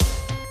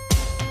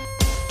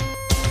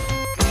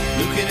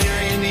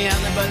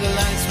down there by the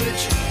light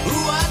switch, who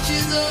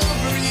watches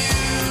over you.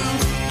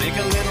 Make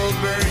a little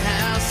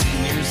birdhouse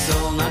in your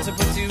soul, not to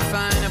put too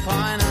fine a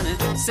point on it.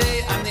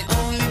 Say I'm the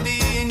only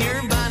bee in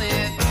your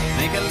bonnet.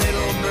 Make a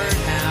little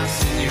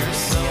birdhouse in your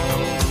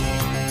soul.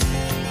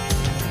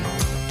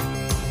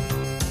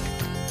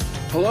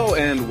 Hello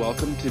and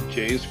welcome to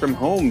Jays from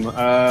Home.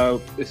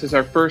 This is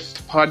our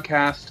first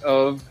podcast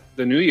of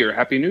the new year.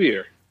 Happy New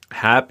Year.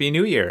 Happy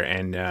New Year.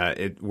 And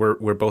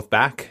we're both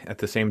back at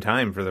the same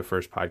time for the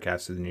first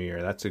podcast of the new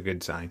year. That's a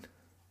good sign.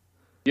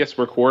 Yes,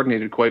 we're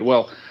coordinated quite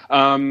well.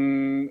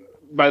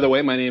 By the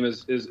way, my name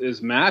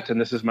is Matt,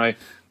 and this is my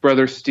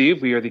brother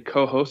Steve. We are the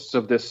co-hosts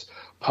of this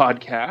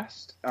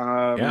podcast.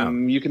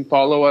 You can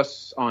follow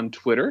us on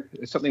Twitter.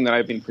 It's something that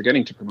I've been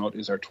forgetting to promote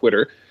is our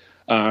Twitter.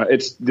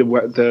 It's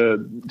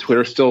the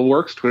Twitter still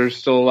works. Twitter's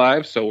still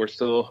alive, so we're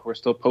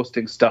still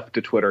posting stuff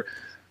to Twitter.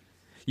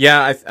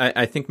 Yeah,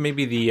 I think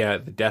maybe the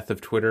death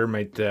of Twitter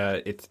might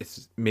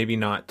it's maybe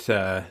not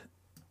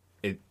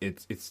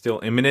it's still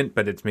imminent,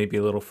 but it's maybe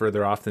a little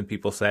further off than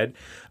people said.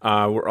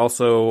 We're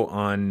also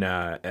on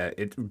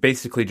it's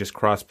basically just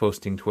cross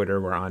posting Twitter.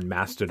 We're on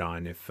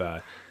Mastodon if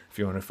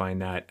you want to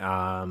find that.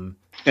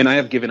 And I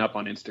have given up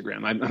on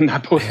Instagram. I'm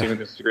not posting on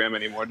Instagram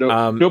anymore.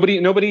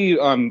 Nobody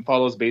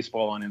follows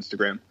baseball on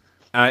Instagram.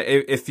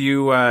 If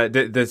you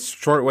the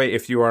short way,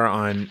 if you are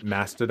on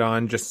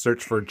Mastodon, just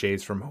search for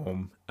Jays from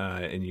Home,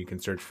 and you can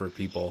search for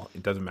people.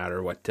 It doesn't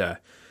matter what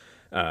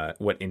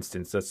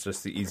instance. That's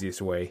just the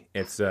easiest way.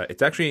 It's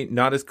actually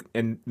not as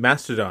in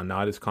Mastodon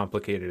not as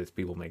complicated as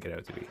people make it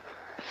out to be.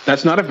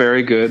 That's not a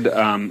very good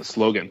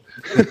slogan.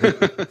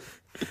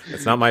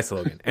 That's not my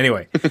slogan.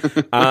 Anyway,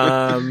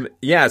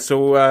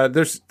 so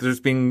there's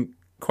been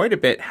quite a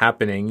bit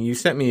happening. You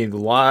sent me a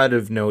lot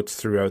of notes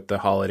throughout the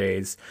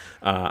holidays.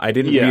 I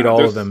didn't read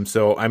all of them,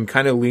 so I'm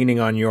kind of leaning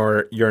on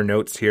your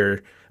notes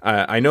here.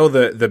 I know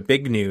the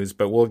big news,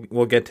 but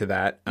we'll get to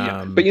that.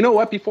 But you know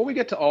what? Before we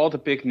get to all the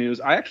big news,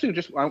 I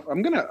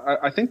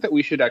think that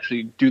we should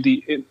actually do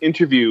the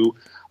interview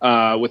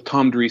with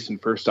Tom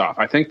Dreesen first off.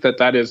 I think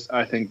that is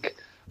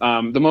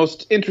the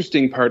most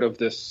interesting part of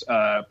this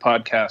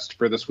podcast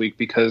for this week,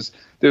 because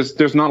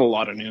there's not a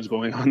lot of news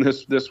going on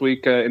this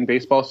week in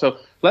baseball. So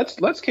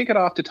let's kick it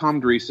off to Tom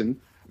Dreesen.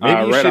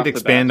 Maybe you should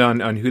expand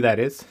on who that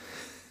is.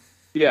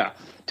 Yeah,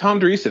 Tom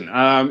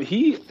Dreesen.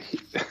 He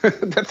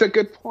that's a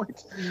good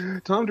point.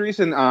 Tom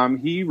Dreesen.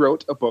 He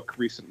wrote a book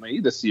recently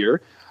this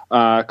year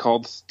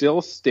called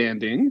Still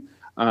Standing.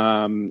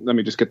 Let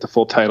me just get the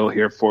full title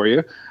here for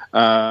you.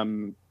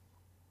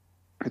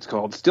 It's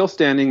called Still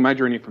Standing, My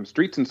Journey from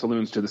Streets and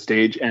Saloons to the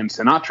Stage and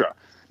Sinatra.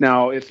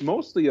 Now, it's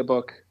mostly a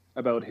book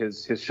about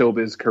his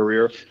showbiz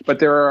career, but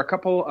there are a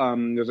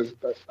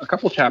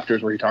couple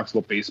chapters where he talks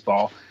about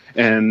baseball,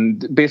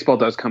 and baseball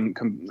does come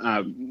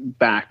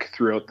back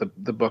throughout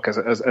the book as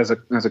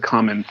a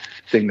common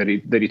thing that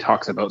he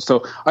talks about.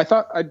 So I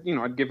thought I'd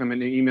give him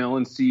an email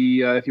and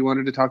see if he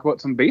wanted to talk about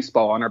some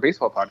baseball on our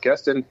baseball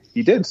podcast, and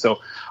he did. So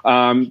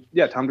Tom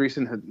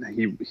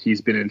Dreesen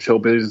he's been in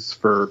showbiz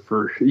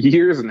for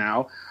years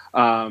now.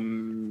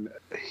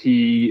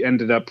 He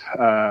ended up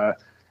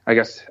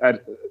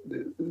at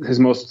his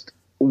most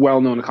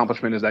well-known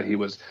accomplishment is that he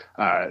was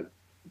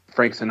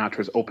Frank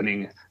Sinatra's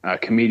opening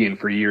comedian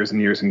for years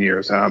and years and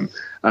years.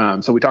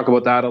 So we talk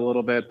about that a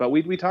little bit, but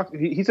we talk.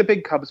 He's a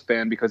big Cubs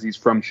fan because he's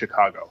from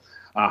Chicago.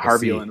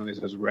 Harvey, Illinois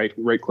is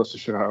right close to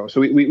Chicago. So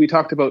we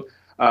talked about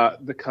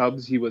the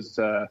Cubs. He was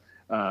a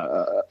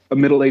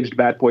middle-aged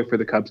bat boy for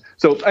the Cubs.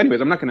 So, anyways,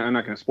 I'm not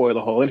gonna spoil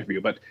the whole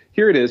interview, but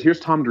here it is. Here's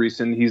Tom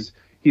Dreesen.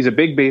 He's a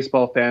big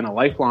baseball fan, a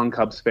lifelong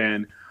Cubs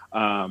fan.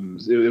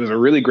 It was a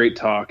really great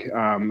talk.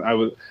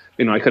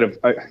 I could have,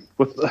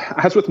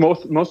 as with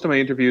most of my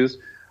interviews,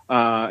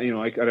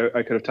 I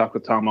could have talked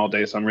with Tom all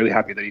day. So I'm really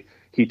happy that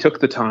he took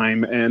the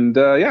time. And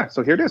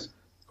so here it is.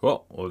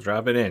 Cool. We'll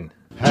drop it in.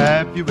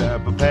 Have you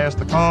ever passed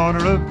the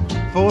corner of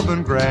 4th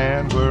and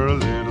Grand, where a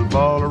little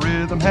ball of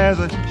rhythm has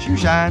a shoe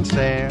shine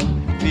stand?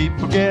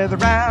 People gather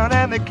round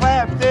and they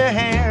clap their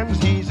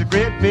hands. He's a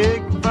great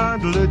big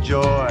bundle of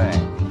joy.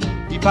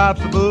 He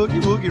pops the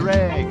boogie woogie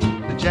rag,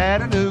 the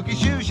Chattanooga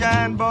shoe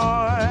shine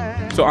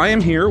boy. So I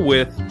am here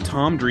with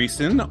Tom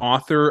Dreesen,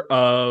 author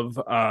of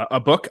a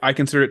book. I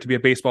consider it to be a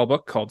baseball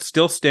book called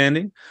Still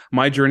Standing,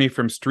 My Journey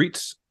from the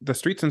Streets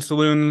and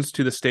Saloons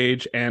to the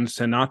Stage and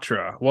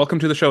Sinatra. Welcome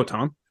to the show,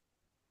 Tom.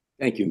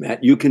 Thank you,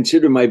 Matt. You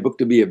consider my book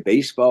to be a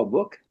baseball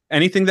book?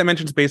 Anything that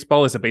mentions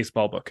baseball is a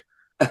baseball book.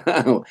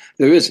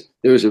 There is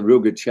a real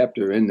good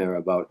chapter in there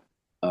about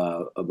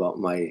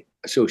my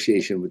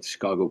association with the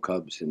Chicago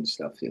Cubs and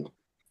stuff,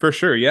 For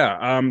sure,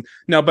 yeah.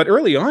 But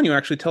early on, you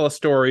actually tell a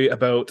story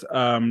about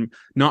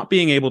not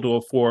being able to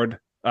afford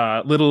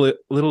little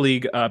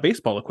league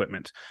baseball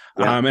equipment,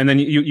 and then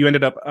you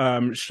ended up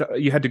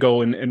you had to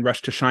go and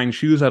rush to shine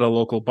shoes at a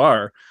local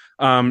bar.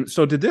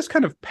 So did this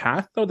kind of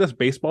path, this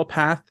baseball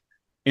path,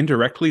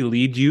 indirectly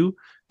lead you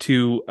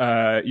to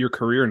your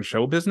career in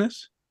show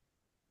business?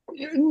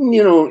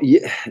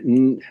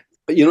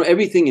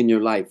 Everything in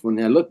your life.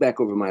 When I look back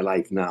over my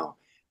life now,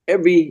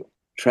 every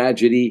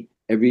tragedy,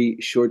 every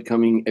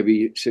shortcoming,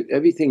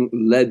 everything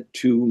led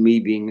to me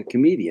being a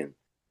comedian.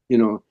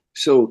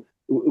 So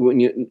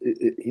when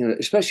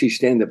especially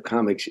stand-up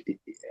comics,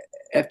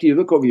 after you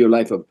look over your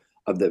life of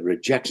the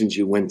rejections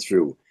you went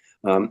through,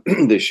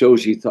 the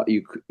shows you thought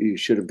you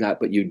should have got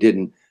but you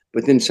didn't,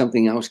 but then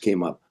something else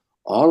came up.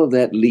 All of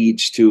that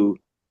leads to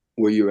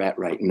where you're at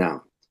right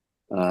now.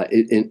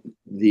 In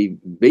the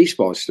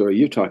baseball story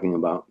you're talking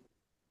about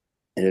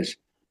is,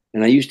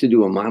 and I used to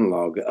do a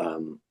monologue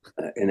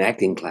in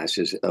acting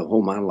classes, a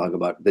whole monologue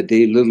about the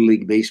day Little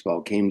League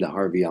Baseball came to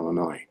Harvey,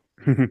 Illinois.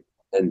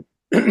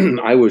 And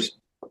I was,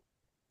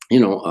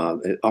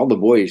 all the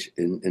boys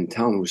in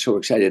town were so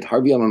excited.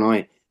 Harvey,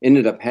 Illinois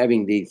ended up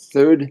having the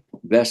third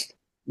best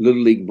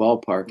Little League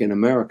ballpark in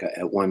America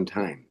at one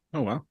time.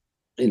 Oh, wow.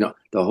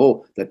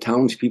 The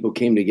townspeople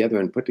came together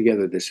and put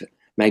together this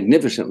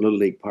magnificent Little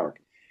League park.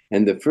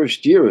 And the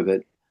first year of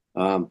it,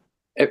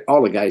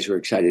 all the guys were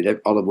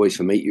excited. All the boys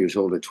from 8 years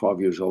old to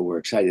 12 years old were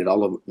excited.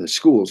 All of the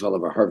schools all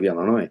over Harvey,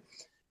 Illinois,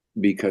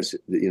 because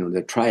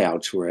the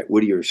tryouts were at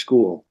Whittier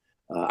School.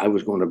 I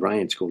was going to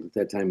Bryant School at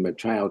that time, but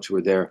tryouts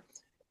were there,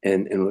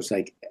 and it was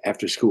like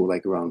after school,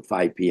 like around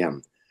 5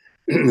 p.m.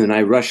 And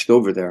I rushed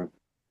over there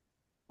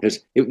because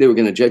they were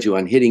going to judge you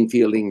on hitting,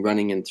 fielding,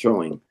 running, and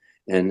throwing.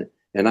 And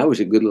I was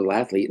a good little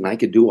athlete, and I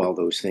could do all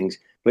those things.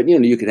 But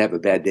you could have a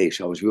bad day,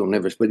 so I was real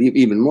nervous. But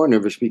even more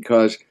nervous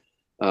because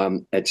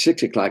at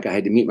 6 o'clock I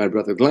had to meet my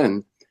brother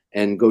Glenn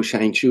and go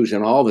shine shoes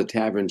in all the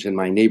taverns in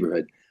my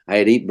neighborhood. I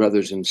had 8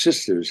 brothers and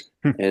sisters,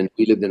 and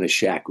we lived in a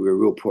shack. We were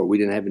real poor. We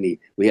didn't have any.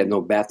 We had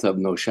no bathtub,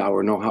 no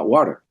shower, no hot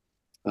water.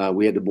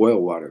 We had to boil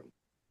water.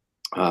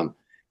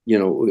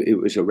 It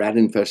was a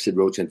rat-infested,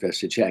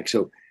 roach-infested shack.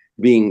 So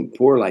being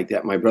poor like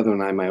that, my brother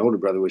and I, my older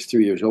brother was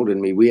 3 years older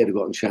than me. We had to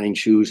go out and shine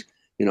shoes.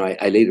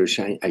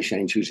 I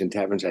shined shoes in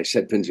taverns. I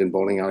set pins in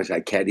bowling alleys. I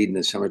caddied in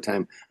the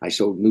summertime. I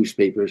sold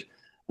newspapers.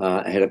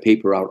 I had a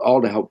paper out,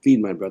 all to help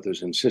feed my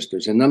brothers and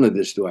sisters. And none of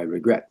this do I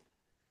regret.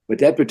 But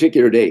that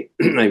particular day,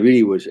 I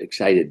really was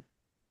excited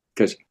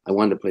because I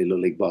wanted to play Little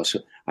League ball. So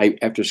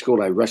after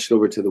school, I rushed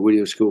over to the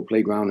Whittier School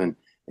playground,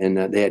 and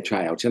they had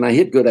tryouts. And I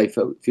hit good. I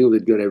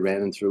fielded good. I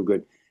ran and threw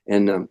good.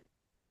 And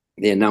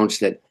they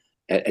announced that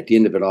at the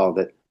end of it all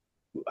that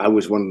I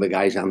was one of the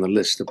guys on the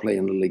list to play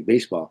in Little League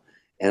baseball.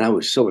 And I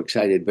was so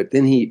excited. But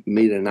then he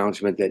made an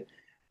announcement that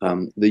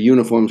the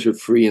uniforms were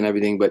free and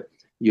everything, but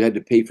you had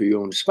to pay for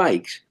your own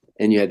spikes,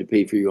 and you had to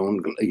pay for your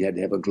own. You had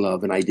to have a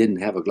glove, and I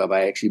didn't have a glove.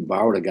 I actually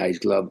borrowed a guy's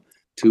glove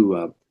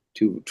to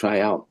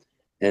try out,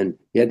 and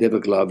you had to have a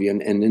glove. And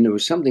then there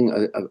was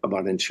something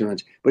about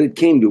insurance, but it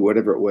came to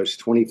whatever it was,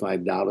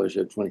 $25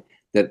 or $20.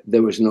 That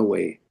there was no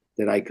way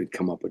that I could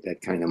come up with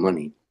that kind of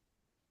money,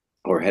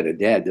 or had a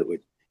dad that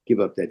would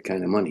give up that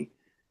kind of money.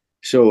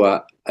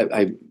 So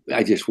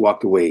I just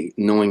walked away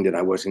knowing that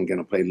I wasn't going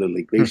to play Little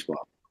League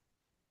baseball.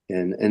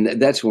 And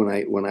that's when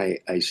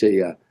I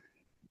say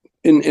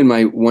in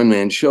my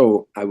one-man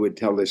show, I would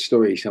tell this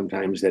story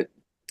sometimes that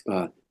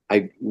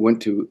I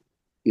went to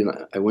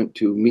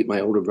meet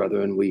my older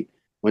brother, and we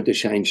went to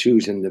shine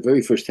shoes. And the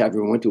very first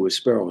tavern we went to was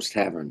Sparrow's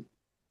Tavern.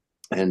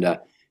 And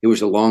it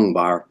was a long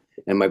bar.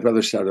 And my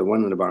brother started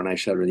one in the bar, and I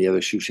started the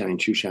other, shoe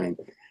shine.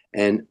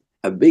 And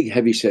a big,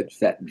 heavy-set,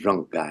 fat,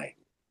 drunk guy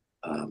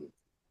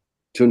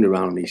turned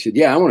around and he said,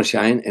 "Yeah, I want to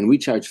shine." And we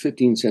charged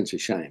 15 cents a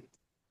shine.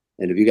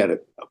 And if you got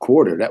a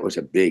quarter, that was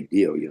a big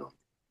deal,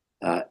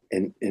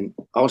 And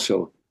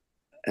also,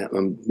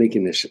 I'm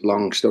making this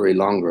long story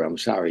longer. I'm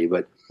sorry,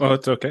 but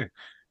it's okay.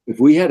 If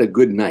we had a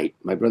good night,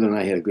 my brother and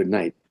I had a good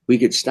night, we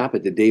could stop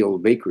at the Day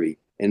Old Bakery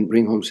and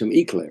bring home some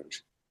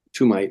eclairs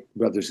to my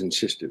brothers and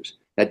sisters.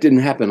 That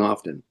didn't happen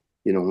often.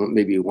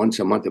 Maybe once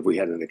a month if we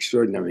had an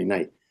extraordinary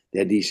night. They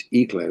had these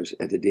eclairs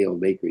at the Day Old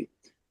Bakery.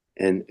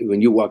 And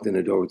when you walked in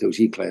the door with those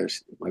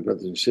eclairs, my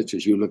brothers and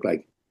sisters, you looked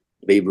like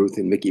Babe Ruth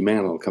and Mickey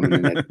Mantle coming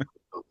in that.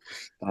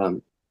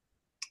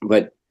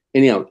 But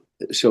anyhow,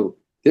 so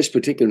this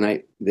particular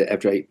night,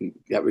 after I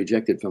got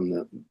rejected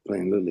from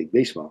playing Little League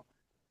baseball,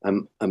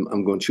 I'm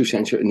going shoe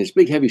shine shirt, and this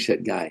big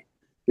heavy-set guy,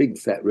 big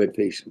fat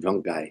red-faced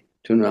drunk guy,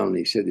 turned around and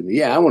he said to me,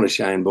 "Yeah, I want to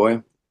shine, boy.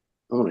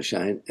 I want to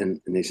shine." And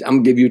they said, "I'm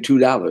gonna give you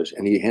 $2."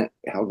 And he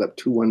held up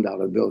 2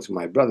 $1 bills.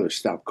 My brother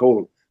stopped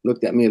cold,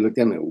 looked at me,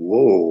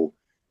 "Whoa,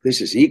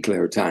 this is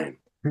eclair time."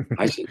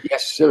 I said,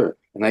 "Yes, sir."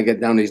 And I got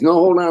down. He's, "No,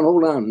 hold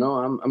on. No,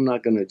 I'm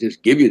not gonna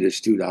just give you this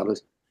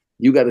 $2.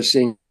 You got to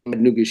sing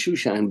Chattanooga Shoe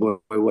Shine, boy,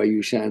 while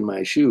you shine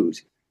my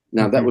shoes.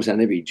 Now, that was on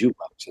every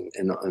jukebox,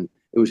 and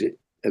it was a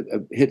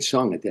hit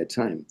song at that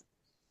time.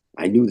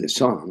 I knew the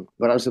song,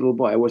 but I was a little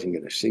boy. I wasn't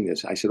going to sing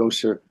this. I said, "Oh,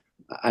 sir,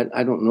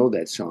 I don't know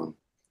that song.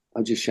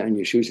 I'll just shine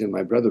your shoes." And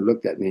my brother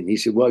looked at me, and he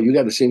said, "Well, you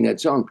got to sing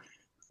that song,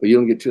 or you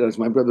don't get $2.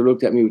 My brother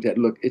looked at me with that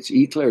look. "It's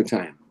eclair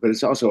time, but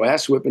it's also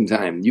ass-whipping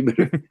time. You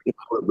better,"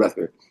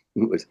 brother.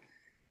 It was,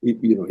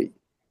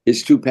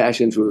 his two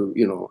passions were,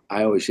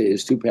 I always say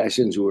his two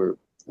passions were,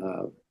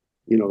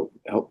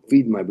 help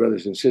feed my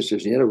brothers and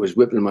sisters. And the other was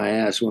whipping my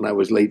ass when I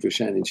was late for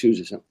shining shoes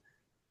or something.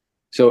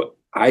 So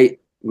I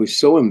was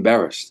so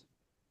embarrassed.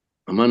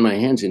 I'm on my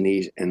hands and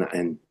knees,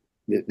 and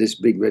this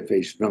big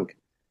red-faced drunk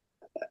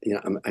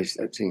I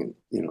start singing,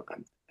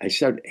 I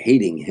start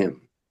hating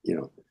him,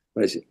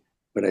 but I said,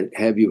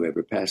 have you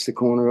ever passed the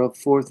corner of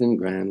 4th and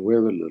Grand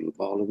where a little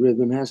ball of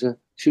ribbon has a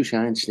shoe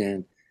shine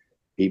stand?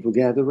 People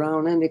gather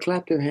round and they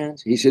clap their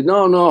hands. He said,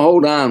 no,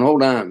 hold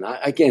on.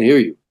 I can't hear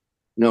you.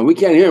 No, we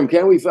can't hear him,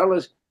 can we,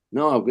 fellas?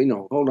 No,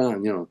 hold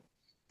on,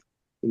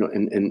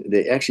 and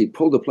they actually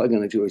pulled the plug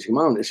on the Jewish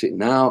Imam. They said,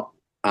 now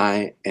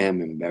I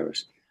am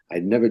embarrassed.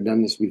 I'd never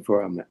done this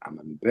before. I'm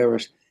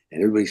embarrassed,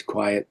 and everybody's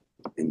quiet.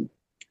 And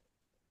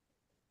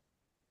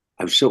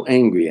I was so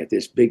angry at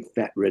this big,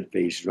 fat,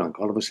 red-faced drunk.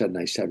 All of a sudden,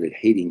 I started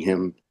hating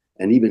him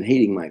and even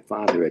hating my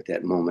father at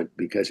that moment,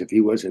 because if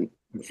he wasn't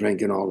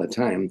drinking all the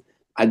time,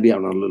 I'd be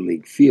out on a little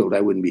league field.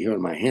 I wouldn't be here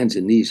on my hands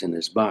and knees in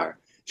this bar,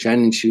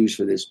 shining shoes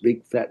for this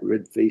big, fat,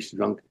 red-faced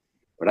drunk.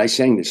 But I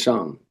sang the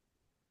song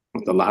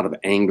with a lot of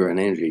anger and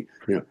energy.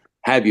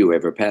 Have you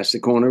ever passed the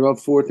corner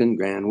of 4th and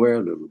Grand where a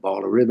little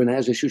ball of ribbon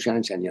has a shoe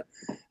shine stand?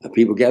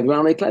 People gather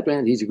around, they clap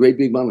hands. He's a great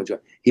big bundle of joy.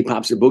 He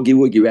pops the boogie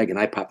woogie rag, and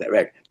I pop that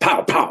rag.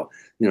 Pow, pow.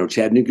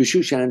 Chattanooga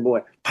shoe shine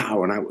boy.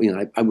 Pow.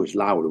 And I was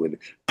louder with it.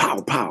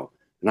 Pow, pow.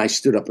 And I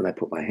stood up and I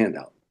put my hand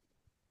out.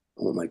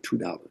 I want my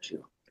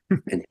 $2,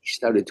 And he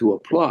started to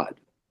applaud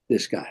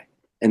this guy.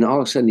 And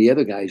all of a sudden, the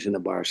other guys in the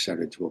bar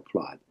started to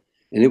applaud.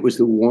 And it was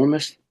the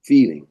warmest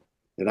feeling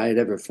that I had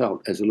ever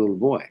felt as a little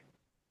boy.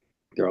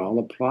 They're all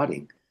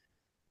applauding.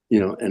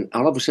 And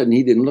all of a sudden,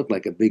 he didn't look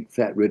like a big,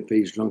 fat,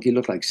 red-faced drunk. He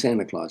looked like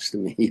Santa Claus to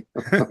me.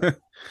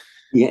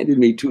 He handed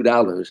me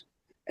 $2.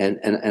 And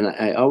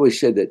I always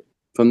said that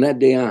from that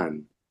day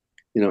on,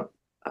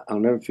 I'll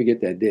never forget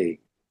that day.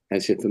 I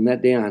said, from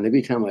that day on,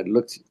 every time I'd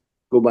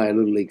go by a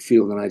little league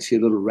field, and I'd see a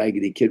little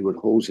raggedy kid with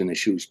holes in his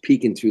shoes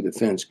peeking through the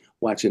fence,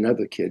 watching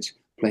other kids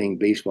playing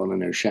baseball in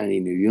their shiny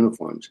new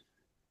uniforms,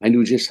 I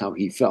knew just how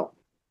he felt.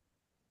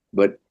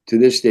 But to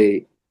this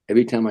day,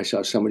 every time I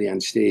saw somebody on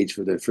stage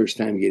for their first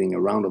time getting a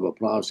round of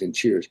applause and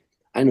cheers,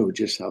 I know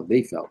just how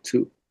they felt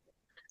too.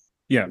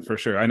 Yeah, for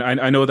sure.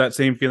 I know that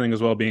same feeling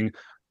as well, being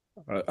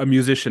a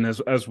musician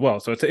as well.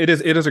 So it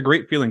is a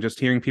great feeling just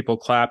hearing people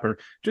clap, or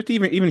just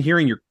even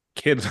hearing your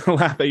kids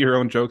laugh at your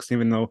own jokes,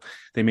 even though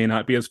they may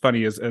not be as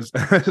funny as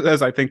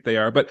as I think they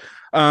are. But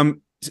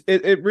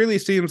it really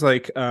seems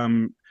like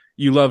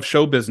you love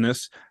show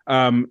business.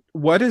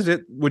 What is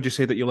it, would you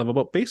say, that you love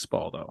about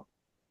baseball, though?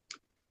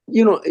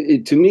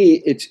 To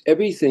me, it's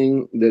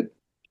everything that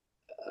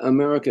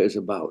America is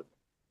about.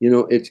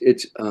 You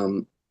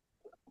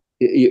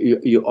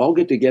all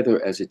get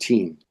together as a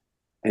team,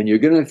 and you're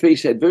going to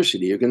face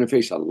adversity. You're going to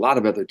face a lot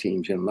of other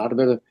teams and a lot of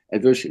other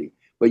adversity,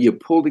 but you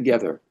pull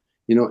together,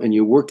 and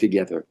you work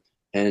together,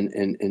 and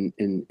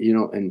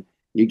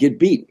you get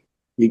beat,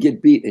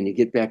 and you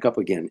get back up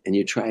again, and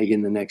you try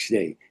again the next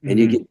day, and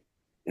you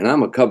and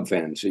I'm a Cub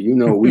fan, so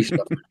we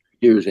suffered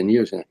years and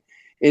years, and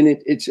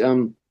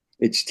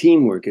it's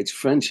teamwork, it's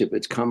friendship,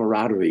 it's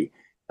camaraderie.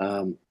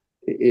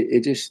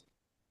 It just,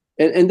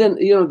 and then,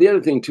 the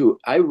other thing too,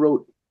 I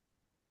wrote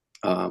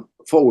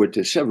forward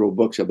to several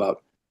books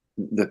about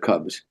the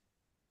Cubs,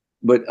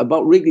 but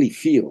about Wrigley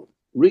Field.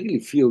 Wrigley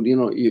Field,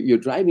 you're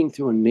driving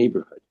through a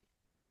neighborhood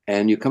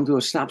and you come to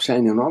a stop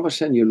sign, and all of a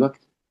sudden you look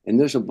and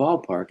there's a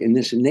ballpark in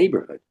this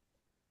neighborhood,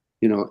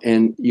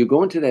 and you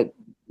go into that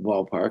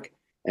ballpark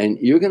and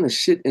you're going to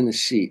sit in a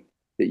seat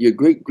that your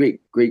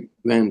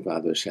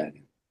great-great-great-grandfather sat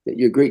in, that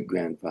your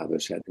great-grandfather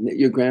sat in, that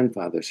your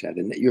grandfather sat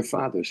in, that your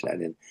father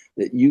sat in,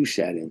 that you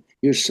sat in,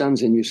 your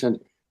sons,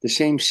 the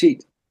same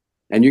seat.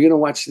 And you're going to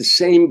watch the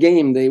same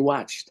game they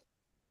watched,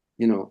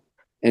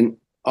 and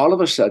all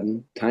of a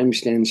sudden time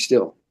stands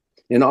still.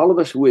 And all of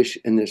us wish,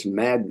 in this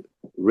mad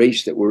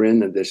race that we're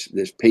in, and this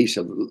pace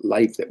of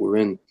life that we're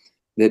in,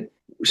 that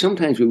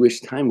sometimes we wish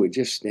time would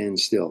just stand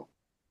still.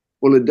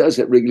 Well, it does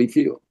at Wrigley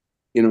Field.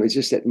 It's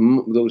just that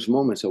those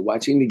moments of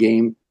watching the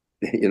game,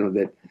 they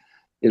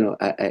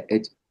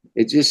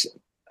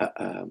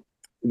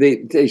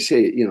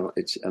say,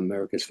 it's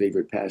America's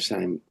favorite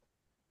pastime,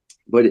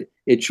 but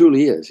it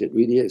truly is. It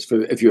really is,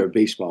 if you're a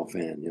baseball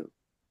fan,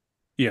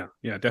 Yeah,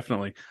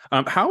 definitely.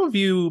 How have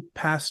you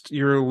passed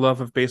your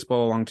love of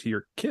baseball along to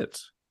your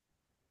kids?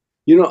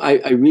 I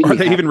really are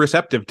they even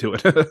receptive to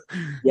it?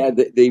 Yeah,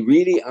 they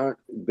really aren't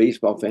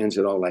baseball fans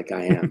at all, like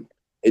I am.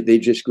 They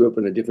just grew up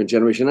in a different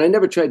generation. I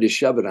never tried to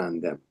shove it on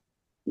them.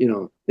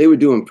 They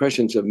would do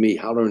impressions of me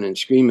hollering and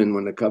screaming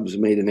when the Cubs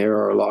made an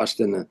error or lost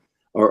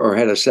or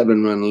had a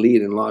 7-run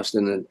lead and lost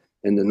in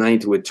the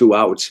ninth with 2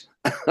 outs.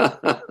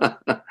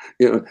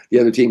 The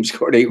other team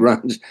scored 8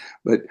 runs,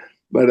 but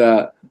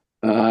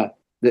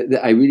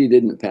I really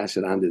didn't pass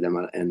it on to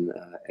them, and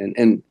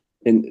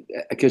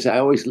because I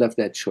always left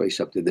that choice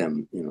up to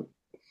them.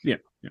 Yeah.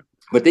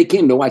 But they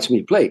came to watch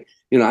me play.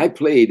 I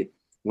played.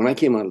 When I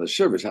came out of the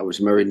service, I was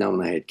married now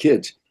and I had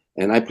kids.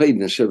 And I played in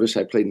the service.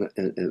 I played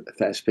in a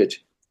fast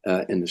pitch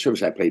in the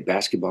service. I played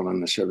basketball on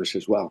the service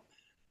as well.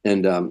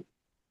 And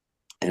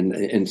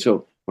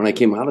so when I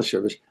came out of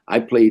service,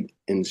 I played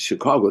in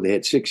Chicago. They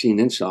had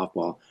 16-inch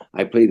softball.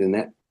 I played in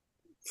that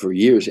for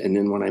years. And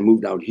then when I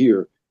moved out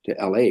here to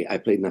LA, I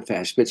played in the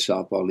fast pitch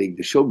softball league,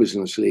 the show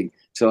business league,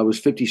 till I was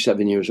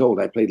 57 years old.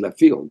 I played left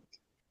field.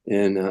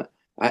 And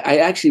I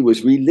actually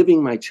was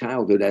reliving my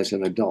childhood as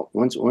an adult.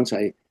 Once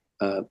I,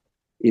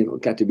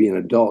 got to be an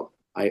adult,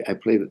 I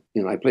played,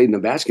 I played in the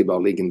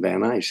basketball league in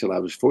Van Nuys till I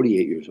was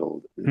 48 years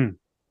old.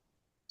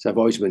 So I've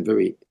always been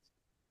very,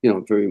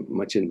 very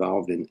much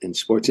involved in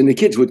sports, and the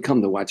kids would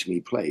come to watch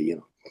me play.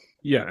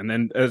 Yeah, and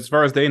then as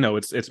far as they know,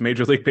 it's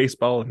Major League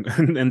Baseball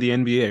and the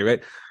NBA,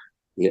 right?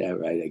 Yeah,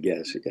 right. I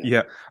guess.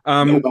 Yeah.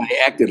 I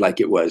acted like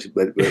it was,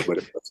 but it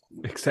was.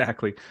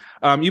 Exactly.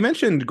 You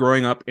mentioned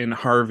growing up in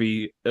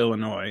Harvey,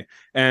 Illinois,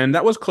 and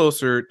that was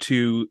closer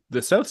to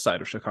the south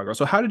side of Chicago.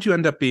 So how did you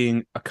end up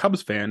being a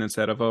Cubs fan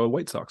instead of a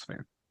White Sox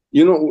fan?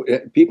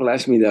 People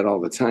ask me that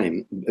all the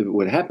time.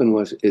 What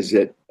happened is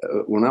that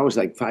when I was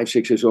like 5,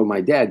 6 years old,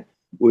 my dad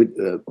would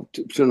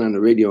turn on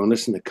the radio and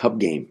listen to Cub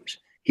games.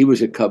 He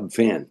was a Cub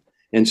fan.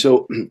 And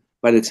so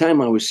by the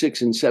time I was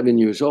 6 and 7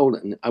 years old,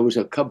 I was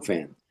a Cub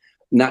fan,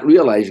 not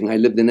realizing I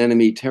lived in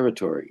enemy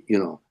territory,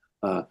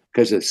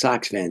 because the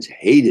Sox fans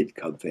hated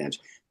Cub fans.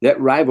 That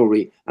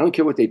rivalry, I don't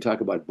care what they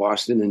talk about,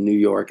 Boston and New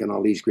York and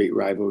all these great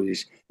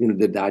rivalries,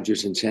 the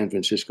Dodgers and San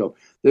Francisco.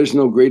 There's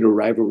no greater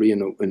rivalry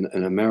in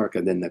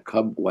America than the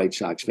Cub White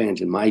Sox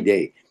fans in my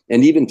day.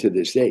 And even to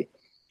this day,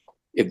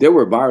 if there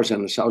were bars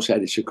on the south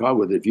side of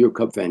Chicago, that if you're a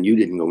Cub fan, you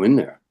didn't go in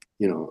there,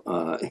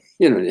 and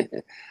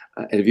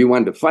if you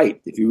wanted to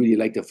fight, if you really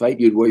like to fight,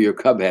 you'd wear your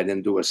Cub hat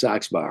into a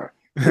Sox bar.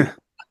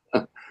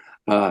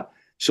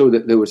 So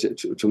that there was a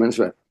tremendous,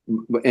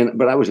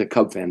 but I was a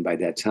Cub fan by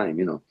that time,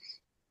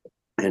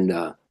 and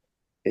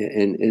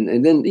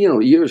then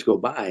years go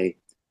by.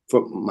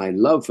 For my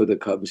love for the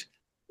Cubs,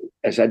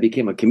 as I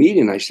became a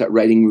comedian, I started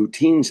writing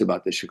routines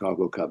about the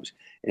Chicago Cubs,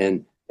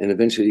 and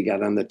eventually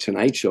got on the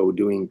Tonight Show.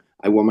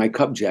 I wore my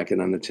Cub jacket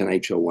on the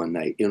Tonight Show one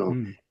night,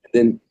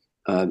 Then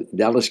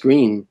Dallas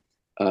Green,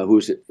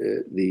 who's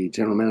the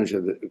general manager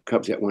of the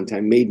Cubs at one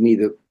time, made me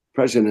the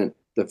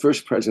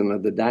first president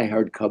of the Die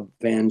Hard Cub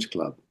Fans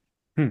Club.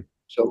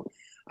 So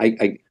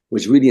I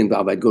was really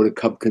involved. I'd go to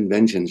Cub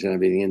conventions and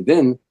everything. And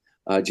then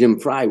Jim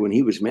Fry, when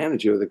he was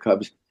manager of the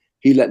Cubs,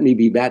 he let me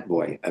be bat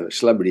boy, a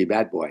celebrity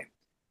bat boy.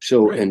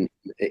 So right. in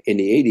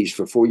the 80s,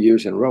 for 4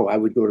 years in a row, I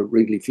would go to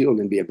Wrigley Field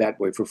and be a bat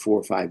boy for 4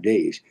 or 5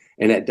 days.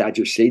 And at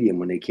Dodger Stadium,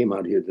 when they came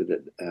out here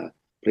to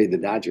play the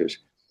Dodgers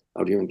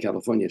out here in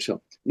California.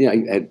 So,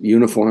 I had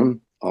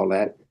uniform, all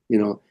that,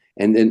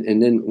 And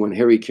then when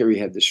Harry Carey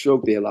had the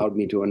stroke, they allowed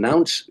me to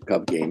announce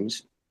Cub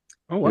games.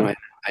 Oh, wow. I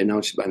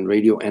announced on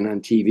radio and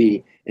on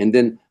TV. And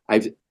then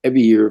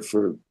every year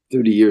for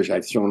 30 years,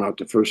 I've thrown out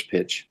the first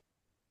pitch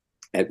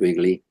at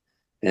Wrigley.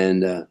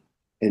 And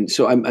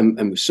so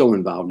I'm so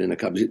involved in the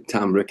Cubs.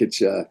 Tom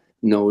Ricketts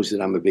knows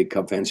that I'm a big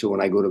Cub fan. So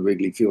when I go to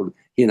Wrigley Field,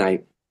 he and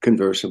I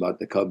converse about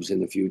the Cubs in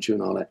the future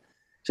and all that.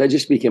 So I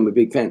just became a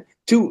big fan.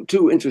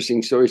 Two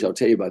interesting stories I'll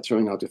tell you about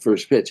throwing out the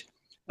first pitch.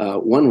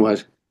 One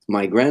was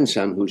my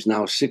grandson, who's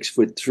now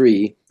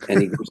 6'3",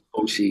 and he goes to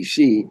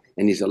OCC,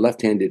 and he's a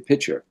left-handed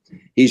pitcher.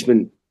 He's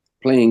been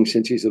playing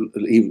since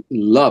he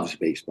loves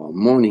baseball,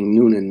 morning,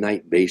 noon, and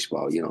night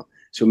baseball.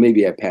 So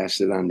maybe I passed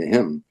it on to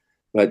him.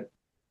 But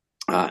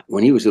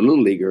when he was a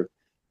little leaguer,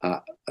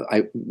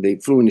 they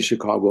flew into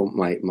Chicago,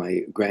 my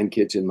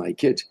grandkids and my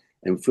kids,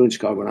 and flew in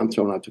Chicago, and I'm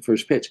throwing out the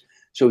first pitch.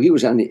 So he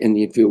was in the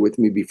infield with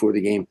me before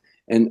the game.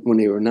 And when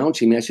they were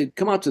announcing me, I said,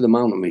 "Come out to the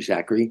mound with me,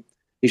 Zachary."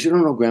 He said,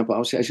 "Oh, no, Grandpa."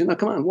 I said, "No,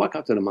 come on, walk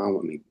out to the mound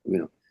with me."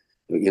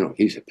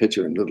 He's a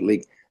pitcher in Little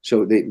League.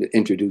 So they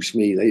introduced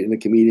me, the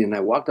comedian, and I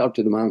walked out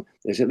to the mound.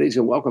 They said, "Ladies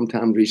and welcome,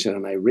 Tom Dreesen."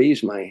 And I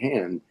raised my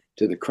hand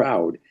to the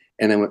crowd,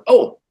 and I went,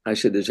 "Oh," I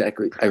said to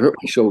Zachary, "I hurt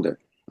my shoulder.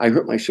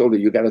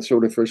 You got to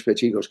throw the first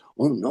pitch." He goes,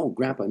 "Oh, no,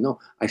 Grandpa, no."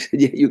 I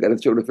said, "Yeah, you got to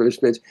throw the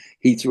first pitch."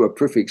 He threw a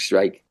perfect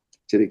strike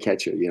to the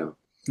catcher,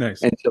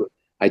 Nice. And so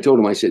I told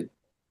him, I said,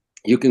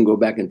 "You can go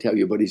back and tell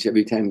your buddies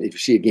every time if you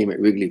see a game at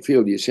Wrigley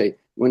Field, you say,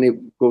 when they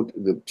go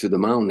to the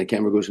mound, the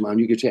camera goes to the mound,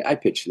 you could say, 'I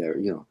pitched there,'"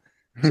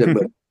 So,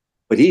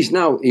 but he's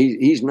now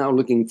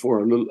looking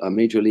for a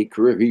major league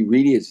career. He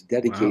really is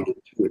dedicated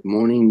to it,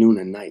 morning, noon,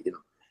 and night.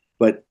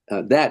 But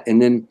that,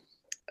 and then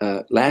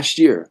last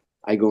year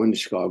I go into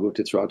Chicago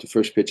to throw out the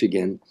first pitch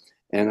again,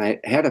 and I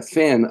had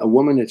a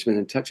woman that's been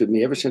in touch with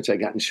me ever since I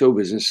got in show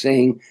business,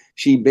 saying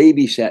she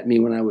babysat me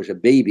when I was a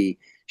baby.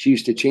 She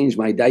used to change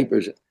my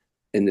diapers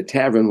in the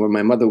tavern where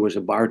my mother was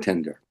a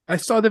bartender. I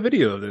saw the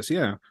video of this.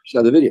 Yeah,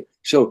 saw the video.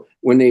 So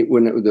when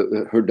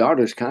her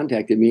daughters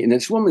contacted me, and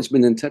this woman's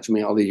been in touch with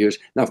me all the years.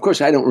 Now, of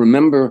course, I don't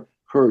remember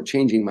her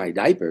changing my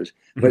diapers,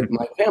 but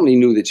my family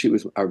knew that she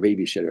was our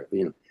babysitter.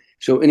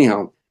 So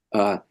anyhow,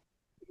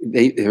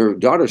 her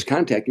daughters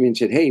contacted me and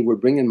said, "Hey, we're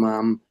bringing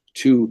Mom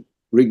to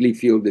Wrigley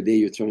Field the day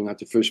you're throwing out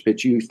the first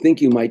pitch. You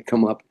think you might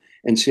come up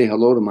and say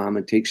hello to Mom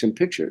and take some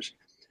pictures?"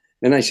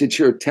 And I said,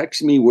 "Sure,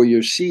 text me where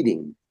your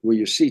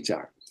seats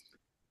are."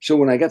 So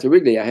when I got to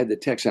Wrigley, I had the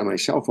text on my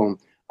cell phone.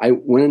 I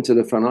went into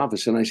the front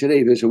office and I said,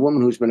 "Hey, there's a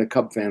woman who's been a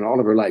Cub fan all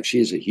of her life. She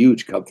is a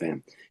huge Cub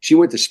fan. She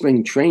went to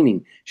spring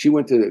training. She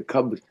went to the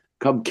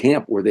Cub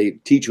camp where they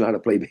teach you how to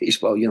play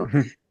baseball.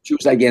 She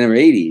was like in her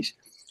 80s.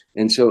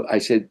 And so I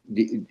said,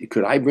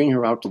 could I bring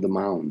her out to the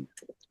mound?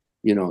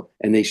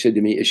 And they said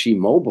to me, "Is she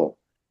mobile?"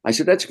 I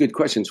said, that's a good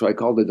question. So I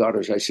called the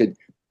daughters. I said,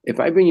 if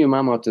I bring your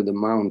mom out to the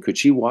mound, could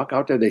she walk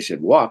out there? They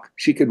said, walk.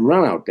 She could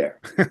run out there.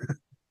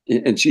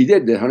 And she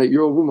did. The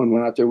 100-year-old woman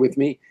went out there with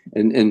me,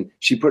 and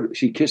she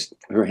kissed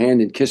her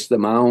hand and kissed the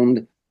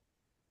mound,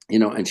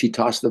 and she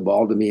tossed the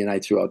ball to me, and I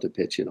threw out the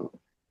pitch,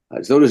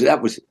 So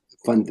that was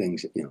fun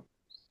things,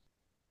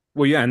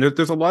 Well, yeah, and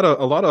there's a lot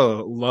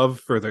of love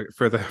for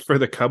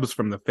the Cubs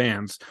from the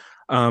fans.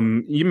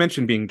 You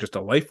mentioned being just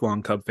a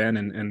lifelong Cub fan,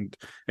 and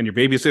your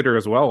babysitter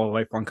as well, a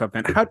lifelong Cub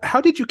fan. How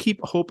did you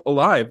keep hope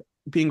alive,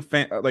 being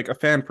a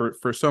fan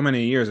for so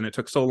many years, and it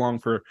took so long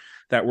for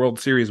that World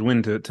Series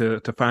win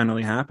to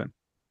finally happen?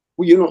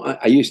 Well,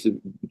 I used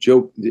to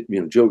joke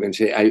and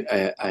say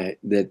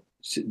that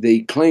they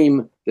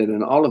claim that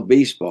in all of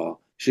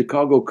baseball,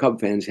 Chicago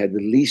Cub fans had the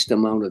least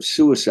amount of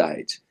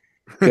suicides,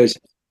 because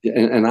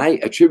and I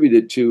attribute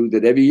it to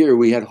that every year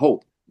we had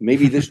hope.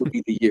 Maybe this will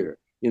be the year.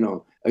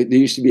 There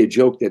used to be a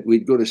joke that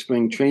we'd go to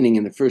spring training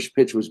and the first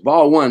pitch was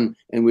ball one,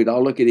 and we'd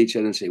all look at each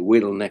other and say,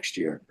 wait till next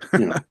year.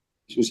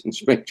 This was in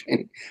spring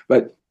training.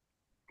 But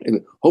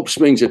hope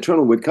springs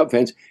eternal with Cub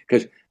fans,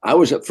 because I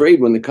was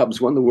afraid when the Cubs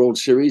won the World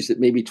Series that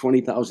maybe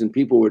 20,000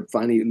 people would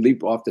finally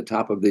leap off the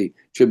top of the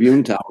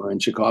Tribune Tower in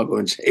Chicago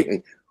and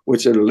say,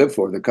 what's there to live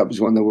for? The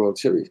Cubs won the World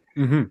Series.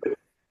 Mm-hmm.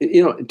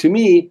 But, to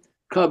me,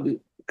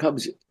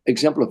 Cubs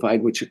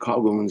exemplified what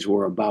Chicagoans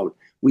were about.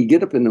 We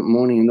get up in the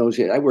morning in those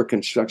days. I worked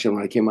construction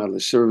when I came out of the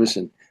service,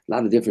 and a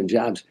lot of different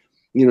jobs.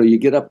 You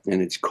get up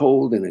and it's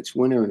cold and it's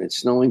winter and it's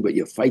snowing, but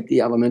you fight the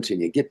elements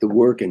and you get to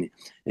work and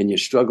you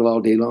struggle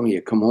all day long.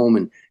 You come home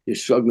and you're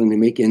struggling to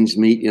make ends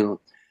meet,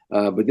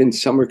 but then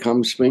summer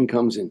comes, spring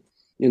comes, and,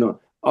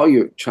 all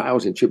your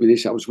trials and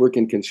tribulations. I was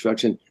working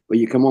construction, but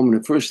you come home and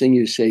the first thing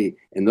you say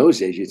in those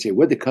days, you'd say,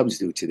 what'd the Cubs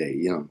do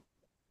today?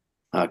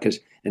 Because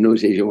in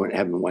those days you weren't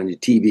having one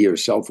TV or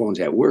cell phones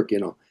at work,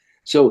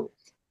 So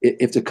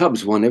if the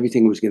Cubs won,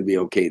 everything was going to be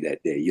okay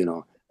that day,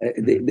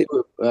 They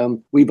were,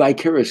 we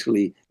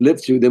vicariously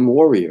lived through them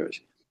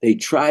warriors. They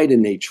tried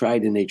and they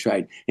tried and they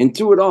tried. And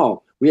through it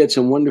all, we had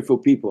some wonderful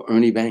people.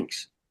 Ernie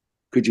Banks.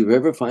 Could you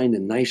ever find a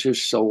nicer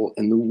soul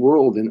in the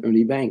world than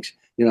Ernie Banks?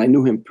 I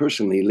knew him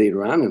personally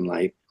later on in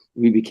life.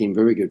 We became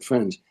very good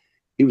friends.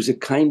 He was the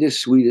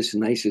kindest, sweetest,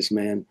 nicest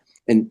man,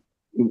 and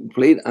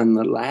played on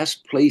the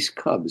last place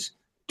Cubs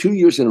 2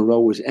 years in a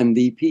row, was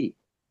MVP.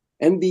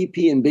 MVP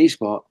in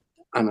baseball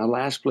on a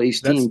last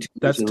place team.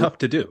 That's tough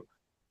to do.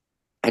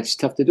 That's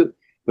tough to do.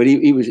 But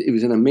he was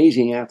an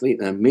amazing athlete,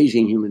 an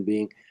amazing human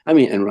being.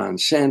 And Ron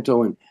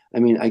Santo, and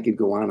I could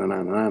go on and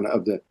on and on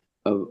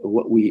of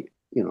what we,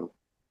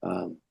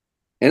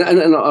 and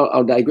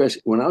I'll digress.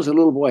 When I was a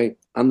little boy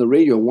on the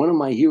radio, one of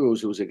my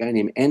heroes was a guy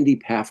named Andy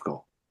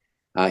Pafko.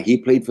 He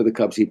played for the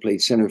Cubs. He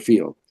played center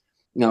field.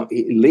 Now,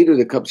 later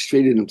the Cubs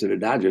traded him to the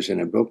Dodgers,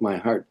 and it broke my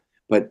heart.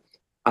 But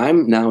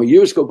I'm now,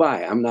 years go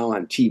by. I'm now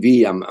on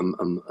TV. I'm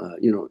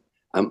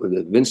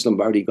the Vince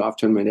Lombardi golf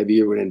tournament every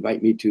year would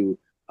invite me to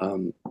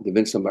the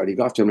Vince Lombardi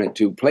golf tournament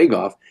to play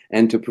golf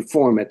and to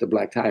perform at the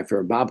Black Tie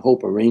Fair. Bob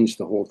Hope arranged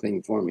the whole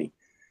thing for me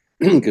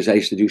because I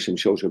used to do some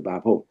shows with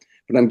Bob Hope.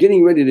 But I'm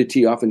getting ready to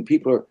tee off, and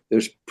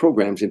there's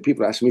programs, and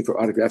people ask me for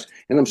autographs,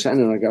 and I'm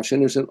signing autographs.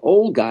 And there's an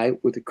old guy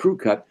with a crew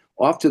cut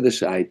off to the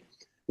side,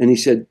 and he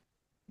said,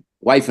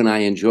 wife and I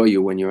enjoy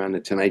you when you're on the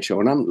Tonight Show.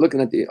 And I'm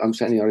looking at I'm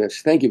signing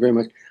autographs. Thank you very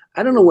much.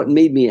 I don't know what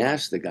made me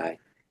ask the guy.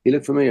 He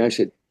looked familiar. I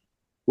said,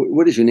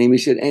 what is your name? He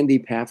said, Andy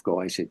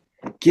Pafko. I said,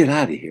 get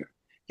out of here.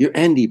 You're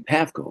Andy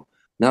Pafko.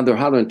 Now they're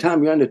hollering,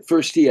 Tom, you're on the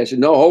first tee. I said,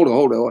 no, hold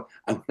on.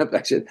 I went up,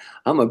 I said,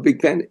 I'm a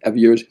big fan of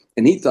yours.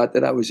 And he thought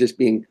that I was just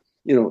being,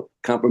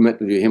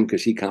 complimentary to him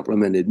because he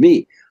complimented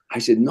me. I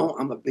said, no,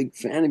 I'm a big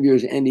fan of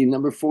yours, Andy,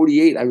 number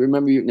 48. I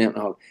remember you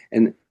now.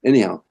 And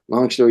anyhow,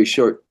 long story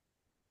short,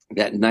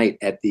 that night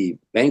at the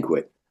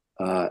banquet,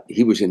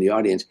 he was in the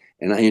audience,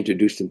 and I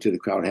introduced him to the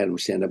crowd, had him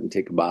stand up and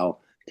take a bow.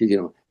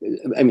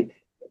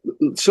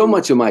 So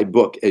much of my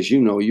book, as you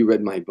know, you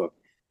read my book,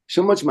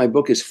 so much of my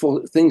book is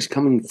full things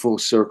coming full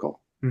circle.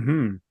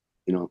 Mm-hmm.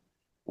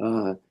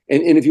 And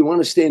if you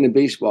want to stay in the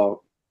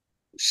baseball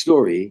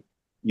story,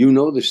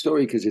 the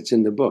story because it's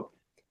in the book.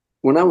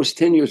 When I was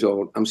 10 years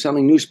old, I'm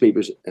selling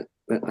newspapers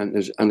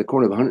on the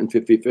corner of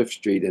 155th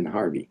Street in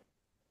Harvey.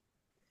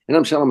 And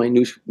I'm selling my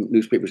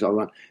newspapers all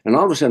around. And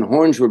all of a sudden,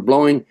 horns were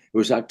blowing. It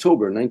was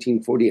October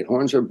 1948.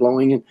 Horns are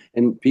blowing,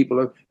 and people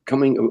are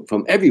coming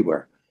from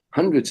everywhere,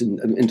 hundreds and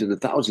into the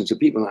thousands of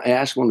people. And I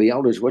asked one of the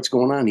elders, what's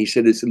going on? He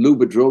said, it's Lou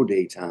Boudreau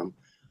Day, Tom.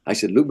 I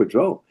said, Lou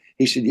Boudreau?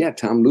 He said, yeah,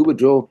 Tom, Lou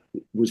Boudreau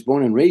was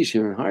born and raised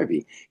here in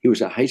Harvey. He was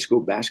a high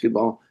school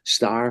basketball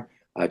star.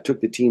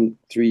 Took the team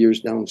 3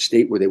 years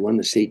downstate where they won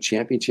the state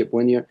championship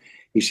one year.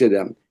 He said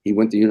he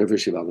went to the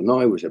University of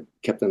Illinois, was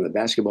kept on the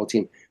basketball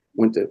team,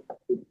 went to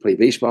play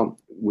baseball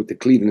with the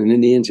Cleveland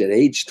Indians. At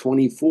age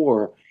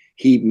 24,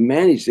 he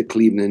managed the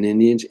Cleveland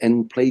Indians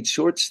and played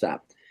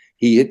shortstop.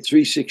 He hit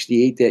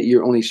 .368 that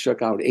year, only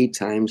struck out 8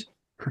 times.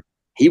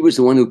 He was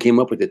the one who came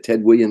up with the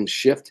Ted Williams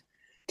shift.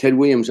 Ted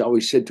Williams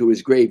always said to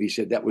his grave, he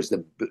said that was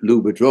the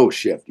Lou Boudreau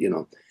shift,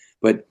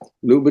 But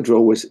Lou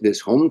Boudreau was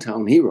this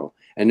hometown hero.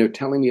 and they're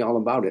telling me all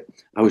about it.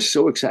 I was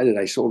so excited.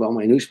 I sold all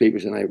my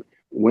newspapers, and I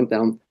went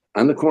down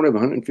on the corner of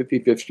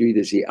 155th Street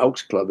is the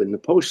Elks Club in the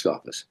post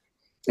office.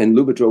 And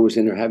Lou Boudreau was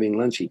in there having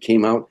lunch. He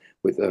came out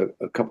with a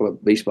couple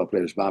of baseball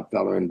players, Bob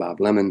Feller and Bob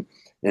Lemon,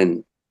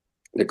 and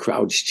the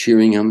crowd's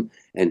cheering him,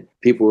 and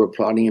people were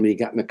applauding him. He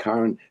got in the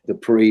car, and the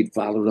parade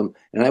followed him.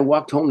 And I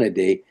walked home that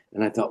day,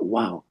 and I thought,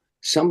 wow,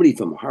 somebody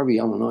from Harvey,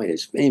 Illinois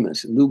is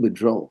famous. Lou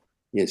Boudreau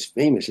is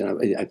famous.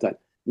 And I thought,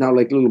 now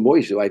like little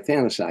boys do, I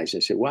fantasized. I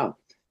said, wow,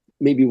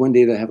 maybe one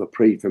day they'll have a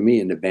parade for me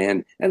in the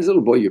band. And as a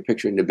little boy, you're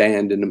picturing the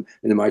band and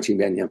the marching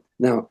band. You know.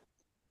 Now,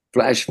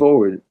 flash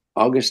forward,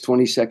 August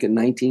 22nd,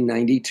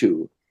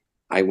 1992,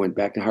 I went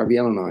back to Harvey,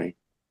 Illinois,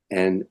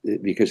 and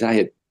because I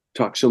had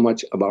talked so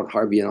much about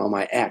Harvey and all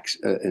my acts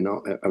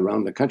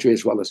around the country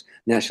as well as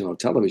national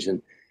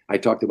television, I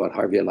talked about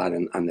Harvey a lot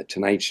on The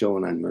Tonight Show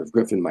and on Merv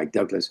Griffin, Mike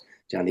Douglas,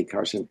 Johnny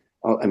Carson,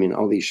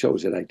 all these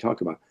shows that I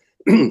talk about.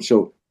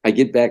 So I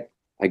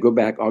go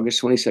back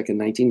August 22nd,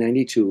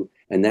 1992,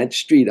 and that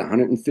street,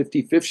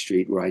 155th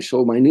Street, where I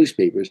sold my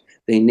newspapers,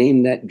 they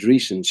named that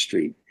Dreesen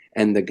Street.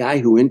 And the guy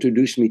who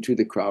introduced me to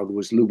the crowd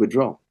was Lou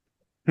Boudreau.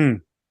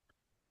 You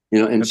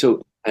know, and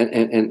so,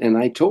 and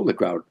I told the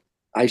crowd,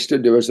 I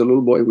stood there as a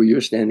little boy where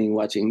you're standing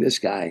watching this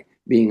guy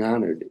being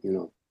honored, you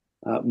know.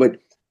 But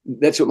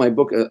that's what my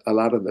book, a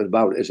lot of it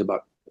about, is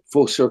about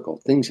full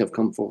circle. Things have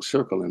come full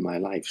circle in my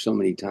life so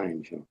many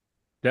times. You know?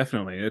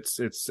 Definitely.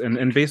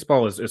 And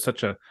baseball is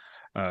such a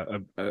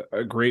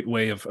great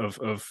way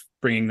of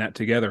bringing that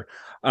together.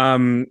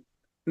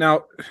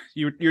 Now,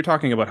 you're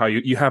talking about how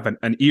you have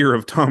an ear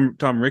of Tom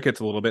Ricketts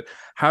a little bit.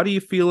 How do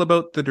you feel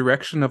about the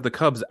direction of the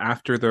Cubs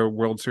after their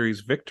World Series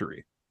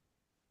victory?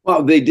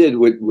 Well, they did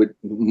what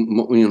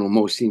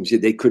most teams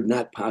did. They could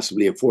not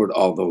possibly afford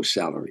all those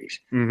salaries.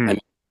 Mm-hmm. I mean,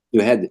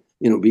 you had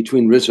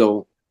between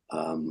Rizzo,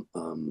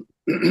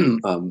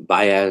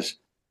 Baez,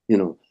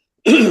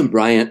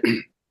 Bryant,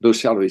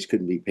 those salaries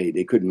couldn't be paid.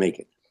 They couldn't make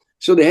it.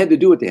 So they had to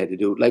do what they had to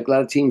do, like a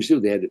lot of teams do.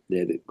 They had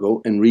to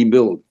go and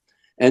rebuild.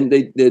 And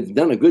they've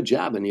done a good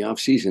job in the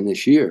offseason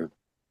this year.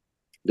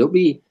 They'll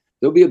be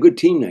a good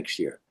team next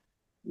year.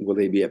 Will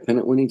they be a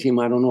pennant-winning team?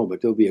 I don't know,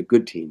 but they'll be a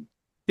good team.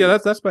 Yeah,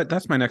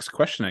 that's my next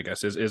question, I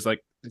guess, is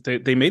like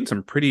they made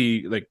some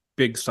pretty like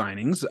big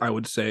signings, I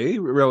would say,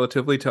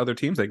 relatively to other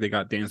teams. Like they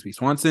got Dansby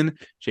Swanson,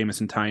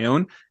 Jameson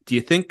Taillon. Do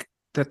you think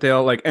that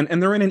they'll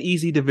and they're in an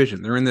easy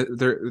division?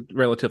 They're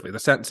relatively, the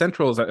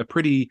Central is a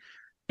pretty,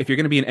 if you're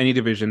going to be in any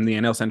division, the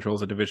NL Central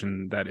is a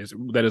division that is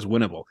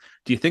winnable.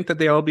 Do you think that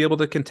they'll be able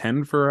to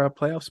contend for a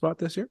playoff spot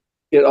this year?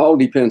 It all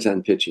depends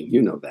on pitching.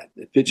 You know that.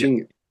 The pitching,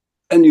 yeah.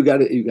 And you got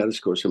to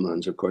score some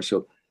runs, of course.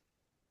 So,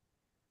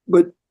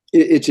 but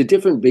it's a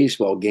different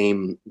baseball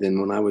game than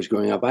when I was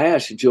growing up. I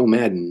asked Joe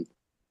Madden,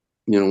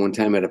 one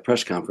time at a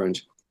press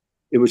conference.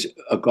 It was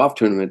a golf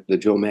tournament, the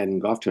Joe Madden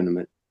golf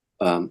tournament.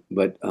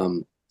 But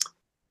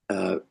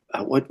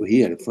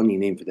he had a funny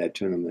name for that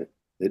tournament.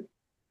 That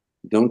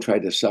Don't Try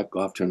to Suck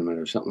golf tournament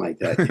or something like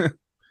that.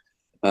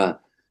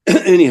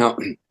 Anyhow,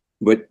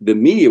 but the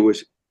media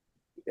was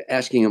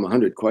asking him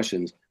 100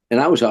 questions, and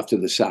I was off to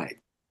the side.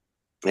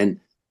 And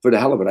for the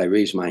hell of it, I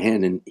raised my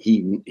hand, and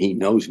he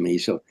knows me,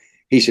 so.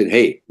 He said,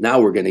 "Hey, now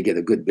we're going to get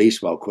a good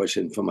baseball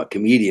question from a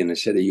comedian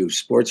instead of you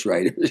sports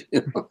writers."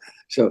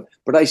 So,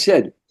 but I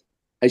said,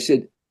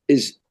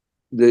 "Is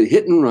the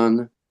hit and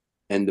run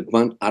and the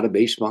bunt out of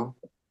baseball?"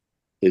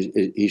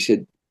 He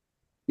said,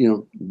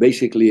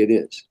 basically it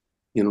is.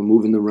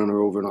 Moving the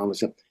runner over and all this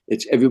stuff.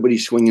 It's everybody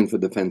swinging for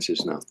the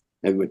fences now.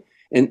 Everybody.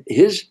 And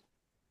his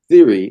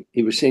theory,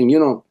 he was saying,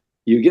 you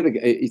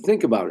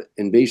think about it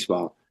in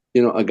baseball.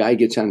 A guy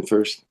gets on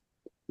first,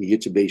 he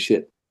gets a base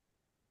hit.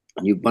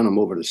 And you bunt him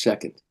over to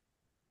second,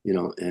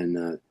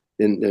 and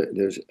then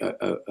there's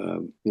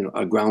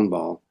a ground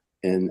ball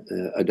and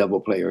a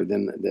double play, or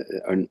then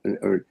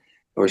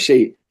or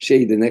say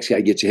the next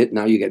guy gets a hit.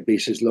 Now you got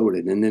bases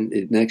loaded, and then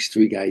the next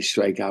three guys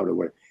strike out or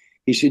whatever.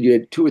 He said you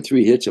had 2 or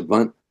 3 hits, a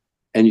bunt,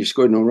 and you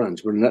scored no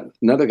runs. But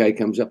another guy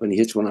comes up and he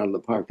hits one out of the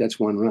park. That's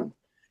 1 run.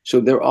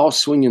 So they're all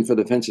swinging for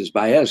the fences.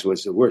 Baez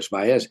was the worst.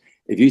 Baez,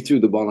 if you threw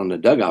the ball in the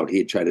dugout,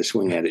 he'd try to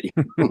swing at it.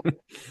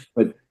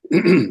 But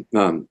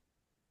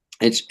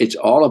It's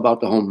all about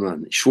the home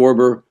run.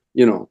 Schwarber,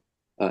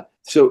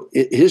 so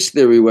his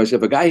theory was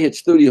if a guy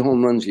hits 30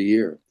 home runs a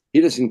year,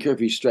 he doesn't care if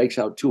he strikes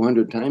out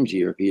 200 times a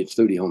year if he hits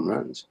 30 home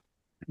runs.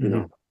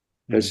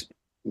 That's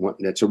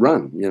a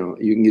run.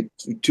 You can get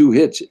 2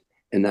 hits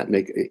and not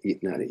make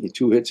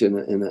 2 hits and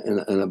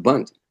a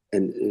bunt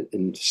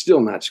and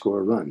still not score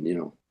a run.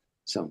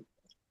 So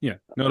yeah,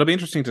 no, it'll be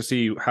interesting to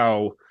see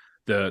how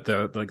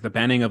the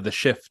banning of the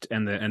shift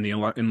and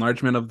the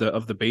enlargement of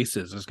the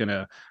bases is going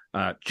to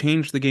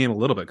change the game a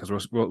little bit,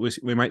 because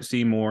we might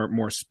see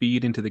more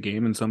speed into the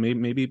game, and so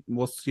maybe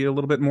we'll see a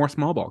little bit more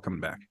small ball coming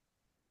back.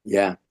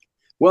 Yeah,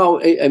 well,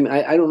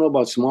 I don't know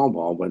about small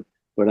ball,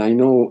 but I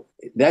know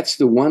that's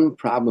the one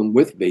problem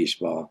with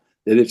baseball,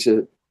 that it's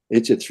a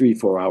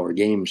 3-4 hour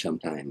game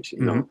sometimes,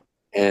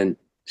 and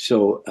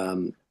so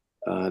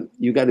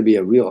you got to be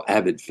a real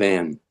avid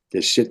fan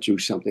to sit through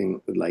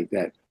something like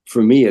that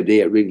for me, a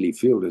day at Wrigley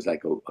Field is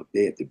like a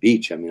day at the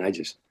beach. I mean,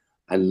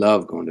 I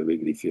love going to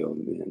Wrigley Field.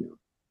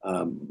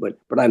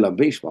 But I love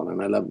baseball,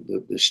 and I love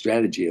the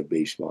strategy of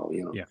baseball.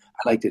 Yeah.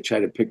 I like to try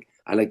to pick.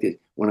 I like to,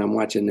 when I'm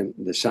watching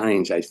the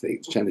signs, I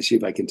think trying to see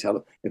if I can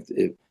tell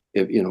if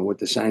what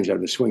the signs are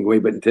to swing away.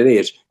 But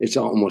today it's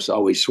almost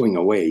always swing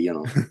away.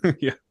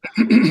 Yeah.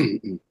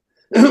 When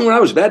I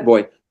was bat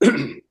boy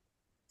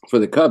for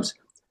the Cubs,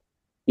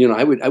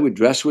 I would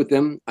dress with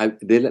them.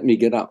 They let me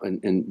get up,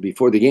 and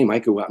before the game, I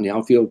could go out in the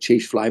outfield,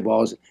 chase fly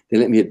balls. They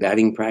let me at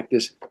batting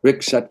practice.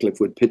 Rick Sutcliffe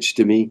would pitch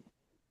to me,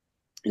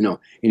 and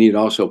he'd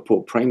also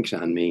pull pranks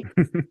on me.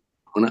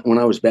 When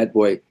I was bat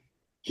boy,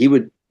 he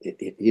would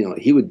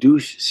do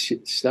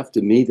stuff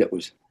to me that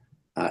was,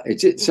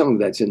 it's some of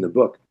that's in the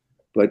book,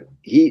 but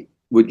he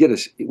would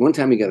one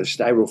time he got a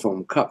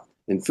styrofoam cup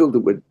and filled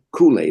it with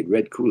Kool-Aid,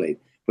 red Kool-Aid,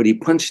 but he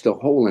punched a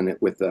hole in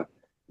it with a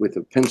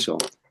pencil,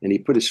 and he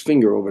put his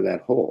finger over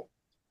that hole.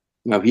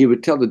 Now he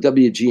would tell the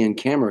WGN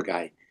camera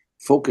guy,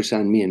 focus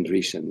on me and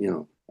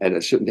Dreesen, at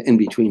a certain in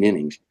between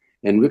innings.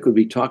 And Rick would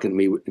be talking to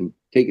me and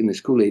taking this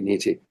Kool-Aid, and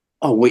he'd say,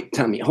 "Oh, wait,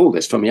 Tommy, hold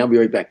this for me. I'll be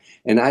right back."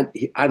 And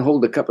I'd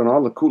hold the cup, and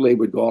all the Kool-Aid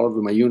would go all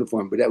over my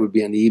uniform, but that would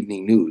be on the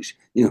evening news,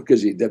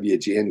 because the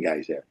WGN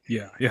guys there.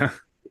 Yeah, yeah.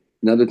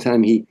 Another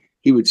time he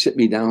would sit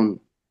me down.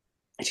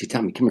 I said,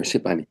 "Tommy, come here,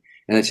 sit by me."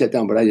 And I sat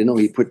down, but I didn't know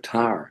he put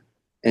tar.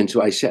 And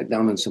so I sat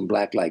down on some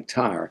black like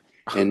tar.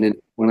 And then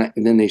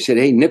then they said,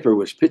 "Hey, Nipper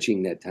was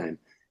pitching that time."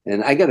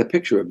 And I got a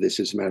picture of this,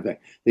 as a matter of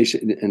fact. They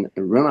said, and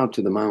run out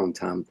to the mound,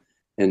 Tom,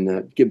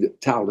 and give the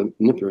towel to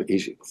Nipper.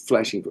 He's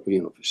flashing,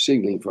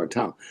 signaling for a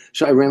towel.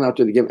 So I ran out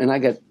to the game, and I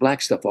got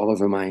black stuff all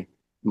over my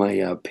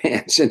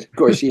pants. And of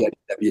course, he had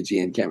a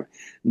WGN camera.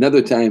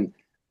 Another time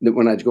that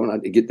when I was going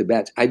out to get the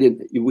bats,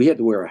 we had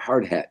to wear a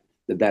hard hat,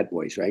 the bat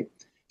boys, right?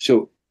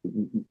 So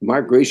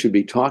Mark Grace would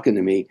be talking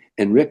to me,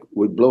 and Rick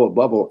would blow a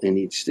bubble, and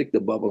he'd stick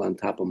the bubble on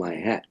top of my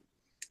hat.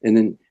 And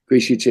then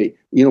Grace would say,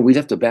 "We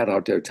left the bat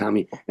out there,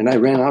 Tommy." And I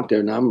ran out there,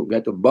 and I've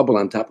got the bubble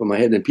on top of my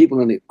head, and people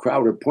in the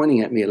crowd are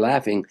pointing at me and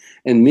laughing.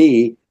 And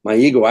me, my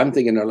ego, I'm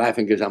thinking they're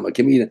laughing because I'm a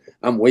comedian.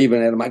 I'm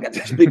waving at them. I got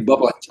this big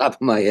bubble on top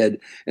of my head,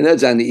 and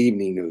that's on the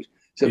evening news.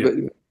 So,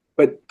 yeah.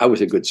 But I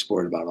was a good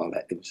sport about all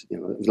that. It was, it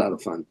was a lot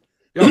of fun.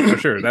 Oh, for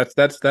sure. That's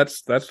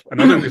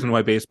another reason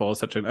why baseball is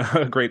such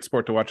a great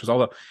sport to watch. Is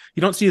although you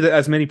don't see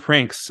as many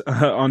pranks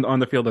on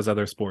the field as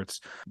other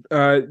sports.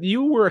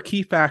 You were a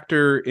key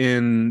factor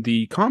in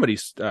the Comedy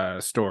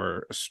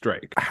Store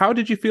strike. How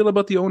did you feel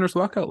about the owners'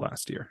 lockout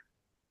last year?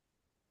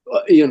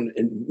 In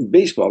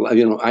baseball,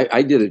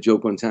 I did a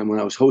joke one time when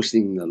I was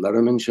hosting the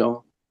Letterman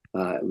show.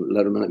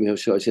 Letterman let me have a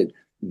show. I said,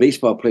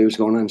 baseball players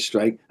going on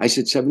strike. I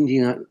said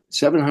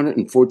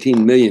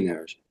 714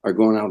 millionaires are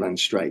going out on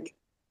strike.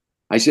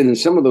 I said, and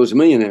some of those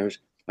millionaires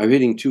are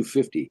hitting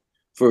 250.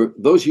 For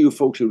those of you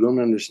folks who don't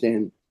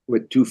understand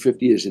what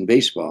 250 is in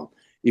baseball,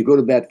 you go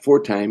to bat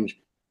 4 times.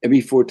 Every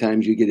 4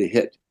 times you get a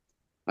hit.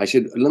 I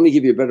said, let me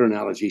give you a better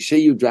analogy. Say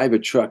you drive a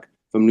truck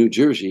from New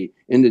Jersey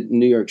into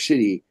New York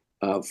City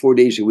 4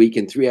 days a week,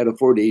 and 3 out of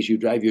 4 days you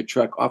drive your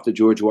truck off the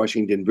George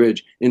Washington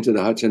Bridge into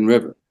the Hudson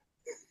River,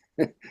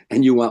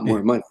 and you want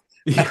more money.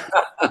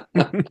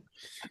 That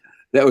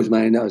was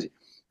my analogy.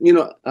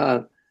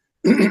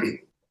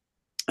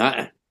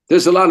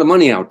 There's a lot of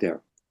money out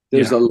there.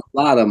 There's a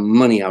lot of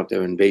money out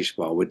there in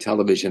baseball with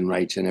television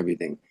rights and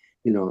everything,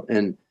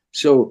 And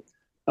so,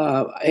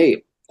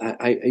 hey,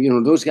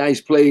 those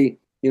guys play,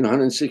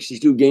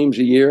 162 games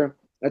a year.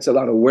 That's a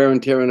lot of wear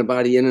and tear on the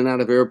body, in and out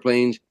of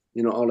airplanes,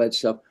 all that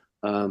stuff.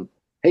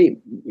 Hey,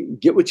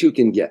 get what you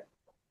can get.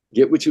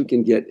 Get what you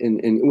can get,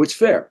 and what's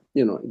fair,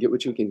 get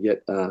what you can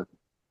get.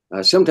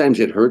 Sometimes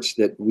it hurts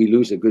that we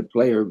lose a good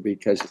player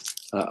because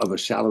of a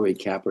salary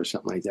cap or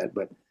something like that,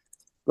 but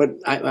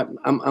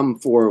I'm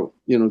for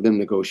them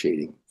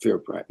negotiating fair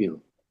price.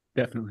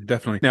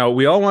 Definitely. Now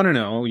we all want to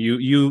know.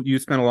 You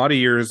spent a lot of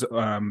years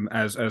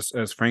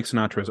as Frank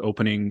Sinatra's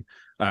opening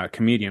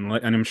comedian,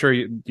 and I'm sure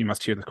you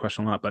must hear this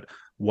question a lot. But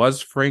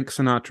was Frank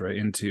Sinatra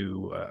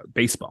into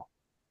baseball?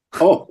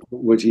 Oh,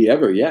 was he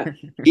ever? Yeah,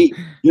 he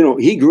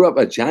grew up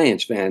a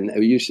Giants fan.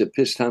 We used to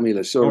piss Tommy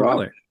Lasorda off.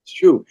 Really? It's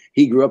true.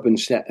 He grew up in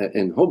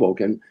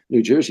Hoboken,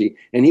 New Jersey,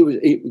 and he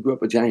grew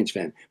up a Giants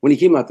fan. When he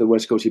came out to the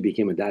West Coast, he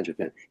became a Dodger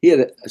fan. He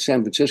had a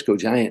San Francisco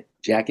Giant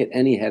jacket,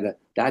 and he had a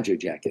Dodger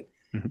jacket.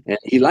 Mm-hmm. And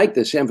he liked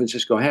the San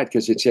Francisco hat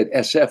because it said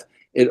SF.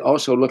 It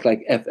also looked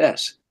like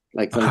FS,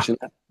 like Frank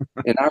Sinatra.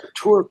 And our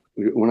tour,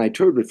 when I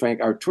toured with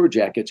Frank, our tour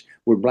jackets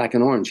were black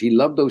and orange. He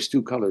loved those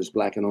 2 colors,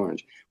 black and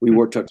orange. We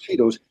wore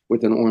tuxedos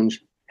with an orange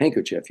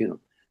handkerchief,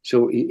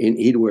 So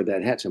he'd wear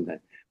that hat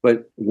sometimes.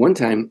 But one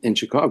time in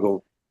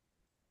Chicago,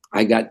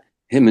 I got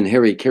him and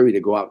Harry Carey to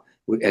go out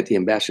at the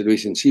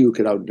Ambassadors and see who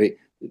could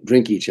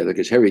drink each other,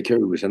 because Harry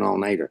Carey was an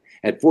all-nighter.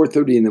 At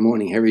 4:30 in the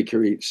morning, Harry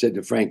Carey said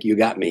to Frank, "You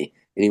got me,"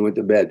 and he went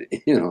to bed.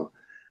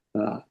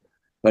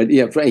 But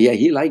yeah, Frank,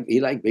 he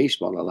liked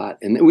baseball a lot.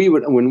 And we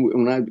would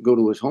when I'd go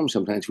to his home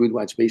sometimes, we'd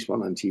watch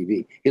baseball on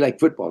TV. He liked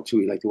football too.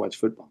 He liked to watch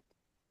football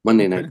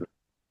Monday night.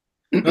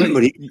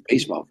 But he's a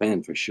baseball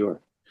fan for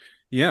sure.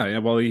 Yeah.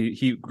 Well,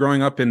 he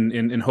growing up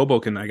in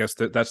Hoboken, I guess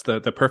that's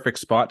the perfect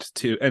spot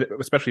to,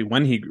 especially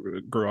when he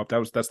grew up.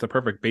 That's the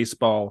perfect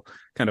baseball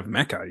kind of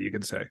mecca, you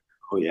could say.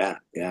 Oh yeah,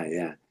 yeah,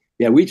 yeah,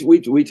 yeah.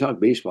 We talk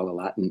baseball a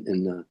lot,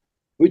 and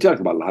we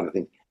talked about a lot of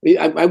things.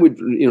 I would,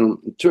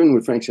 touring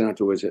with Frank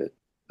Sinatra was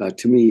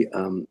to me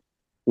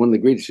one of the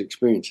greatest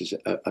experiences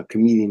a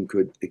comedian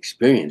could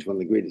experience. One of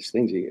the greatest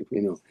things,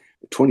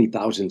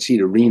 20,000-seat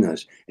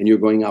arenas, and you're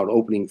going out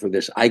opening for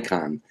this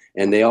icon,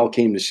 and they all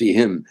came to see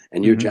him,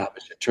 and your job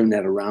is to turn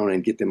that around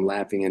and get them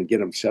laughing and get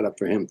them set up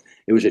for him.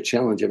 It was a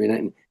challenge every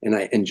night, and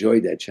I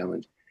enjoyed that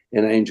challenge,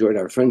 and I enjoyed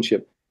our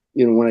friendship.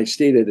 When I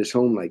stayed at his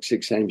home like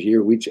 6 times a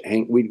year, we'd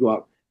go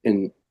out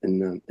and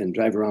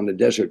drive around the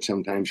desert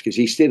sometimes, because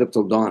he stayed up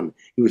till dawn.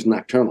 He was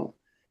nocturnal.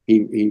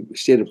 He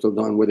stayed up till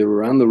dawn, whether we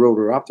were on the road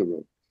or off the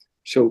road.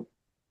 So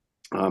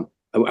I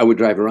would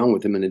drive around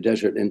with him in the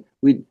desert, and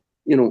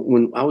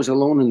when I was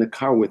alone in the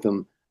car with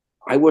him,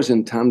 I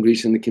wasn't Tom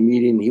Dreesen, the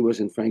comedian. He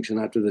wasn't Frank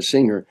Sinatra, the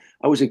singer.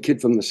 I was a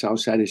kid from the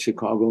south side of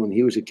Chicago, and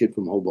he was a kid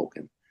from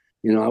Hoboken.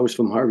 I was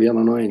from Harvey,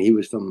 Illinois, and he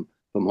was from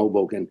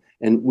Hoboken.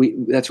 And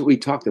that's what we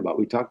talked about.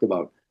 We talked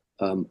about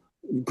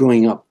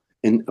growing up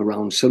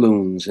around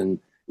saloons, and,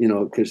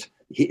 because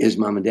his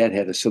mom and dad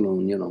had a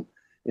saloon,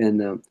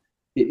 and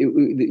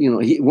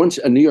once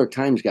a New York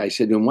Times guy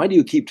said to him, "Why do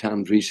you keep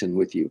Tom Dreesen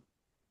with you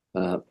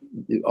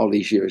all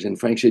these years?" And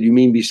Frank said, "You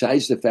mean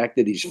besides the fact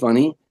that he's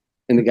funny?"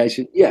 And the guy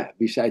said, "Yeah,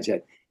 besides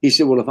that." He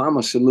said, "Well, if I'm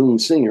a saloon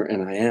singer,"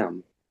 and I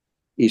am,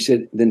 he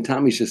said, "then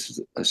Tommy's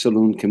just a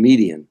saloon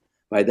comedian.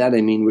 By that,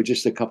 I mean, we're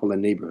just a couple of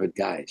neighborhood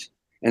guys."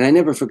 And I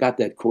never forgot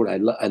that quote. I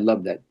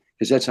love that,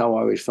 because that's how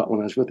I always felt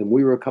when I was with him.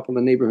 We were a couple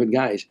of neighborhood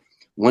guys.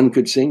 One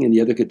could sing and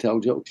the other could tell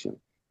jokes.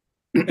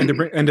 And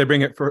to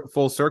bring it for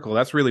full circle,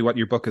 that's really what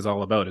your book is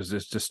all about. Is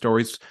just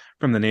stories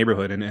from the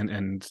neighborhood,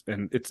 and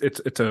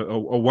it's a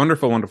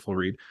wonderful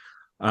read.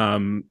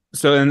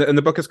 So and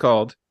the book is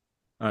called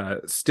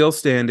 "Still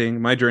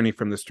Standing: My Journey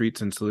from the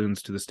Streets and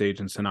Saloons to the Stage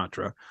in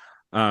Sinatra."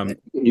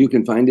 You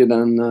can find it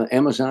on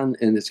Amazon,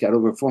 and it's got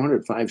over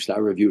 400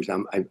 5-star reviews.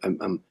 I'm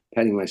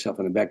patting myself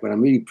on the back, but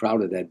I'm really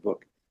proud of that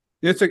book.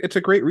 It's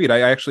a great read.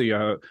 I actually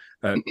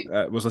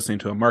was listening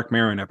to a Mark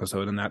Maron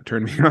episode, and that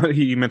turned me on.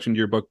 He mentioned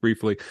your book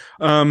briefly.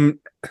 Are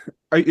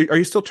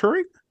you still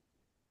touring?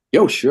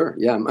 Yo, sure.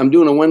 Yeah, I'm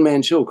doing a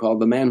one-man show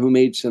called "The Man Who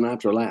Made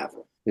Sinatra Laugh."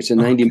 It's a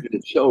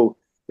 90-minute show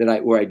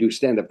where I do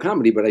stand-up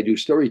comedy, but I do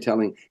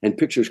storytelling, and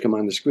pictures come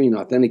on the screen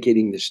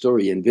authenticating the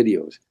story in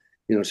videos.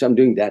 So I'm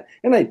doing that,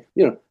 and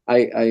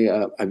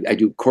I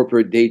do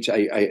corporate dates.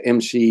 I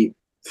MC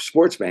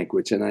sports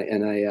banquets, and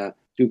I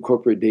do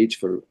corporate dates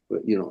for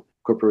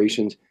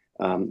corporations,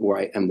 where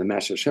I am the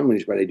master of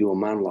ceremonies, but I do a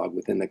monologue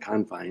within the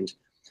confines,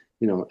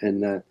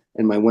 and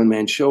my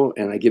one-man show,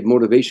 and I give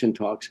motivation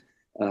talks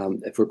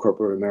for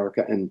corporate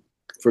America and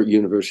for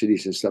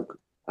universities and stuff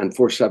on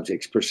 4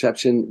 subjects: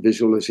 perception,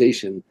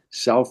 visualization,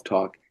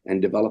 self-talk,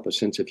 and develop a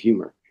sense of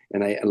humor.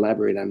 And I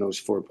elaborate on those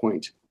 4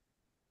 points.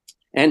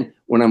 And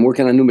when I'm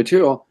working on new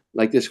material,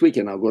 like this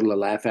weekend, I'll go to the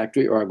Laugh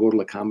Factory, or I'll go to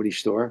the Comedy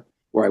Store,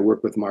 where I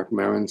work with Mark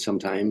Maron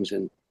sometimes,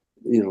 and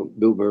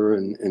Bill Burr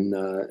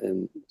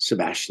and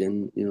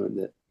Sebastian,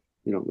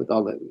 with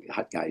all the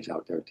hot guys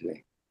out there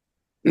today.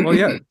 Well,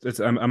 yeah,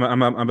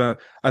 I'm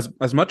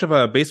as much of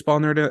a baseball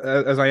nerd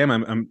as I am.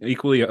 I'm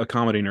equally a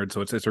comedy nerd,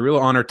 so it's a real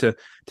honor to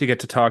get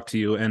to talk to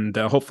you, and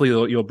hopefully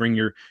you'll bring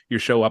your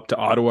show up to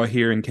Ottawa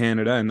here in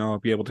Canada, and I'll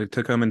be able to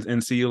come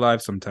and see you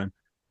live sometime.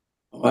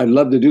 Oh, I'd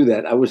love to do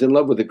that. I was in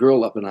love with a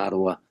girl up in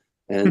Ottawa,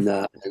 and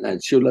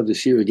I'd sure love to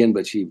see her again,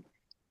 but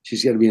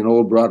she's got to be an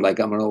old broad like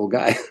I'm an old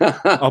guy.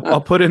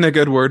 I'll put in a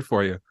good word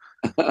for you.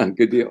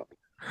 Good deal.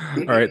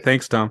 All right.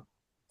 Thanks, Tom.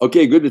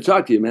 Okay. Good to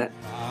talk to you, Matt.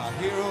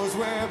 Heroes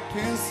wear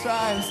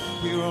pinstripes,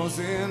 heroes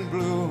in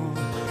blue.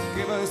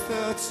 Give us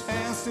the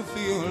chance to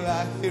feel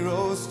like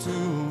heroes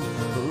too.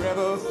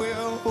 Forever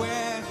we'll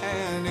win,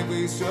 and if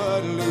we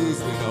should lose,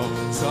 we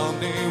know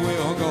someday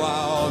we'll go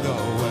all the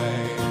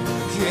way.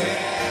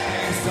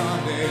 Yeah,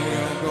 someday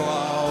we'll go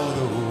all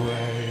the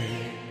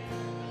way.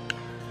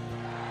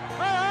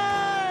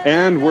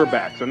 And we're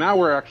back. So now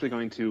we're actually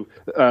going to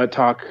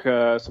talk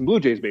some Blue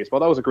Jays baseball.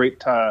 That was a great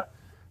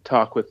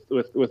talk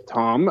with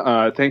Tom.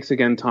 Thanks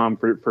again, Tom,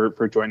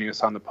 for joining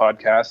us on the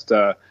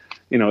podcast.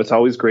 It's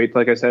always great.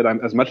 Like I said, I'm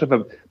as much of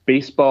a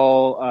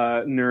baseball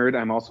nerd.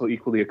 I'm also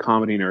equally a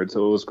comedy nerd.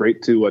 So it was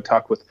great to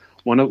talk with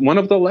one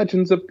of the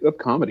legends of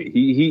comedy.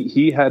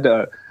 He had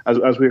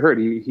as we heard,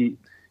 we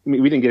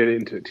didn't get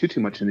into it too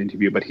much in the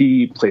interview, but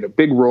he played a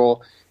big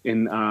role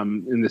in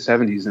the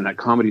 70s in that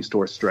Comedy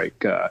Store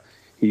strike.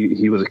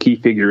 He was a key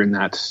figure in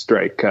that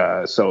strike.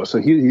 So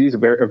he's a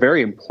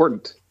very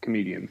important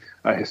comedian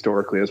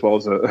historically, as well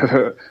as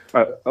a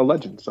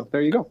legend. So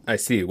there you go. I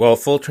see. Well,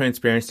 full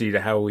transparency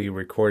to how we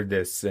record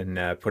this and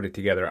put it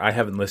together. I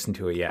haven't listened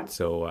to it yet,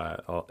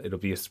 so it'll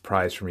be a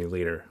surprise for me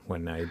later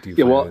when I do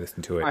finally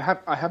listen to it.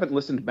 I haven't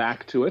listened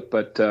back to it,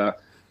 but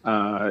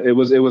it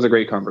was a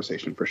great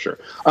conversation for sure.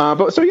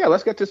 But so yeah,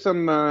 let's get to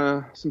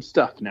some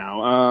stuff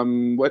now.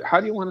 How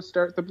do you want to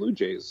start the Blue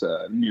Jays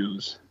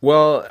news?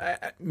 Well,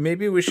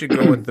 maybe we should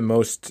go with the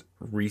most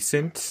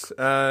recent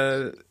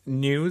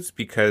news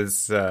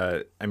because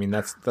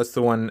that's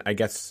the one I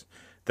guess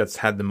that's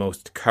had the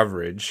most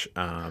coverage.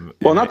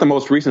 Well, not the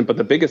most recent, but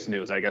the biggest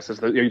news, I guess,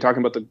 are you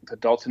talking about the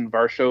Dalton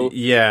Varsho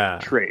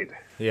trade?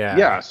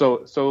 Yeah.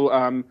 So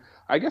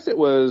I guess it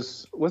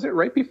was it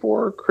right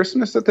before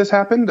Christmas that this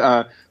happened?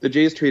 The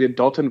Jays traded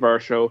Dalton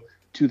Varsho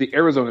to the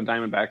Arizona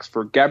Diamondbacks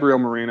for Gabriel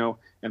Moreno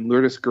and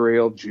Lourdes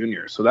Gurriel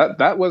Jr. So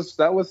that was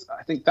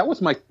I think that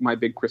was my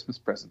big Christmas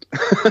present.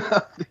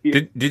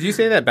 Did you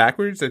say that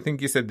backwards? I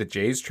think you said the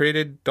Jays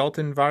traded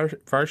Dalton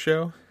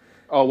Varsho.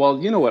 Oh, well,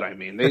 you know what I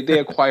mean. They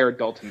acquired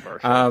Dalton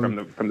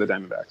Varsho from the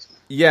Diamondbacks.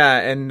 Yeah,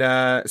 and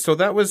so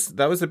that was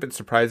a bit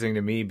surprising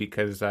to me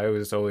because I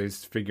was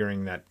always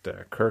figuring that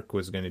Kirk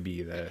was going to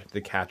be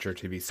the catcher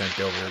to be sent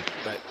over.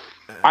 But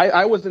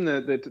I was in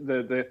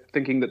the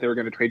thinking that they were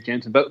going to trade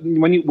Jansen. But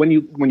when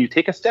you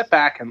take a step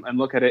back and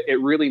look at it, it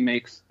really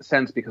makes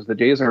sense because the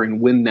Jays are in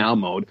win now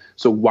mode.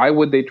 So why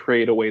would they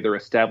trade away their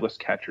established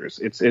catchers?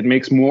 It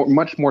makes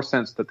much more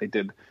sense that they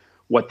did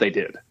what they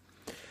did.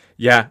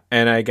 Yeah,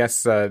 and I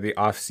guess the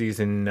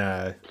off-season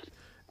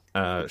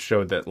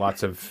showed that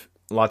lots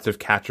of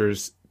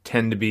catchers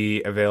tend to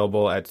be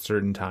available at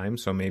certain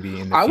times. So maybe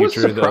in the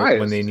future,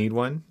 when they need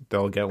one,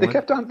 they'll get one.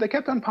 They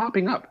kept on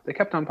popping up.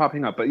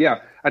 But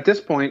yeah, at this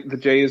point, the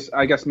Jays,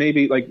 I guess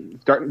maybe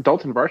like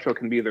Dalton Varsho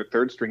can be their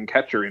third string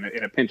catcher in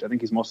a pinch. I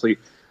think he's mostly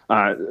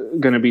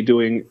going to be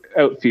doing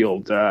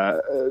outfield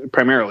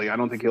primarily. I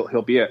don't think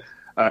he'll be a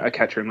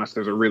catcher unless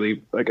there's a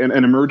really like an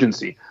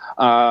emergency.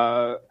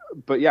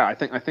 But yeah, I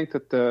think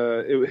that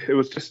it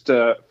was just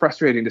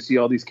frustrating to see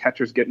all these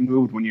catchers get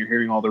moved when you're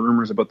hearing all the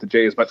rumors about the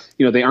Jays. But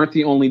they aren't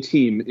the only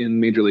team in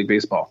Major League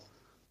Baseball.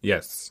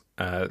 Yes,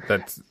 that's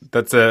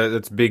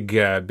big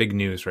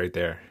news right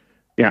there.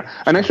 Yeah,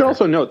 and I should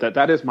also note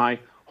that is my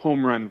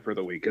home run for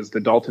the week is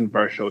the Dalton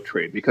Varsho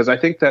trade because I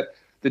think that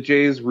the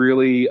Jays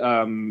really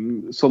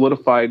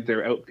solidified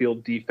their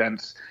outfield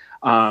defense.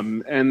 They've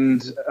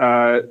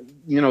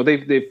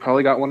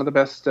probably got one of the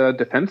best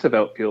defensive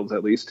outfields,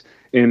 at least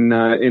in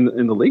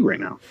the league right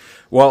now.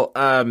 Well,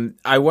 I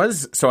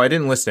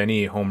didn't list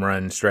any home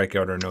run,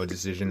 strikeout, or no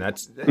decision.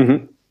 That's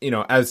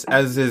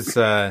as is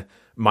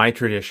my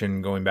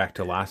tradition going back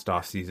to last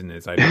offseason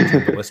is I don't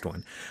tend to list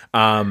one.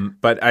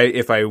 But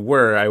if I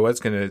was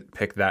going to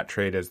pick that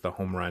trade as the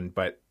home run,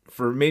 but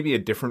for maybe a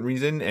different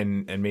reason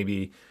and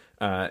maybe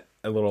a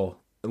little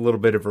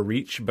bit of a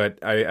reach,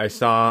 but I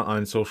saw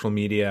on social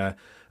media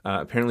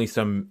apparently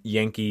some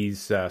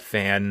Yankees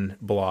fan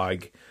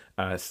blog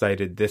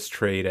cited this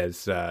trade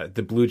as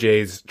the Blue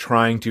Jays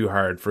trying too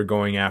hard for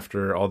going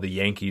after all the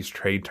Yankees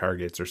trade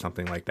targets or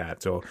something like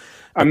that. So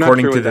I'm not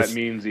sure what that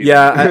means either.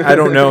 Yeah, I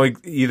don't know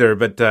either,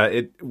 but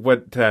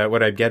what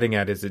I'm getting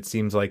at is it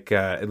seems like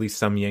at least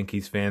some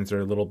Yankees fans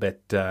are a little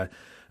bit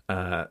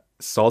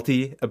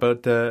salty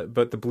about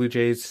the Blue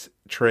Jays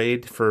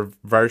trade for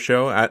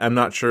Varsho. I'm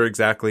not sure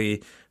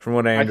exactly. From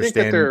what I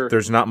understand,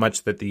 there's not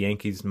much that the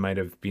Yankees might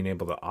have been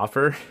able to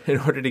offer in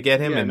order to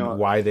get him,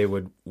 why they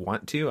would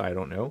want to, I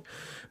don't know.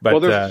 But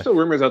there's still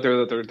rumors out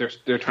there that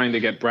they're trying to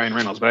get Brian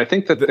Reynolds, but I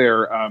think that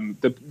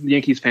the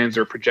Yankees fans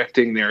are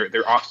projecting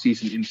their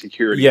off-season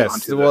insecurities. Yes,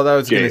 onto I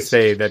was going to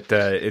say that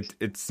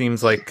it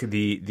seems like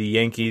the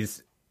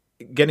Yankees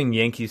getting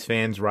Yankees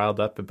fans riled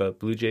up about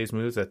Blue Jays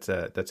moves. That's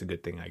a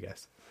good thing, I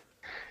guess.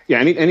 Yeah,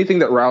 anything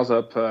that riles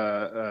up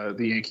the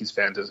Yankees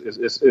fans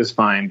is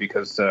fine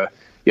because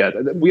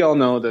we all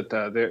know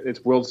that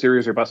it's World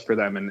Series or bust for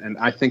them, and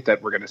I think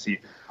that we're going to see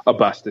a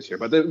bust this year.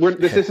 But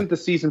this isn't the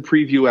season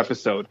preview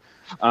episode.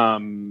 I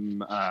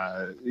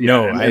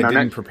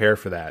didn't prepare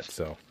for that.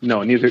 So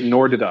no,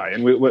 nor did I.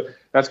 And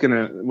that's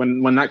gonna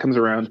when that comes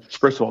around.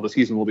 First of all, the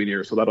season will be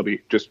near, so that'll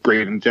be just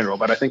great in general.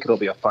 But I think it'll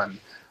be a fun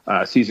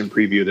season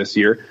preview this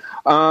year.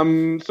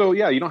 So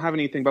yeah, you don't have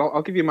anything, but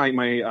I'll give you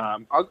my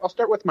I'll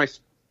start with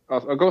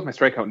I'll go with my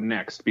strikeout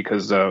next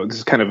because this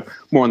is kind of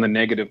more on the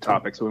negative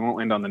topic, so we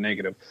won't end on the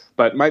negative.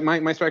 But my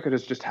strikeout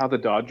is just how the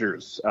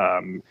Dodgers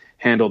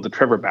handled the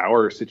Trevor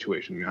Bauer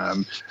situation.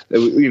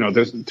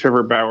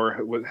 Trevor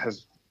Bauer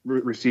has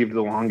received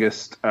the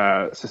longest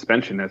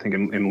suspension, I think,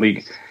 in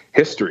league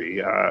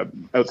history,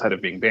 outside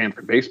of being banned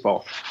from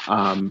baseball,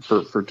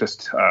 for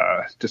just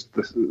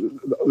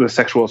the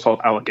sexual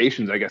assault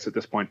allegations, I guess at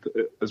this point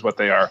is what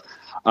they are.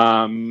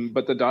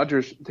 But the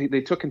Dodgers,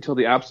 they took until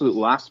the absolute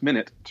last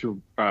minute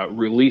to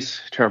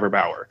release Trevor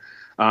Bauer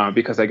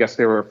because I guess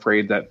they were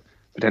afraid that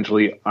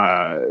potentially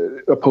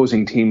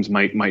opposing teams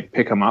might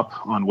pick him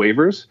up on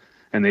waivers.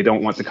 And they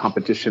don't want the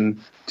competition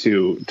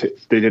they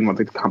didn't want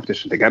the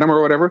competition to get him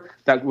or whatever.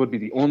 That would be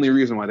the only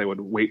reason why they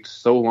would wait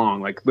so long,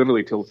 like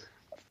literally till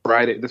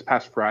this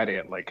past Friday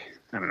at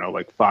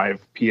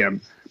 5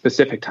 p.m.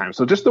 Pacific time.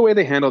 So just the way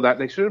they handled that,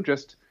 they should have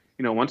just,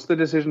 once the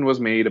decision was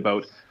made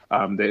about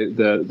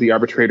the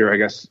arbitrator, I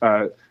guess,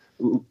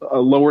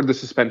 lowered the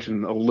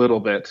suspension a little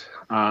bit,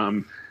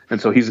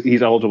 and so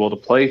he's eligible to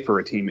play for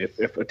a team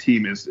if a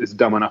team is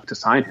dumb enough to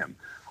sign him.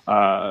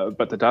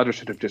 But the Dodgers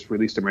should have just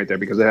released him right there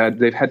because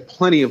they've had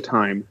plenty of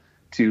time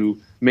to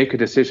make a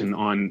decision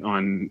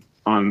on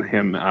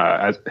him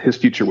as his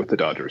future with the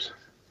Dodgers.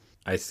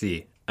 I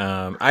see.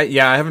 I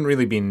haven't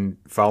really been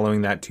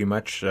following that too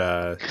much.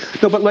 No,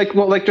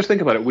 but just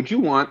think about it. Would you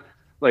want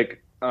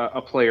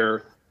a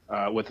player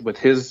with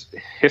his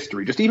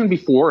history, just even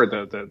before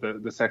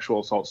the sexual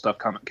assault stuff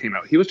came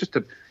out? He was just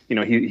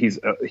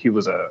he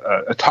was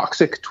a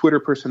toxic Twitter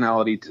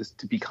personality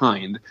to be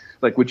kind.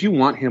 Like, would you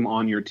want him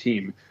on your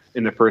team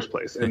in the first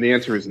place? And the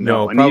answer is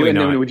no. No, probably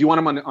not. And would you want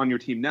him on your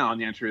team now?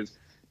 And the answer is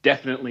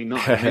definitely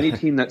not. Any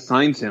team that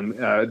signs him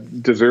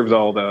deserves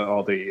all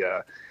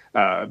the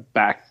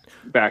backlash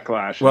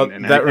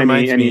and that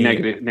reminds any me,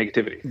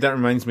 negativity. That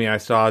reminds me, I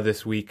saw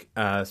this week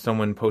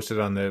someone posted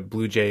on the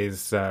Blue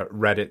Jays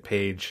Reddit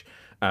page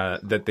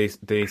that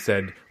they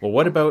said, well,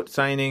 what about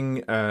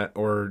signing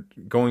or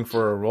going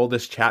for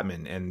Aroldis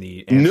Chapman? And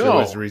the answer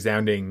was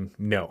resounding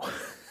no.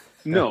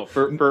 No,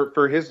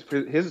 for his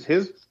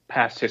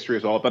past history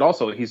as well, but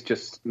also he's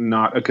just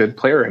not a good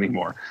player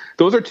anymore.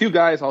 Those are two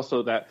guys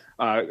also that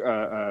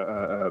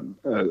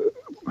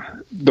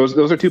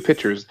those are two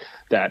pitchers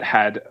that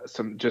had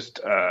some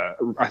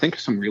I think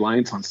some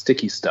reliance on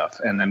sticky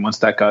stuff, and then once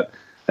that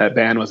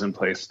ban was in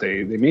place,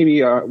 they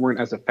maybe weren't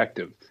as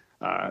effective.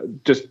 Past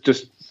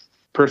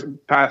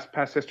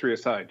history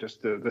aside,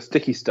 just the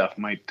sticky stuff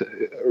might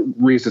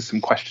raise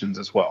some questions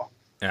as well.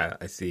 Yeah,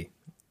 I see.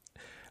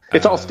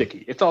 It's all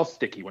sticky. It's all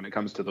sticky when it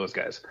comes to those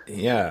guys.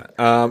 Yeah.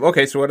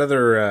 Okay. So what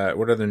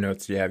other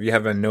notes do you have? You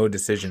have a no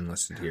decision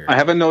listed here. I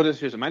have a no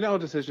decision. My no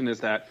decision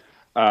is that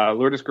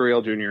Lourdes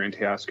Gurriel Jr. and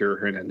Teoscar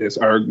Hernandez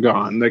are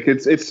gone. Like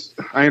it's.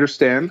 I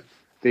understand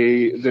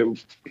the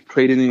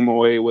trading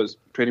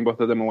both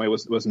of them away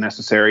was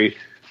necessary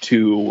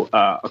to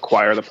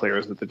acquire the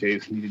players that the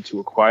Jays needed to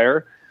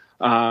acquire.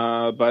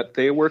 But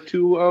they were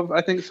two of,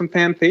 I think, some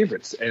fan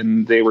favorites,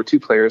 and they were two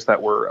players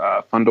that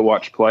were fun to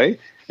watch play.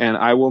 And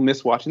I will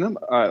miss watching them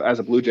as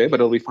a Blue Jay, but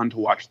it'll be fun to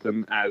watch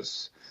them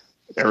as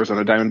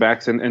Arizona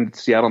Diamondbacks and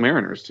Seattle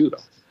Mariners too,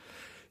 though.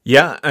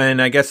 Yeah, and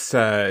I guess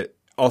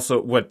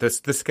also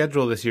the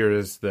schedule this year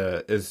is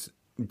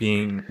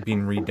being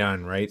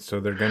redone, right? So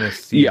they're going to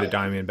see the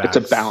Diamondbacks. It's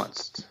a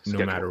balanced no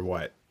schedule. matter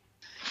what.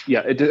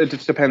 Yeah, it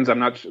just depends. I'm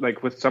not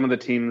like with some of the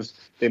teams,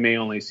 they may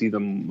only see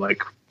them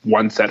like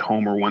once at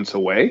home or once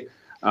away.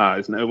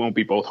 It won't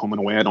be both home and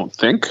away, I don't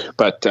think.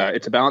 But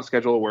it's a balanced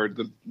schedule where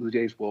the Blue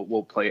Jays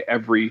will play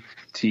every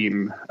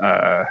team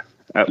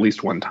at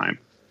least one time.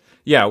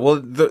 Yeah,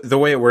 well, the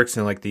way it works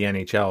in like the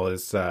NHL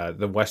is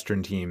the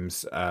Western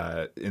teams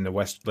in the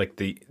West, like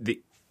the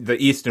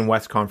East and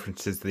West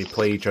conferences, they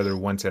play each other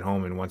once at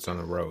home and once on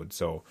the road.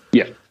 So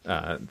yeah,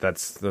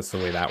 that's the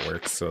way that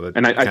works. So that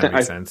kind of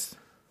makes sense.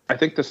 I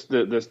think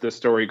the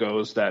story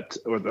goes that,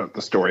 or the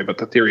story, but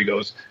the theory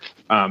goes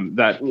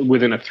that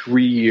within a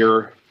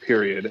 3-year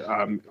period,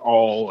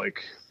 all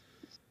like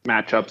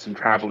matchups and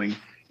traveling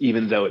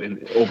evens out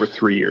in over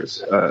 3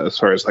 years, as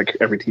far as like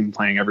every team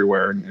playing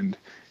everywhere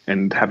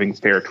and having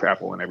fair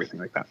travel and everything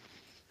like that.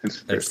 And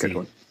fair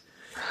scheduling.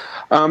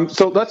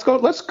 So let's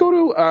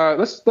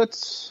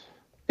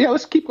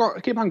keep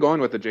on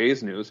going with the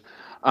Jays news,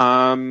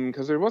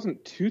 because there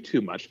wasn't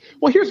too much.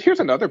 Well, here's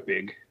another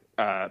big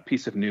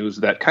piece of news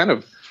that kind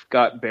of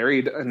got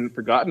buried and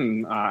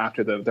forgotten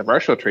after the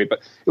Varsho trade, but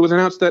it was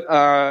announced that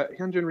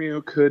Hyunjin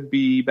Ryu could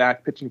be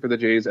back pitching for the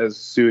Jays as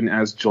soon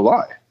as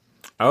July.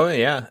 Oh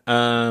yeah,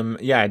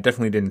 I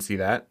definitely didn't see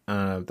that.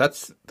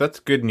 That's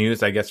good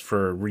news, I guess,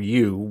 for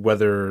Ryu.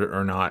 Whether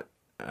or not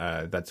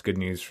that's good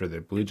news for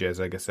the Blue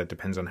Jays, I guess that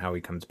depends on how he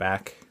comes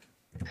back.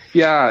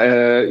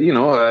 Yeah,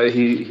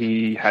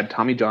 he had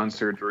Tommy John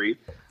surgery.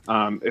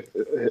 If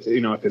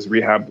his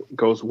rehab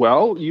goes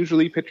well,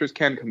 usually pitchers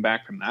can come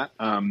back from that.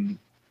 And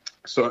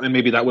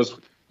maybe that was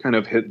kind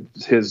of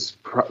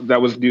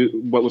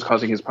what was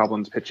causing his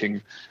problems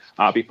pitching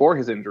before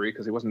his injury,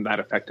 because he wasn't that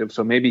effective.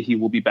 So maybe he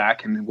will be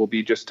back and it will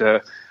be just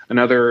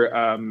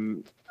another.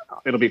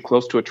 It'll be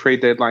close to a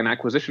trade deadline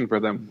acquisition for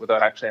them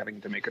without actually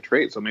having to make a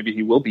trade. So maybe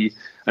he will be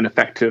an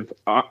effective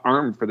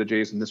arm for the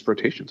Jays in this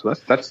rotation. So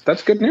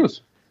that's good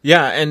news.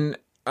 Yeah, and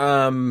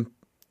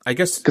I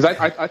guess because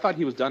I thought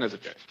he was done as a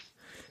Jay.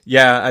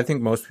 Yeah, I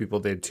think most people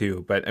did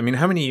too. But I mean,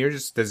 how many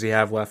years does he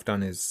have left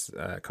on his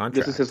contract?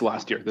 This is his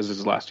last year.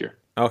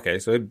 Okay,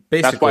 so it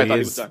basically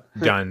is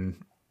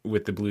done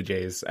with the Blue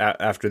Jays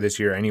after this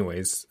year,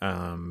 anyways.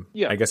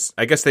 Yeah, I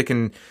guess they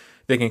can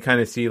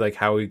kind of see like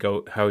how he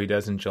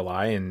does in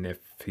July, and if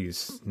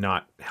he's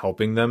not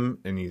helping them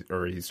and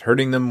he's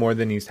hurting them more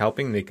than he's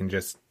helping, they can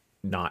just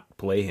not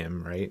play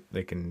him, right?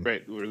 They can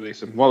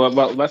release him. Well,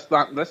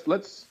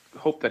 let's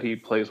hope that he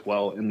plays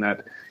well and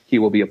that he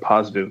will be a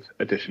positive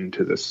addition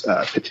to this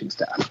pitching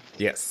staff.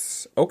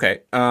 Yes. Okay.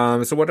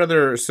 So what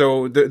other?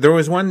 So there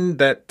was one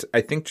that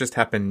I think just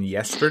happened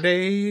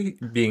yesterday,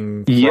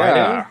 being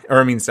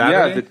Friday,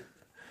 Saturday. Yeah,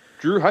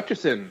 Drew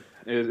Hutchison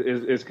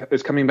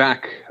is coming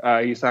back.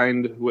 He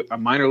signed a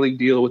minor league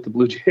deal with the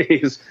Blue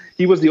Jays.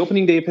 He was the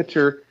opening day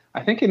pitcher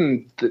I think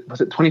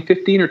was it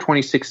 2015 or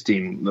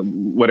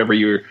 2016, whatever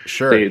year.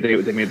 Sure. They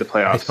made the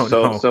playoffs. I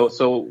don't know.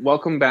 So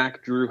welcome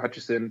back, Drew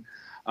Hutchison.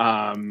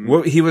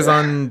 Well, he was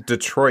on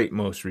Detroit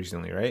most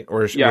recently, right?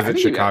 Or was it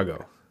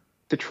Chicago?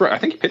 Detroit. I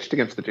think he pitched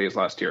against the Jays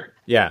last year.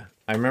 Yeah,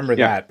 I remember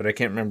that, but I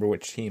can't remember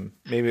which team.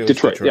 Maybe it was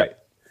Detroit. Yeah,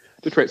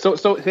 Detroit.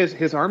 So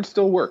his arm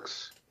still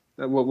works.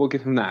 We'll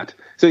give him that.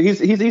 So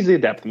he's easily a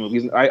depth move.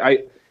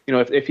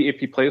 If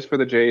he plays for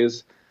the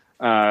Jays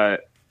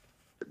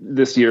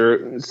this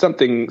year,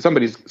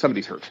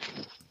 somebody's hurt.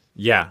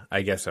 Yeah,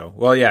 I guess so.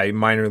 Well, yeah,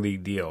 minor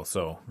league deal.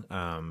 So,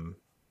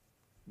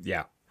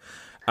 yeah.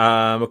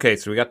 Okay,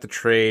 so we got the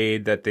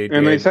trade that they did.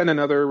 And they sent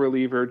another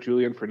reliever,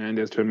 Julian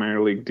Fernandez, to a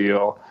minor league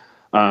deal.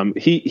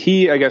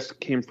 He I guess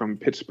came from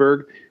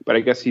Pittsburgh, but I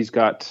guess he's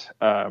got.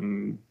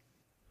 He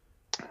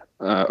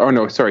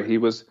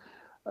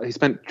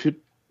spent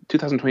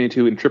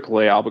 2022 in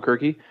AAA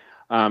Albuquerque,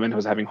 and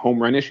was having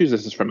home run issues.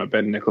 This is from a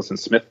Ben Nicholson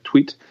Smith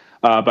tweet.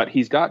 But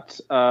he's got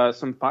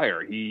some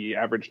fire. He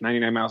averaged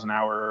 99 miles an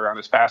hour on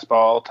his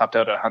fastball, topped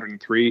out at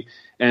 103,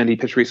 and he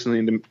pitched recently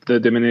in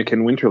the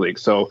Dominican Winter League.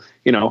 So,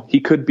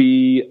 he could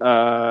be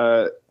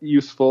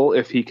useful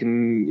if he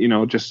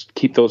can, just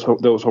keep those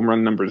home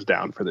run numbers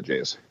down for the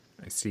Jays.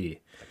 I see.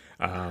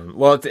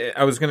 Well,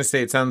 I was going to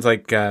say, it sounds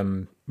like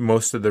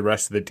most of the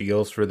rest of the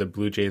deals for the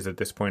Blue Jays at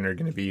this point are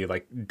going to be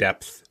like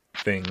depth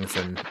things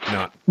and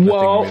nothing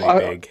really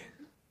big.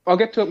 I'll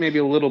get to it maybe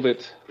a little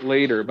bit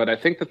later, but I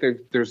think that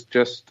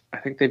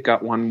they've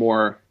got one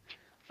more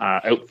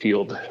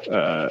outfielder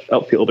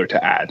to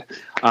add.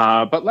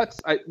 But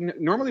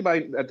normally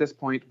at this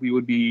point we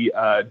would be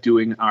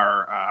doing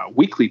our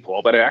weekly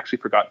poll, but I actually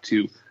forgot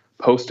to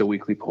post a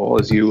weekly poll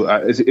as you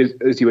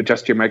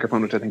adjust your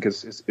microphone, which I think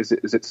is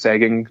it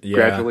sagging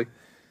gradually?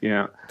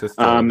 Yeah, just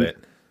a little bit.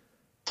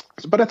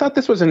 But I thought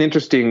this was an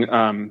interesting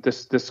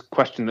this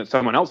question that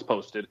someone else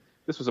posted.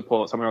 This was a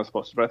poll that someone else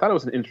posted, but I thought it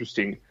was an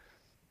interesting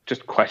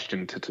just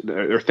question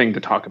or thing to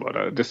talk about,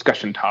 a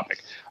discussion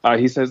topic.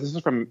 He says, this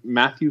is from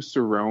Matthew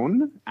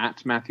Cerrone,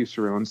 at Matthew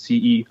Cerrone,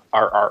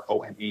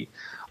 Cerrone,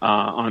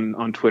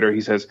 on Twitter.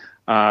 He says,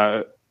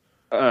 in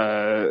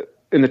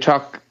the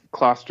Chuck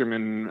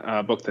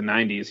Klosterman book, The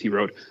 90s, he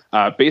wrote,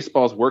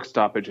 baseball's work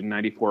stoppage in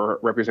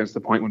 94 represents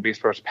the point when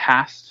baseball's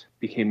past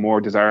became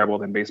more desirable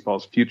than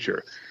baseball's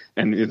future,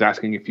 and is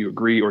asking if you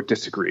agree or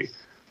disagree.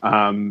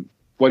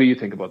 What do you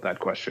think about that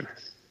question?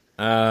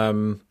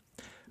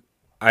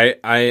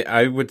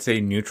 I would say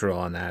neutral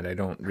on that. I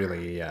don't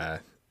really.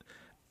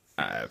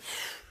 I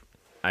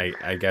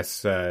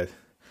guess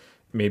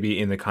maybe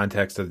in the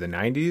context of the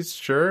 90s,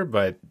 sure,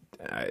 but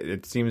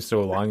it seems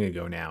so long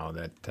ago now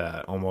that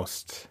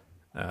almost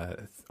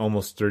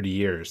 30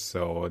 years.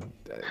 So it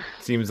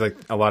seems like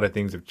a lot of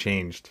things have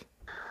changed.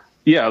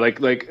 Yeah, like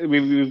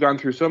we've gone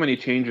through so many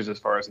changes as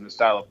far as in the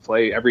style of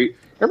play. Every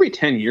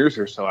 10 years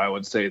or so, I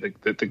would say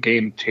that the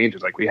game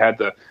changes. Like we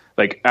had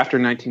after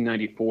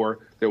 1994,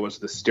 there was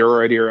the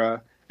steroid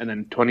era, and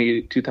then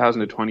 2000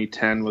 to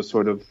 2010 was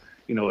sort of,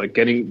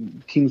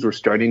 teams were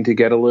starting to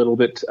get a little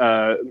bit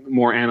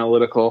more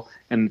analytical,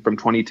 and from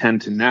 2010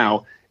 to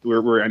now,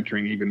 we're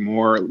entering even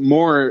more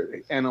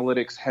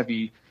analytics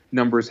heavy,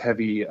 numbers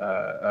heavy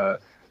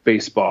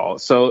baseball.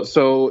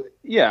 So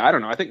yeah, I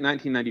don't know. I think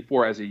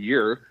 1994 as a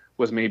year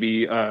was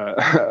maybe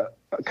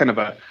kind of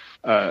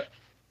a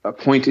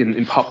point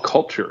in pop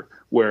culture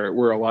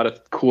where a lot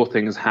of cool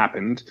things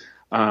happened.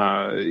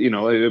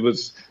 It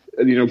was,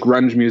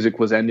 grunge music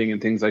was ending and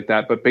things like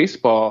that. But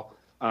baseball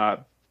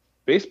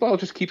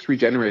just keeps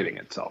regenerating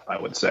itself, I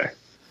would say.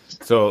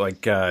 So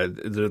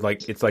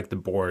it's like the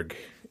Borg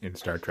in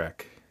Star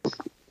Trek.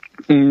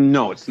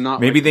 No, it's not.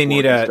 Maybe they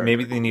need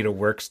a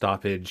work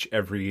stoppage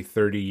every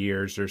 30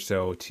 years or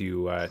so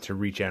to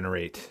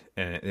regenerate.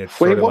 And it's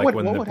sort of like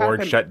when the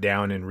Borg shut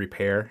down and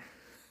repair.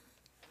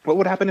 What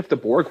would happen if the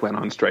Borg went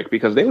on strike?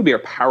 Because they would be a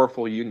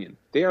powerful union.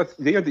 They are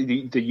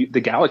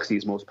the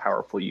galaxy's most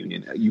powerful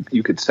union.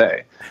 You could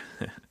say.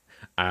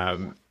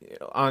 On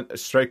a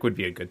strike would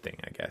be a good thing,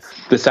 I guess.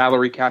 The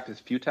salary cap is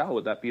futile.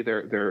 Would that be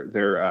their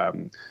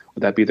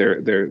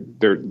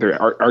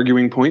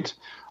arguing point?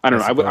 I don't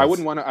know. I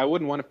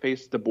wouldn't want to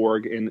face the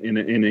Borg in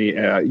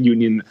a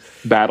union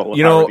battle.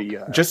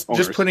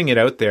 Just putting it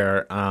out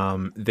there,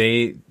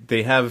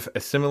 they have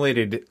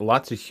assimilated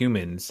lots of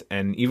humans,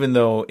 and even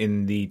though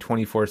in the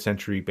 24th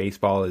century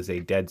baseball is a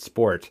dead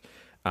sport,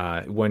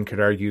 one could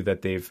argue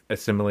that they've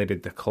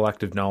assimilated the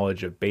collective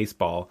knowledge of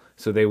baseball,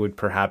 so they would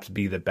perhaps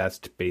be the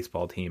best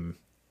baseball team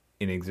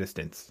in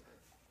existence.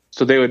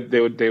 So they would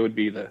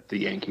be the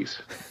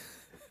Yankees.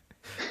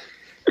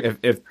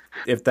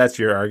 if that's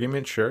your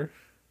argument, sure.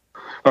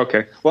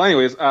 Okay. Well,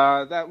 anyways,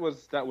 that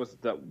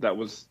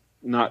was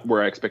not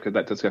where I expected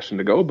that discussion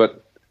to go,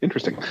 but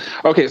interesting.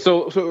 Okay,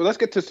 so let's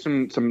get to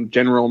some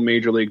general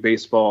Major League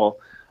Baseball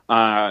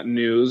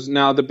news.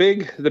 Now, the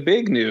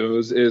big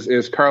news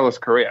is Carlos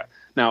Correa.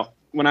 Now,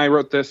 when I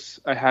wrote this,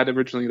 I had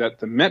originally that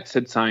the Mets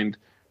had signed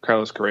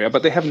Carlos Correa,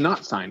 but they have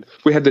not signed.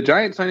 We had the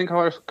Giants signing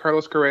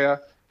Carlos Correa,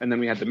 and then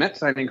we had the Mets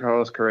signing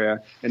Carlos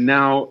Correa, and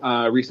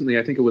now recently,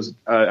 I think it was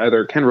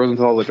either Ken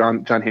Rosenthal or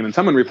John Heyman.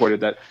 Someone reported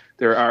that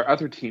there are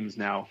other teams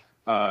now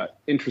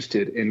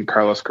interested in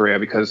Carlos Correa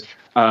because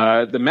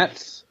the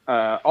Mets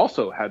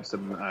also had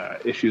some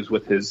issues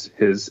with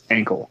his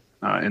ankle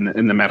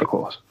in the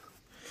medicals.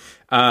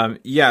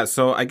 Yeah,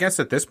 so I guess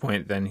at this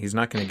point, then he's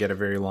not going to get a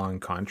very long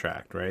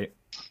contract, right?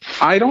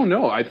 I don't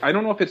know. I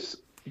don't know if it's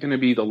going to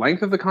be the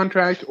length of the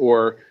contract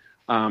or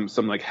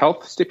some like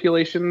health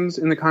stipulations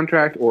in the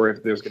contract, or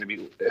if there's going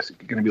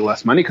to be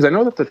less money. Because I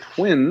know that the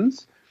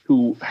Twins,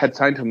 who had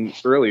signed him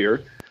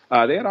earlier,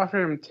 they had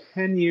offered him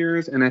 10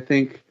 years and I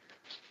think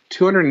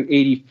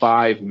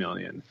 $285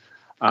 million.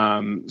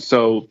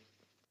 So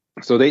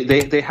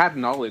they had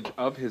knowledge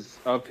of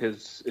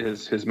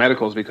his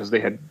medicals because they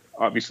had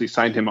obviously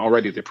signed him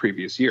already the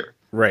previous year.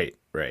 Right.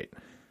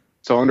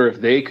 So I wonder if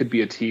they could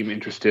be a team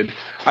interested.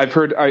 I've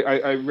heard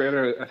I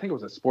read I think it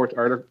was a Sports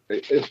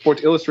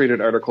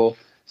Illustrated article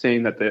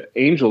saying that the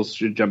Angels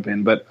should jump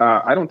in, but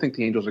I don't think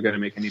the Angels are going to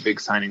make any big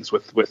signings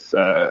with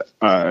the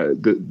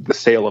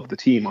sale of the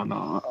team on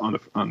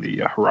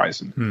the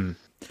horizon.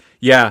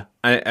 Yeah,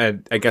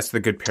 I guess the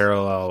good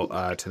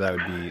parallel to that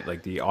would be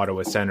like the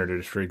Ottawa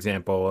Senators, for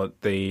example.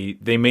 They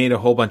made a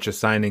whole bunch of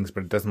signings,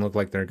 but it doesn't look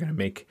like they're going to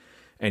make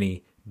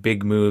any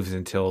big moves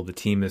until the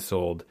team is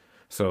sold.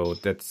 So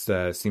that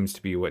seems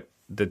to be what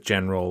the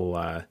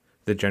general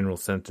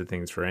sense of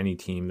things for any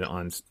team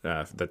on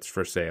that's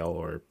for sale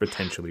or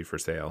potentially for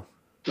sale.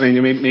 I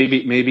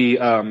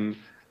mean,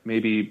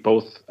 maybe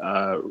both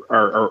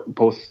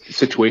both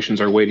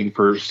situations are waiting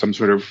for some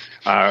sort of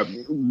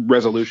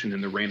resolution in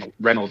the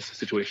Reynolds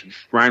situation.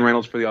 Ryan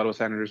Reynolds for the Ottawa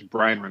Senators,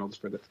 Brian Reynolds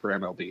for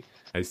MLB.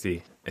 I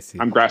see.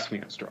 I'm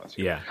grasping at straws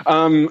here.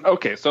 Yeah.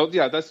 Okay. So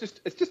yeah, it's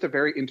just a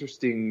very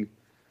interesting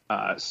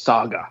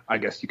saga, I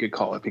guess you could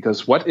call it,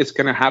 because what is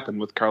going to happen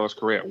with Carlos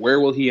Correa? Where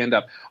will he end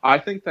up? I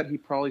think that he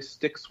probably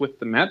sticks with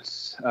the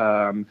Mets.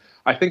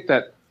 I think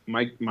that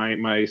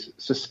my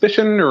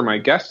suspicion or my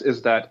guess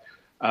is that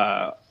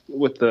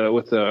with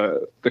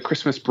the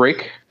Christmas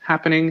break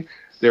happening,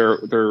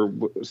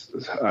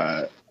 things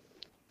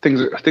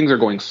are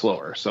going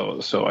slower.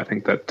 So I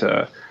think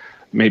that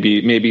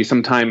maybe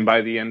sometime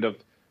by the end of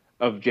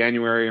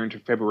January or into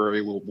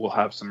February, we'll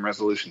have some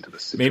resolution to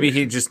this situation. Maybe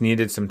he just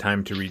needed some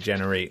time to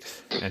regenerate,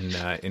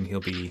 and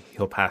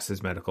he'll pass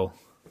his medical.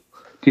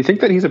 Do you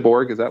think that he's a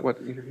Borg? Is that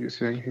what you're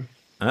saying here?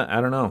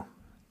 I don't know.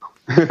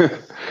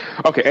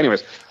 Okay.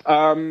 Anyways,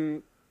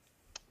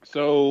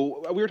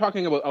 so we were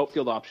talking about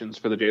outfield options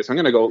for the Jays. So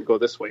I'm going to go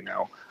this way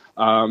now.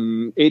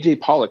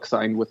 AJ Pollock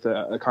signed with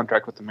a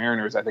contract with the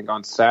Mariners, I think,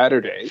 on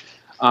Saturday.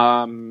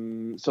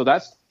 So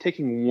that's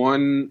taking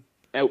one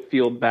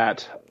outfield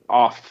bat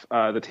off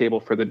the table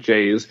for the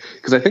Jays,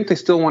 because I think they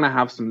still want to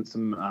have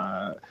some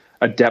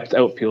a depth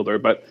outfielder,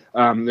 but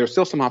there's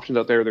still some options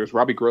out there. There's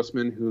Robbie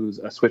Grossman, who's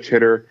a switch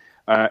hitter.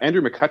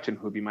 Andrew McCutchen,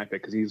 who would be my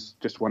pick, because he's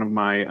just one of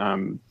my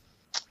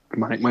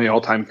my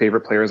all-time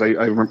favorite players. I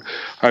remember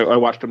I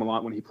watched him a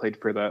lot when he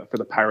played for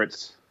the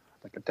Pirates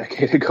like a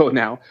decade ago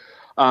now.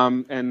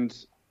 And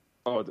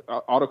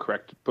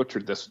autocorrect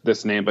butchered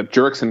this name, but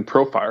Jurickson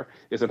Profar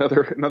is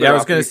another. Yeah, I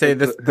was going to say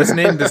this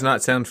name does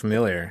not sound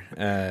familiar.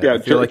 I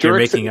feel like you're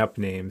making up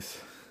names.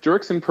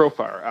 Jurickson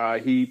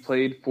Profar. He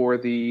played for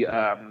the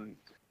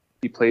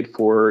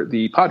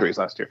Padres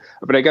last year,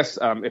 but I guess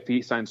if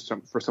he signs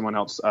for someone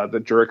else,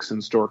 the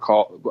Jurickson store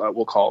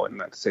will call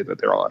and say that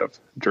they're all out of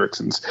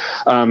Juricksons.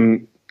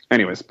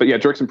 Anyways, but yeah,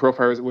 Jurickson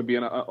Profar would be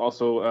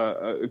also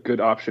a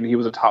good option. He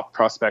was a top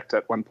prospect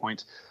at one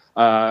point.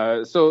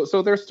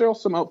 So there's still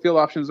some outfield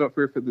options out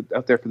there for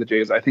the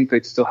Jays. I think they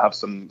still have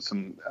some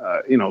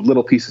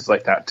little pieces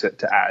like that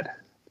to add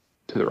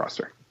to the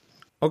roster.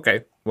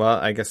 Okay, well,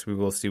 I guess we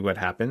will see what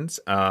happens.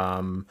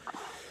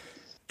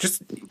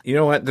 Just, you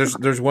know what?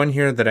 There's one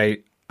here that I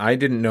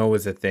didn't know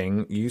was a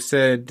thing. You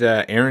said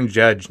Aaron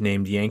Judge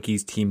named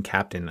Yankees team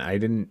captain. I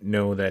didn't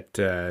know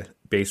that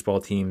baseball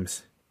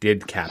teams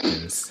did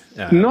captains.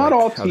 Not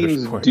all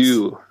teams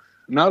do.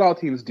 Not all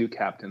teams do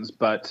captains,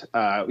 but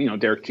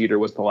Derek Jeter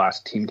was the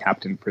last team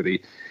captain for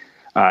the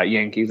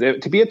Yankees.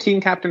 To be a team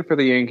captain for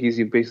the Yankees,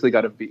 you've basically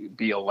got to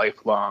be a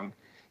lifelong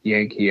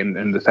Yankee,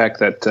 and the fact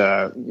that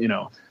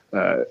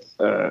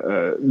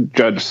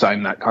Judge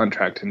signed that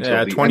contract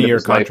until the 20-year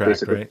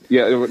contract, life, right?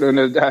 Yeah, I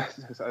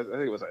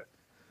think it was a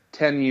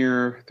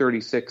 9-year,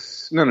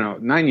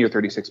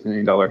 $36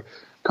 million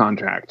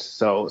contract.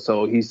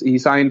 So he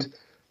signed.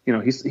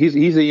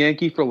 He's a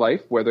Yankee for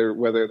life,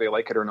 whether they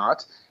like it or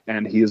not,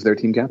 and he is their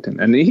team captain.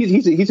 And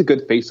he's a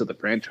good face of the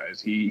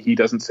franchise. He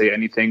doesn't say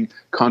anything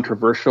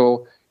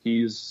controversial.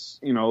 He's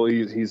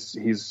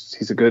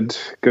a good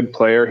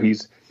player.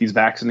 He's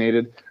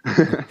vaccinated.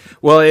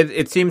 Well,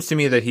 it seems to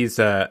me that he's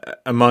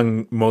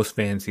among most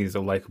fans, he's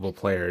a likable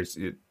player.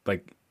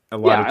 Like a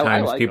lot of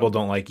times, like people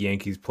don't like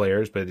Yankees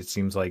players, but it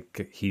seems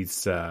like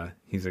he's a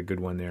good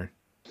one there.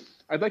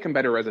 I'd like him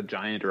better as a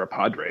Giant or a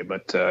Padre,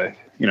 but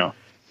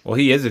Well,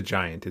 he is a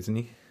Giant, isn't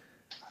he?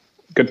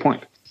 Good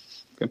point.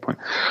 good point.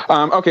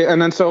 Okay,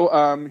 and then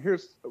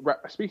here's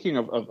speaking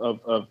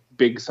of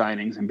big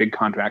signings and big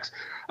contracts.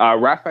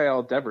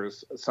 Rafael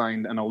Devers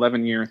signed an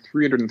 11-year,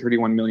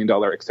 $331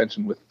 million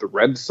extension with the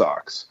Red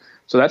Sox.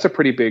 So that's a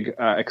pretty big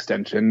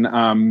extension.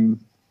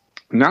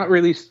 Not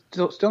really,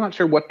 still not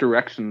sure what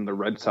direction the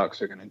Red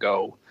Sox are going to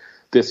go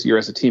this year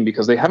as a team,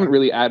 because they haven't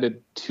really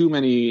added too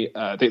many.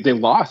 They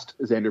lost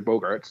Xander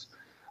Bogaerts.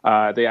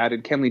 They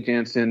added Kenley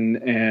Jansen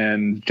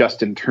and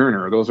Justin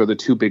Turner. Those are the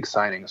two big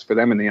signings for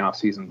them in the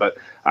offseason. But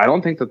I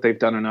don't think that they've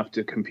done enough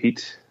to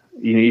compete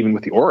even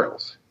with the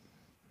Orioles.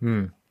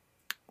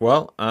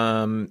 Well,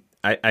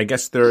 I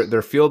guess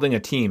they're fielding a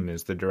team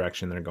is the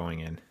direction they're going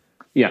in.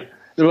 Yeah.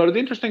 Well, the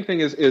interesting thing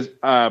is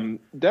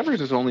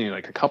Devers is only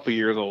like a couple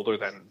years older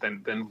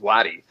than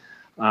Vladdy.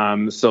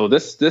 So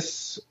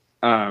this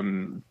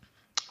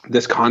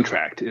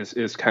contract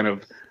is kind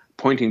of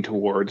pointing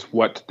towards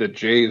what the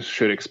Jays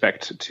should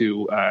expect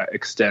to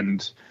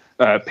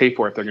pay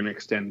for if they're going to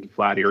extend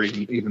Vladdy or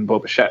even Bo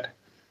Bichette.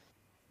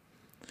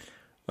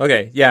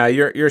 Okay, yeah,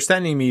 you're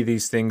sending me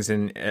these things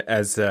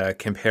as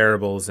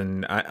comparables,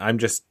 and I'm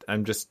just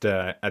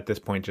at this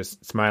point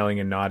just smiling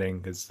and nodding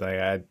because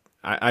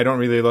I don't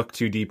really look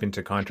too deep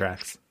into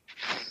contracts.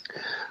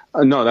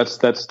 No,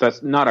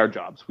 that's not our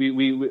jobs.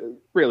 We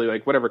really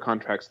like whatever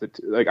contracts that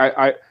like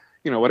I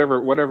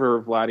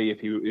whatever Vladdy,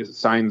 if he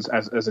signs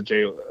as a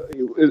J,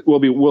 it will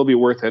be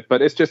worth it.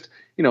 But it's just,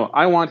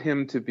 I want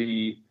him to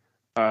be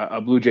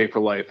a Blue Jay for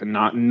life and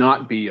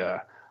not be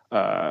a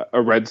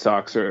Red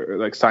Sox or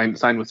like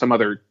sign with some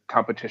other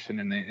competition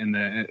in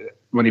the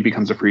when he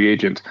becomes a free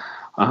agent.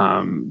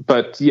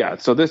 But yeah,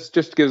 so this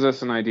just gives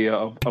us an idea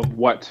of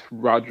what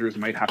Rogers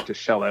might have to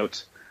shell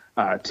out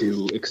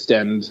to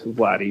extend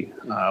Vladdy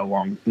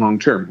long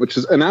term, which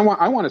is, and I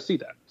want to see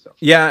that. So.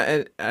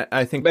 Yeah,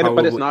 I think probably,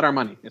 but it's not our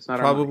money. It's not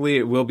probably our money.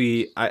 It will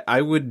be. I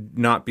would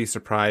not be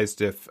surprised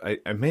if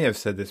I may have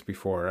said this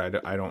before.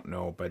 I don't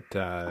know, but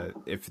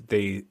if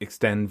they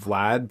extend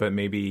Vlad, but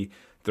maybe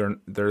they're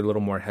a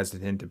little more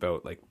hesitant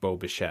about like Bo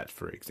Bichette,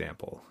 for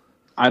example.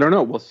 I don't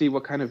know. We'll see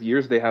what kind of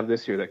years they have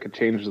this year that could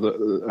change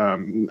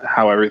the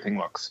how everything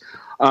looks.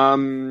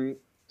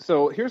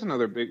 So here's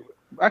another big.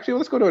 Actually,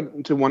 let's go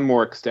to one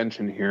more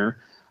extension here.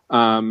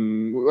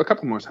 A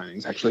couple more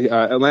signings, actually.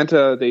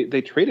 Atlanta,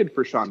 they traded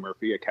for Sean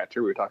Murphy, a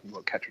catcher. We were talking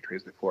about catcher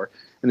trades before.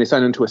 And they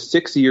signed into a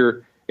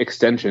 6-year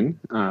extension.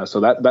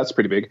 So that's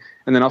pretty big.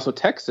 And then also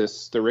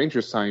Texas, the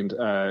Rangers signed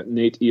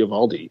Nate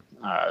Eovaldi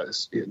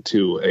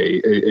to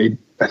a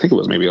I think it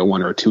was maybe a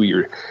 1 or a 2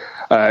 year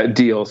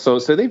deal. So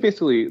they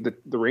basically,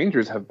 the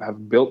Rangers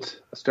have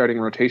built a starting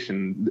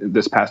rotation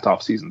this past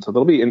off season. So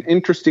they'll be an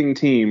interesting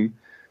team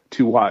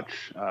to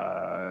watch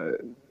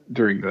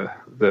during the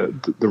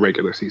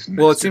regular season.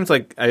 Well, it seems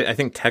like I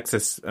think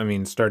Texas,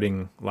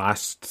 starting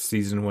last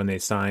season when they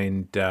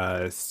signed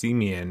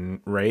Semien,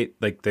 right?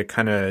 Like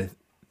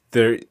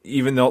they're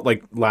even though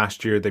like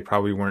last year they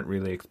probably weren't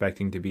really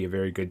expecting to be a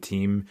very good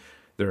team.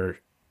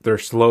 They're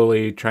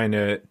slowly trying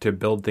to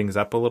build things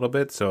up a little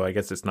bit. So I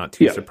guess it's not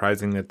too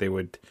surprising that they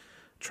would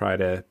try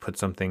to put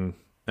something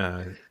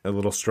a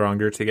little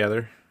stronger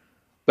together.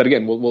 But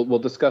again, we'll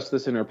discuss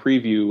this in our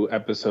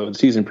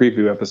season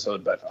preview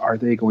episode. But are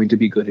they going to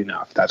be good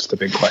enough? That's the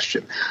big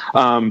question.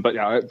 But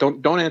yeah,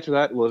 don't answer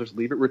that. We'll just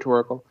leave it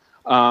rhetorical.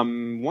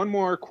 One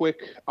more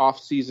quick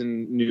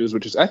off-season news,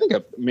 which is I think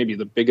maybe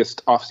the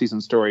biggest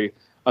off-season story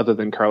other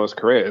than Carlos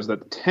Correa, is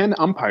that 10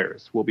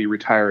 umpires will be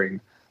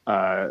retiring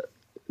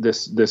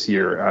this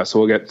year. So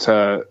we'll get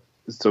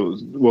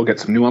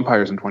some new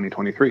umpires in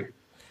 2023.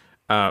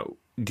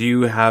 Do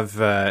you have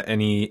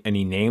any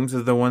names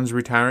of the ones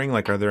retiring?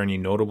 Like, are there any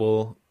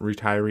notable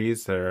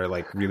retirees that are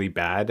like really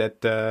bad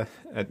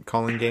at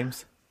calling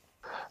games?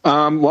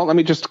 Well, let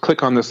me just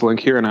click on this link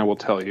here, and I will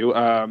tell you.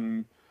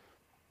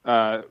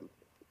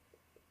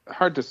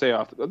 Hard to say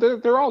off.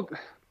 They're all.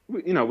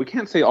 We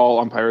can't say all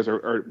umpires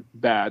are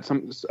bad.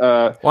 Some.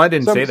 Well, I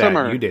didn't say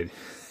that. You did.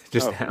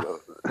 Just now.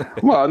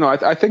 Well, no,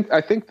 I think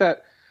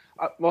that.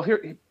 Well,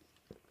 here.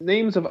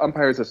 Names of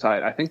umpires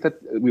aside, I think that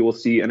we will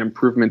see an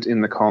improvement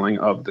in the calling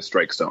of the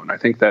strike zone. I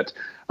think that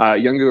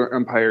younger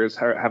umpires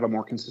have a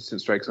more consistent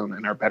strike zone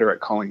and are better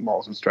at calling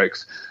balls and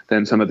strikes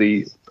than some of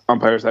the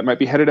umpires that might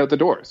be headed out the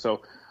door.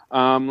 So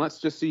let's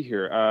just see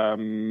here.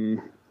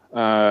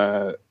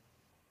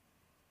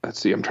 Let's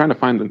see. I'm trying to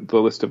find the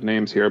list of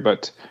names here,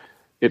 but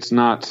it's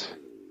not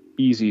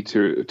easy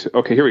to.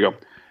 Okay, here we go.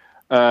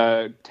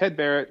 Ted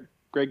Barrett,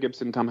 Greg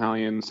Gibson, Tom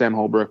Hallion, Sam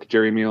Holbrook,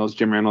 Jerry Meals,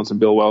 Jim Reynolds, and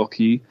Bill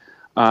Welke.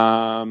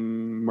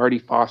 Marty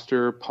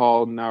Foster,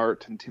 Paul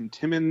Nauert, and Tim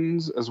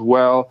Timmons as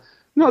well.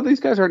 No, these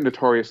guys aren't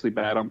notoriously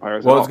bad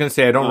umpires. Well, I was going to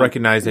say I don't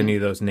recognize any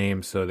of those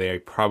names, so they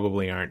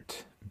probably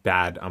aren't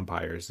bad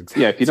umpires.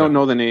 Exactly. Yeah, if you don't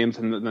know the names,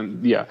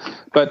 then yeah.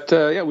 But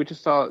we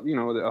just saw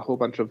a whole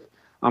bunch of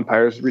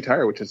umpires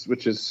retire, which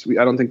is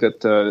I don't think that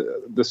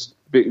this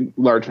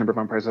large number of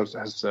umpires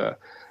has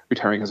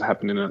retiring has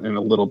happened in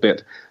a little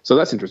bit. So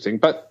that's interesting.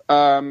 But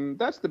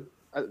that's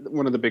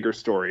one of the bigger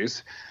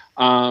stories.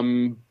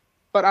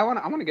 But I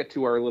want to get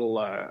to our little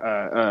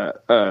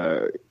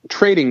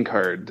trading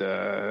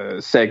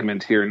card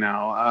segment here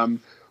now.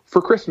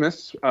 For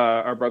Christmas,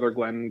 our brother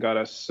Glenn got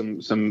us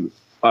some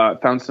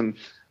found some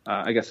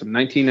I guess some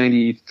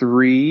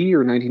 1993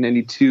 or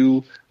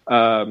 1992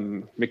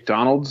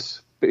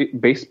 McDonald's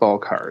baseball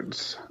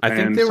cards. I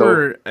think they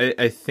were.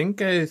 I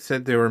think I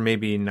said they were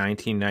maybe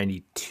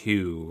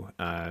 1992.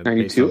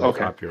 92. Okay.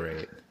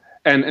 Copyright.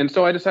 And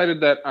so I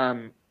decided that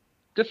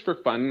just for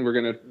fun, we're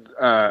gonna,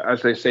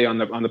 as they say on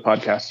the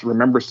podcast,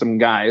 remember some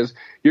guys.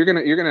 You're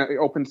gonna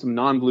open some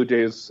non-Blue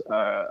Jays,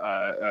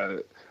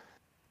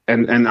 and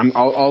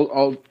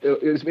it'll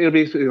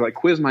basically like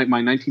quiz my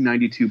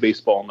 1992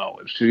 baseball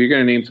knowledge. So you're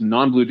gonna name some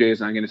non-Blue Jays,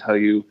 and I'm gonna tell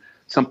you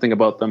something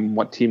about them,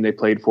 what team they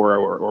played for,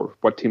 or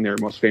what team they were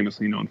most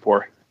famously known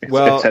for,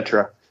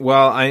 etc.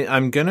 Well,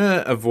 I'm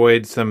gonna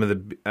avoid some of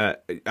the.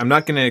 I'm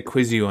not gonna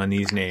quiz you on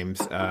these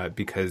names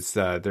because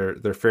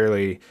they're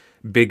fairly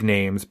big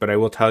names, but I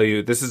will tell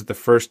you this is the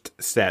first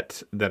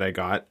set that I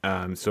got.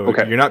 So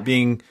okay. You're not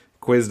being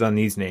quizzed on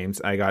these names.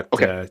 I got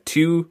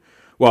two.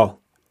 Well,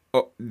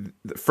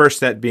 the first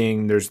set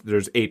being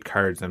there's 8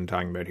 cards I'm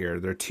talking about here.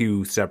 They're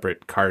 2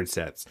 separate card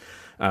sets.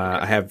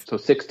 I have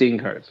 16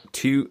 cards.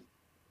 2.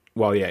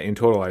 Well, yeah, in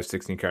total I have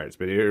 16 cards,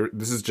 but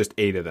this is just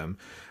 8 of them.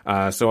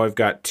 So I've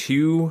got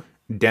 2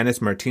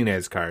 Dennis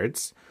Martinez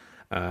cards.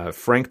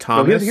 Frank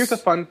Thomas. Well, here's a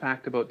fun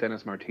fact about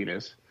Dennis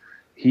Martinez.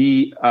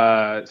 He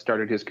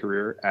started his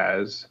career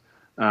as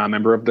a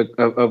member of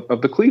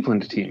the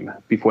Cleveland team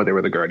before they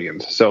were the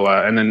Guardians. So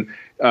and then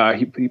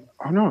he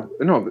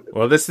no.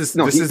 Well, this is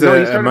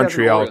a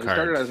Montreal card. He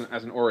started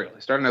as an Oriole.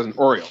 He started as an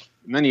Oriole,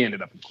 and then he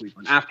ended up in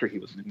Cleveland after he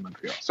was in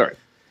Montreal. Sorry.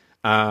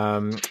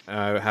 I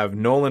have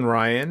Nolan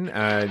Ryan.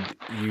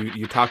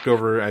 You talked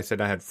over. I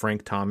said I had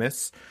Frank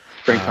Thomas.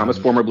 Frank Thomas,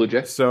 former Blue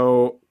Jay.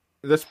 So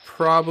this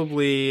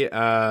probably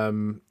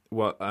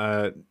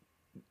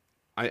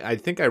I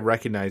think I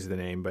recognize the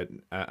name, but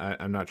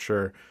I'm not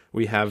sure.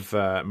 We have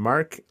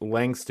Mark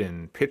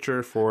Langston,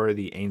 pitcher for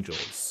the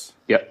Angels.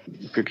 Yep,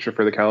 pitcher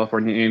for the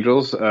California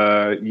Angels.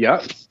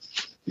 Yep.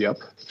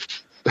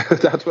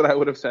 That's what I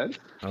would have said.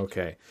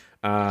 Okay.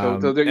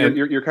 So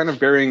you're kind of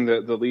burying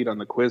the lead on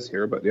the quiz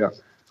here, but yeah.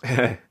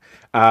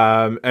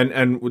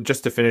 And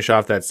just to finish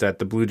off that set,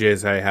 the Blue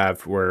Jays I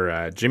have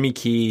were Jimmy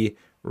Key,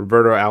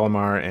 Roberto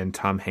Alomar, and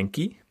Tom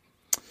Henke.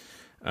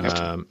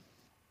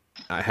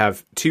 I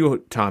have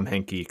 2 Tom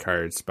Henke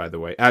cards, by the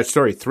way.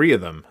 3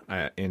 of them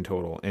in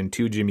total, and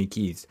 2 Jimmy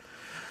Keys.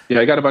 Yeah,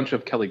 I got a bunch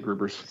of Kelly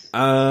Grubers.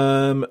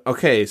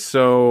 Okay,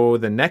 so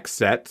the next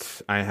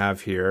set I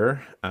have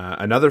here,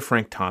 another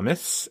Frank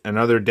Thomas,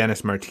 another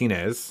Dennis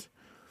Martinez.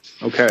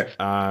 Okay.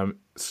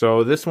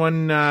 So this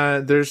one,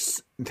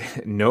 there's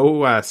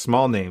no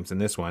small names in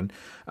this one.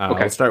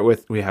 Okay. I'll start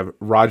with, we have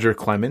Roger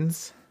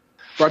Clemens.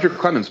 Roger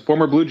Clemens,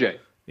 former Blue Jay.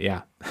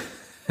 Yeah.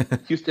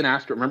 Houston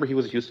Astro. Remember, he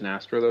was a Houston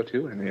Astro, though,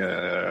 too? And he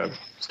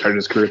started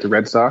his career at the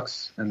Red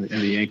Sox and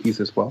the Yankees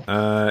as well.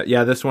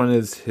 Yeah, this one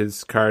is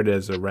his card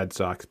as a Red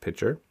Sox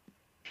pitcher.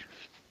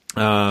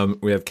 We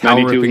have Cal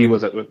Ripken, he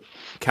was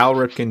Cal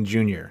Ripken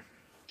Jr.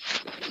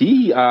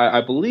 He,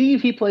 I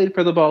believe he played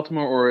for the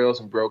Baltimore Orioles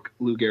and broke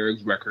Lou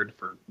Gehrig's record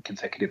for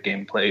consecutive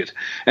game plays.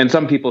 And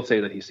some people say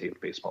that he saved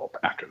baseball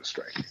after the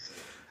strike.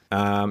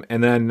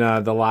 And then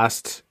the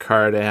last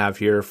card I have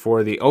here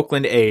for the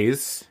Oakland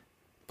A's,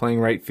 playing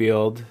right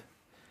field.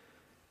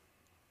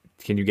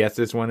 Can you guess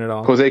this one at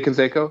all? Jose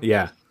Canseco?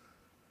 Yeah.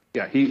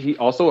 Yeah, he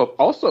also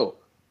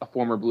a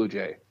former Blue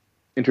Jay.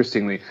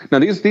 Interestingly, now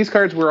these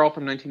cards were all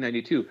from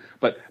 1992,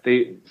 but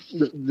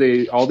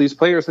they all these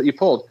players that you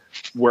pulled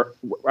were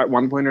at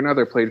one point or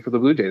another played for the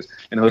Blue Jays,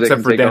 and Jose except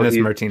Canseco, for Dennis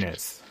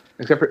Martinez.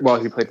 Except for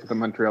he played for the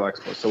Montreal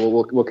Expos, so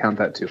we'll count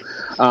that too.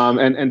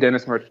 And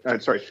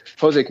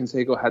Jose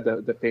Canseco had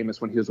the famous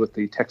when he was with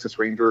the Texas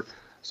Ranger,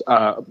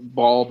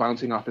 ball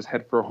bouncing off his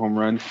head for a home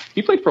run.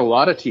 He played for a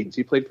lot of teams.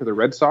 He played for the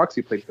Red Sox.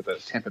 He played for the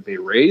Tampa Bay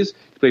Rays.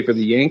 He played for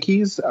the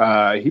Yankees.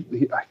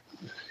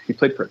 He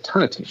played for a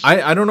ton of teams.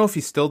 I don't know if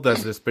he still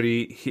does this, but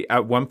he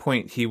at one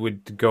point he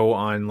would go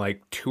on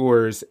like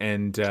tours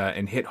and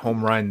hit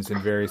home runs in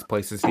various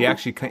places. He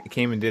actually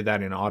came and did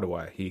that in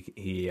Ottawa.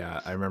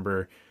 I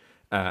remember.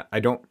 I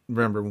don't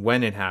remember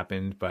when it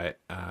happened, but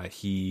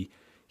he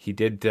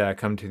did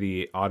come to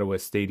the Ottawa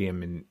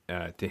Stadium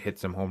and to hit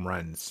some home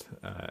runs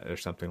or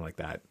something like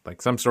that.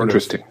 Like some sort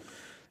Interesting.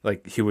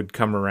 Like he would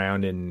come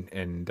around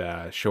and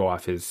show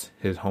off his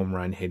home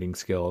run hitting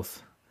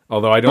skills.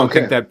 Although I don't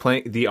think that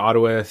the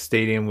Ottawa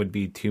Stadium would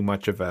be too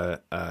much of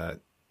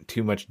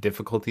too much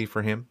difficulty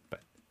for him. But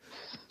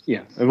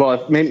yeah,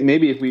 well,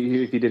 maybe if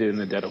he did it in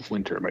the dead of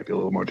winter, it might be a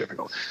little more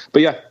difficult.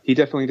 But yeah, he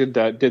definitely did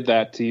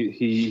that.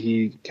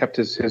 He kept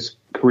his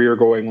career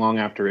going long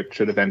after it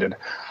should have ended.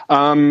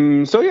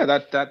 So yeah,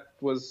 that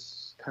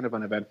was kind of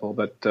uneventful,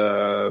 but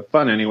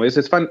fun anyways.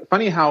 It's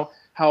funny how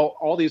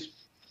all these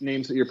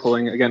names that you're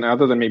pulling, again,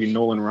 other than maybe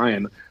Nolan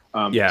Ryan.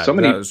 So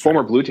many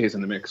former Blue Jays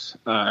in the mix.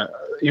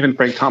 Even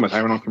Frank Thomas. I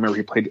don't know if you remember,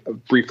 he played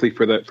briefly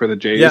for the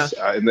Jays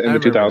in the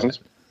 2000s.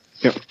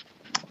 Yeah.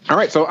 All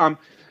right. So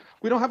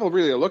we don't have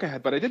really a look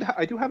ahead, but I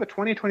do have a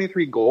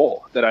 2023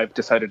 goal that I've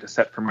decided to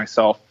set for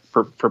myself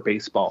for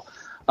baseball.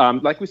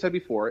 Like we said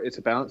before, it's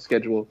a balanced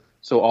schedule,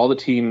 so all the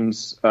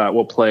teams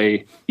will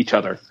play each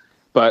other.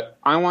 But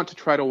I want to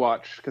try to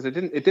watch, because it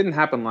didn't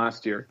happen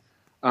last year.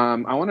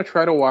 I want to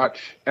try to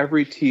watch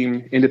every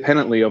team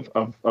independently of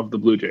the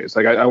Blue Jays.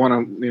 Like I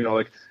want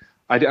to,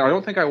 I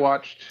don't think I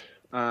watched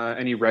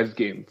any Reds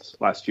games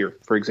last year,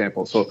 for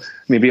example. So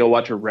maybe I'll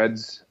watch a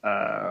Reds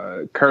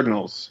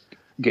Cardinals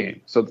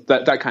game. So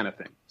that kind of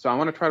thing. So I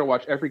want to try to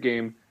watch every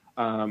game,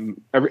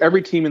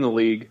 every team in the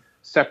league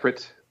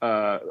separate,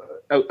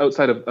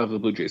 outside of the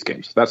Blue Jays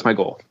games. That's my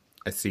goal.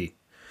 I see.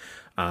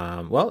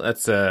 Well,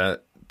 that's a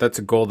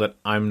goal that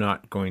I'm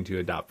not going to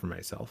adopt for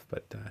myself,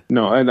 but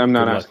no, I'm not good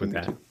luck asking with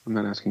you that. to. I'm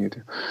not asking you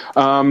to.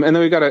 And then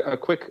we got a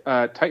quick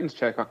Titans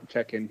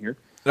check in here.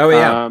 Oh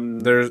yeah,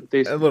 there's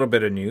a little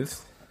bit of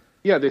news.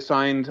 Yeah, they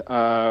signed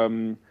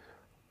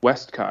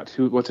Westcott.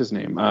 What's his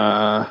name?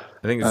 I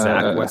think it's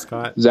Zach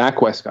Westcott.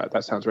 Zach Westcott.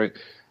 That sounds right.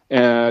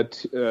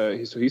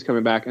 So he's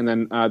coming back, and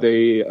then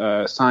they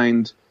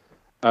signed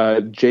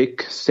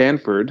Jake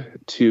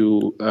Sanford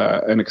to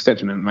an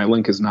extension, and my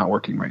link is not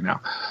working right now.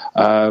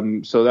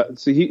 So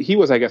he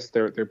was, I guess,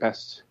 their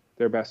best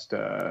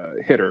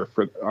hitter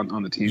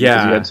on the team.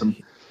 Yeah, he had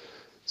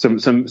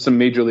some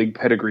major league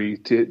pedigree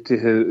to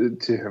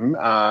him.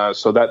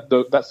 So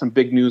that's some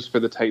big news for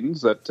the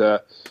Titans.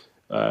 That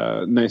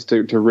nice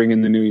to ring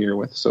in the new year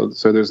with. So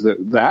there's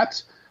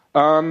that.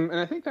 And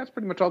I think that's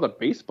pretty much all the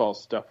baseball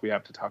stuff we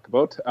have to talk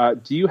about.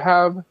 Do you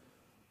have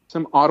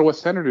some Ottawa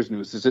Senators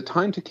news? Is it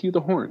time to cue the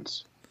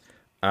horns?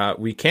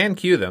 We can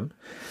cue them.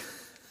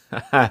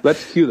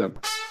 Let's cue them.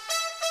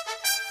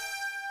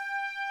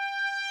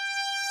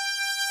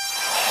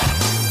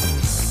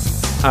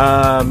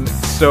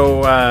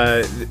 So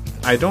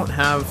I don't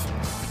have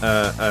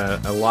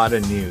a lot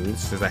of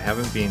news because I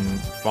haven't been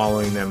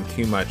following them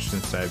too much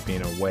since I've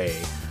been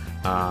away.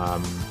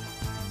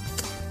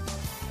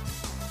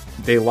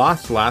 They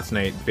lost last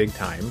night big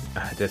time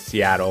to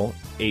Seattle,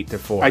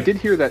 8-4. I did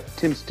hear that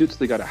Tim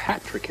Stützle got a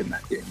hat trick in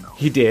that game, though.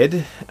 He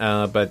did,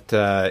 but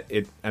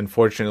it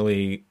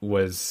unfortunately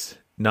was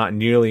not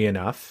nearly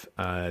enough.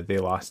 They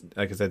lost,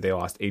 like I said, they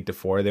lost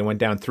 8-4. They went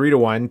down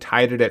 3-1,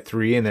 tied it at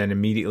 3, and then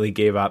immediately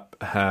gave up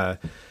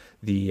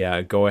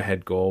the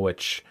go-ahead goal,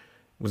 which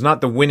was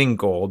not the winning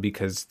goal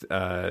because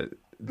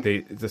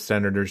the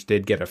Senators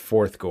did get a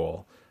fourth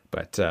goal.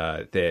 But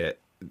the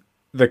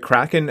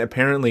Kraken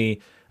apparently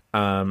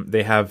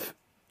they have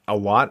a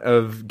lot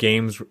of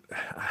games.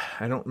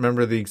 I don't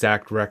remember the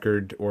exact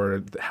record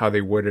or how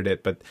they worded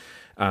it, but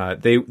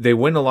they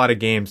win a lot of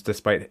games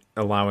despite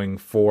allowing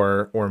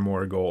 4 or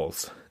more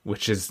goals,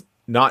 which is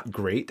not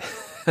great.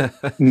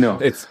 No,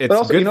 it's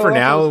also, good for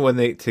now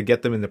when to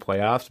get them in the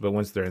playoffs, but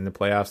once they're in the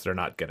playoffs, they're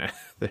not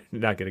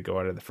gonna go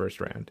out of the first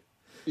round.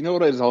 You know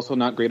what is also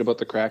not great about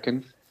the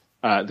Kraken?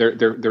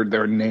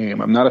 Their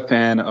name. I'm not a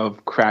fan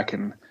of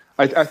Kraken.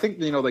 I think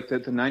like the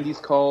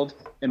 90s called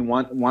and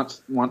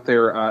want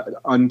their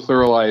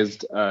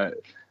unpluralized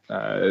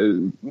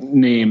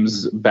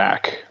names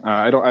back.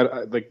 I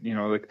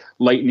like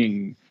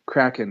Lightning,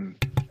 Kraken,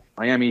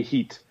 Miami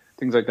Heat,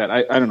 things like that.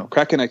 I don't know.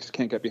 Kraken I just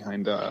can't get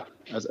behind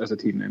as a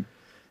team name.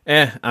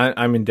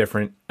 I'm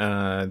indifferent.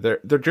 Their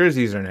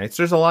jerseys are nice.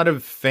 There's a lot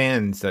of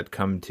fans that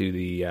come to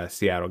the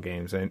Seattle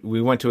games, and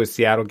we went to a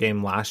Seattle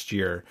game last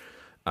year,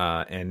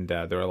 and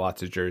there were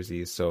lots of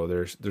jerseys. So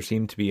there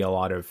seemed to be a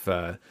lot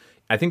of.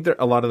 I think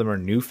a lot of them are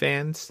new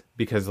fans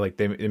because like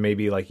they may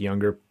be like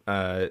younger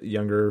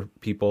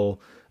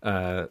people,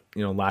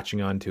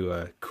 latching on to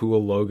a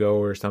cool logo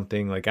or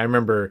something. Like I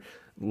remember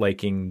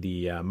liking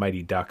the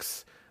Mighty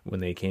Ducks when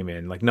they came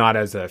in, like not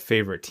as a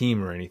favorite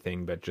team or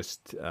anything, but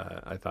just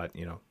I thought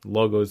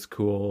logo's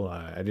cool.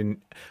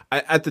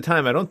 At the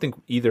time I don't think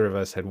either of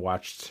us had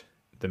watched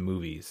the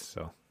movies,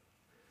 so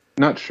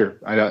not sure.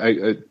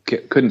 I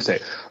couldn't say.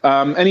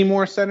 Any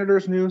more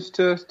Senators news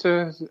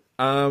to?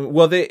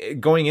 Well, they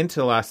going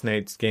into last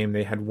night's game,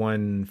 they had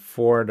won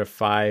 4 to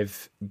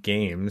 5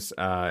 games,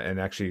 and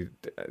actually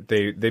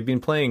they've been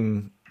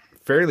playing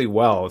fairly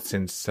well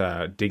since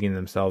digging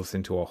themselves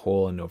into a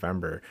hole in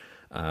November.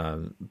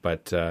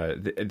 But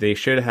they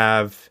should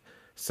have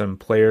some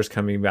players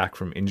coming back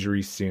from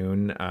injury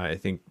soon. I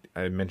think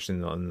I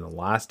mentioned in the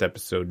last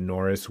episode,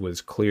 Norris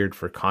was cleared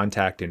for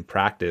contact in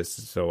practice,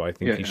 so I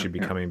think he should be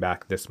coming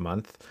back this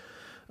month.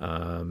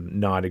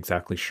 Not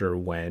exactly sure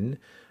when.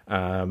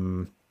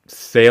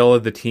 Sale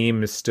of the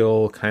team is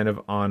still kind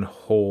of on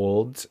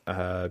hold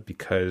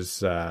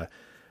because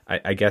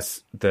I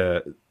guess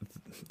the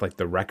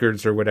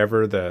records or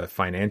whatever, the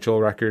financial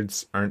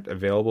records aren't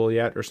available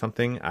yet or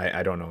something.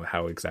 I don't know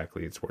how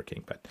exactly it's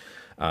working, but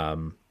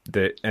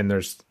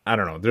there's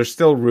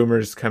still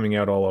rumors coming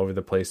out all over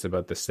the place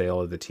about the sale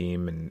of the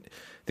team, and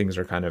things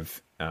are kind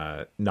of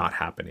not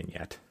happening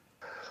yet.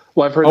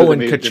 Well, I've heard.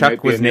 And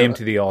Tkachuk was named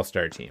to the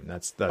All-Star team.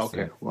 That's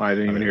okay. Well, I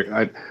didn't even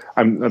hear.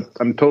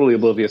 I'm totally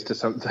oblivious to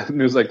some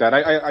news like that.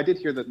 I did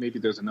hear that maybe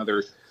there's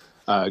another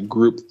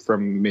group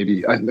from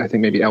maybe I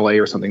think maybe LA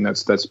or something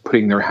that's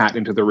putting their hat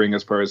into the ring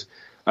as far as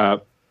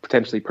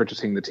potentially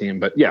purchasing the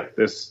team. But yeah,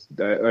 I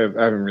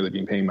haven't really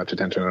been paying much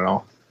attention at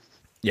all.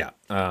 Yeah.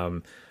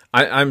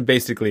 I'm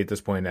basically at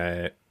this point,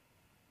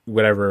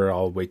 whatever,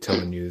 I'll wait till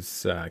the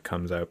news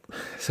comes out.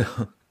 So.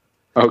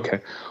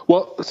 Okay.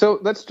 Well, so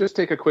let's just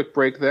take a quick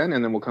break then,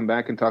 and then we'll come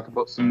back and talk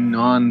about some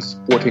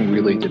non-sporting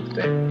related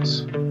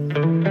things.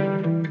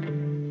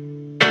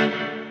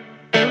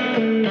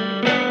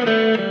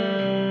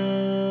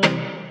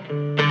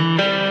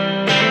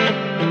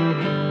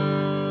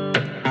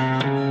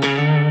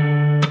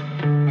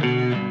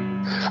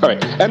 All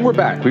right, and we're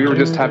back. We were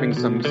just having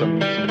some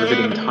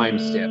riveting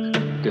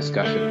timestamp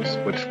discussions,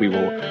 which we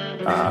will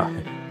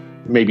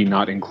maybe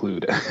not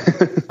include.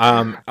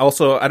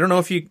 Also, I don't know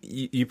if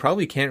you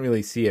probably can't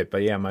really see it,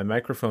 but yeah, my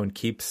microphone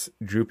keeps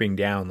drooping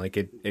down. Like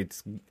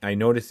it's I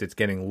noticed it's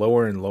getting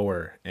lower and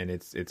lower, and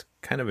it's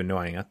kind of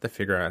annoying. I have to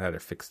figure out how to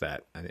fix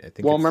that. I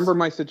think. Well, remember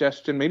my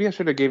suggestion? Maybe I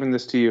should have given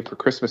this to you for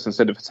Christmas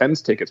instead of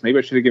Sens tickets. Maybe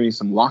I should have given you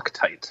some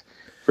Loctite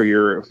for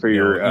your.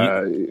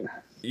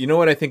 You know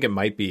what I think it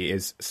might be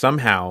is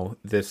somehow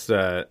this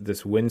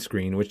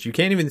windscreen, which you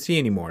can't even see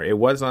anymore. It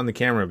was on the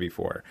camera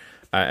before.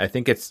 I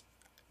think it's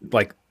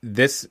like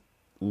this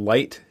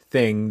light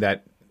thing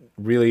that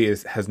really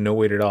has no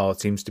weight at all. It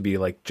seems to be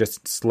like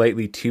just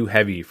slightly too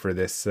heavy for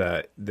this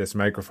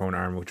microphone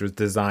arm, which was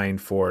designed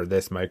for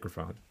this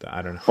microphone.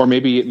 I don't know. Or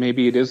maybe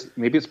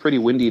it's pretty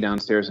windy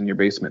downstairs in your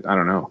basement. I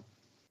don't know.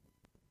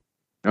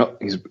 No,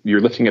 you're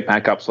lifting it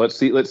back up. So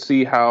let's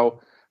see how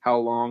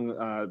long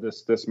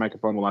this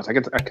microphone will last.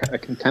 I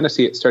can kind of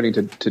see it starting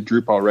to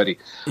droop already.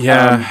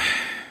 Yeah.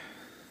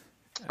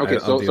 Okay,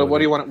 so what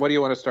do you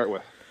want to start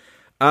with?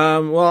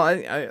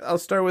 Well, I'll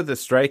start with the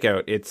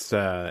strikeout. It's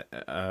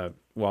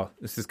well,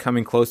 this is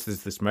coming close to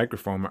this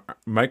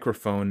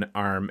microphone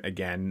arm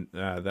again.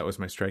 That was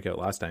my strikeout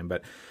last time,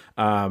 but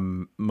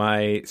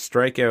my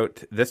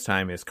strikeout this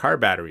time is car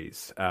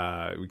batteries.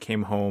 We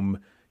came home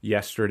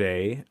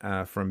yesterday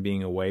from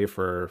being away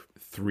for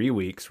 3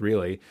 weeks,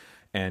 really,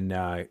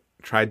 and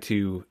tried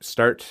to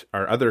start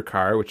our other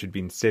car, which had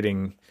been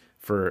sitting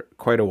for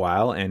quite a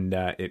while, and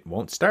it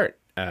won't start.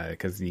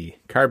 Because the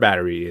car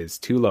battery is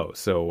too low,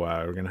 so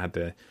we're gonna have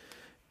to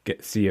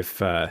see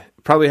if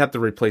probably have to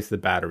replace the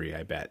battery.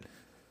 I bet.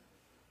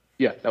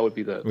 Yeah, that would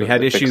be we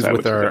had issues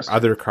with our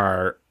other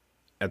car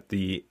at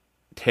the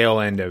tail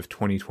end of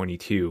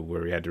 2022,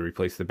 where we had to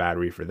replace the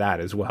battery for that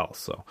as well.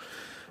 So,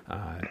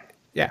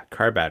 yeah,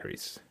 car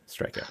batteries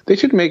strikeout. They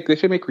should make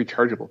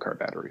rechargeable car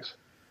batteries.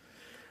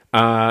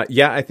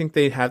 Yeah, I think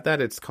they have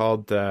that. It's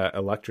called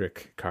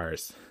electric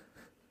cars.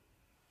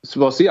 So,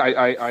 well, see,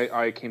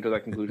 I came to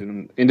that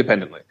conclusion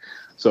independently.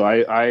 So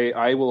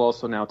I will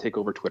also now take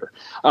over Twitter.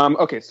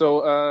 Okay,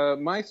 so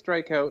my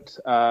strikeout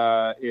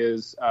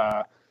is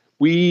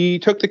we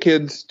took the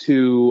kids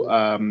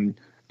to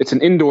it's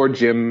an indoor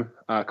gym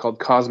called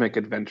Cosmic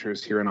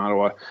Adventures here in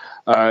Ottawa.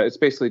 It's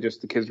basically just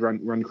the kids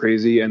run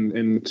crazy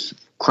and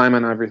climb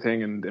on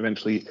everything and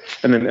eventually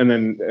and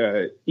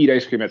then eat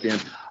ice cream at the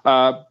end.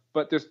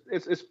 But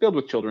it's filled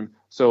with children,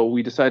 so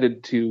we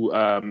decided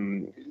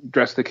to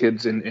dress the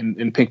kids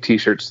in pink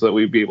T-shirts so that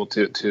we'd be able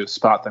to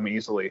spot them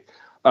easily.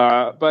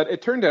 But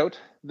it turned out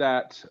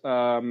that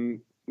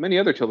many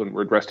other children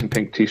were dressed in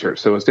pink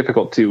T-shirts, so it was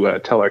difficult to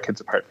tell our kids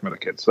apart from other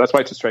kids. So that's why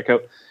it's a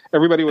strikeout.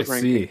 Everybody was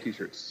wearing pink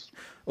T-shirts.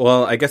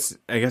 Well, I guess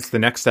the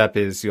next step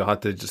is you'll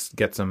have to just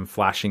get some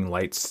flashing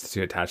lights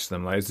to attach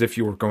them, like as if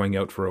you were going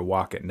out for a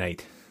walk at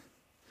night.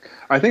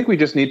 I think we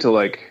just need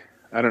to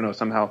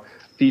somehow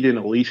feed in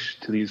a leash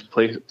to these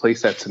play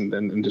sets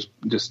and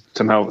just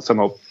somehow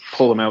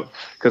pull them out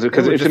because it's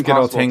impossible. Get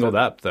all tangled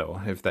up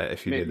though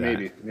if you did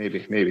that.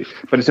 Maybe,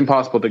 but it's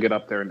impossible to get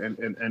up there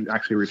and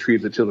actually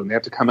retrieve the children. They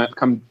have to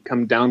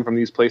come down from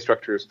these play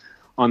structures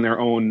on their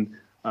own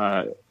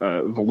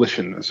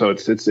volition. So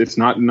it's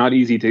not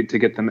easy to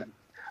get them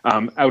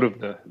out of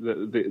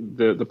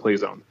the play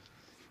zone.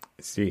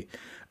 I see.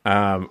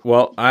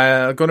 Well,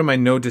 I'll go to my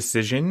no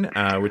decision,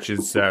 which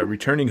is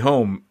returning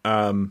home.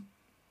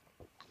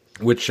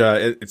 Which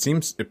it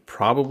seems it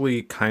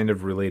probably kind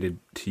of related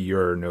to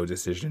your no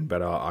decision,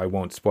 but I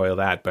won't spoil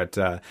that. But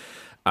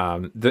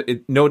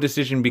no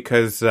decision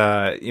because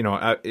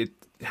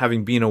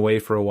having been away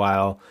for a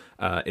while,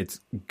 it's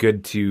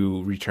good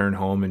to return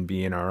home and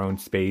be in our own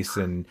space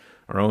and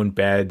our own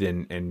bed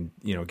and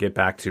get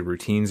back to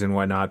routines and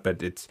whatnot.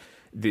 But it's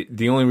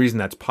the only reason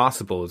that's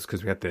possible is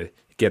because we have to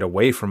get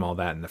away from all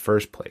that in the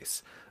first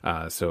place.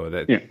 So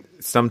that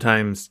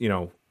sometimes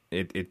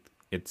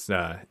it's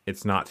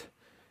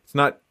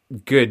not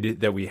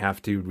good that we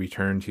have to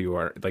return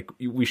to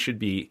we should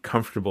be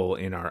comfortable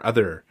in our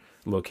other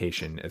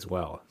location as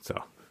well. So,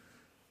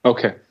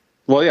 okay.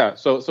 Well, yeah.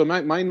 So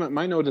my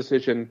no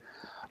decision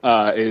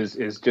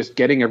is just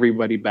getting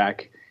everybody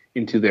back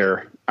into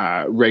their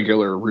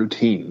regular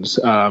routines.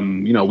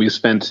 We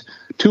spent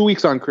 2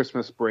 weeks on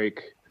Christmas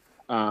break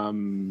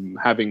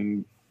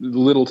having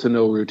little to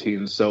no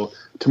routines. So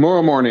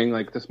tomorrow morning,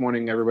 like this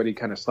morning, everybody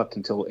kind of slept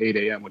until 8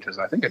 a.m., which is,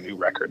 I think, a new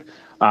record.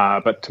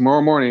 But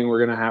tomorrow morning, we're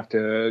going to have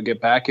to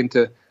get back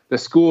into the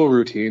school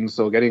routine.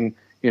 So getting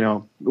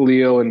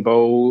Leo and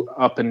Bo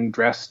up and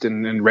dressed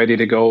and ready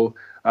to go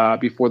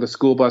before the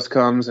school bus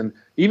comes, and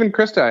even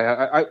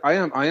Krista.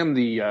 I am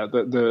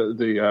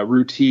the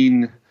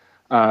routine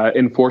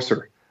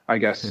enforcer, I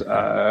guess,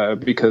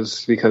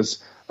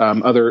 because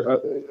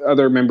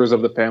other members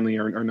of the family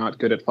are not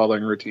good at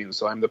following routines.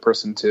 So I'm the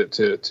person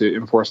to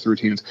enforce the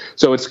routines.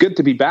 So it's good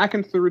to be back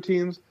into the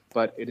routines,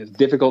 but it is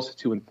difficult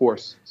to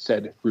enforce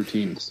said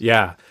routines.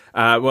 Yeah.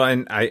 Well,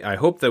 and I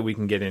hope that we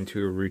can get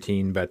into a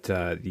routine, but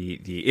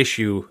the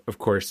issue, of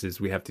course,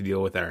 is we have to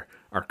deal with our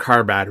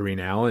car battery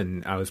now.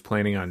 And I was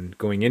planning on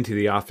going into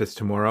the office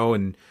tomorrow,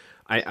 and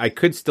I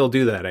could still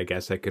do that. I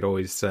guess I could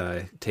always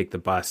take the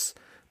bus,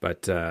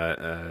 but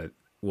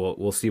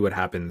we'll see what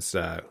happens.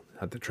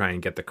 Have to try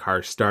and get the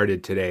car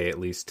started today, at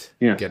least.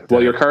 Yeah. Get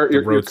your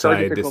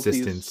roadside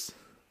assistance.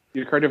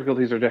 Your car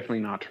difficulties are definitely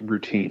not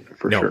routine,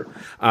 for sure.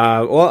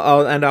 Well,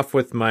 I'll end off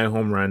with my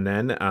home run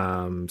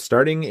then.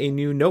 Starting a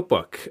new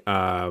notebook.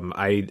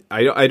 I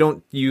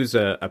don't use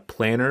a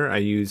planner. I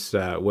use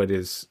what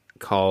is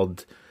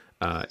called.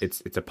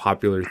 It's a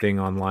popular thing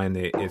online.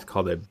 It's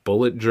called a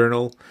bullet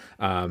journal.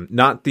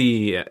 Not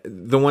the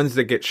ones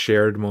that get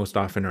shared most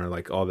often are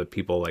like all the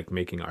people like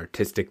making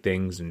artistic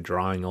things and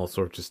drawing all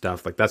sorts of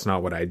stuff. Like that's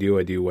not what I do.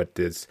 I do what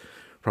is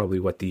probably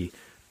what the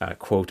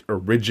quote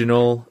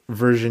original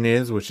version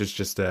is, which is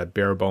just a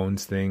bare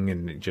bones thing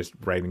and just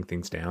writing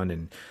things down.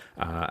 And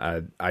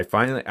I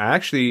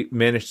actually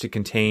managed to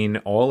contain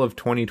all of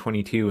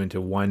 2022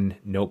 into one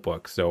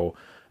notebook. So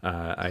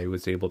I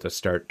was able to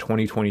start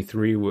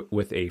 2023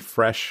 with a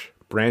fresh,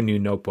 brand new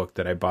notebook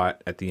that I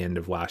bought at the end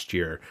of last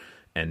year,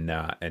 and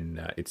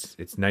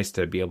it's nice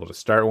to be able to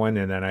start one,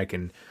 and then I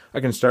can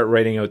start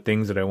writing out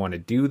things that I want to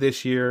do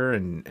this year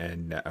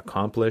and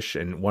accomplish.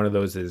 And one of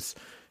those is,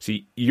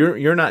 see,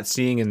 you're not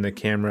seeing in the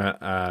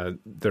camera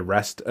the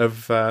rest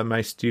of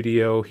my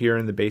studio here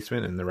in the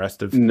basement and the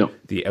rest of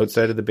the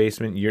outside of the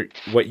basement.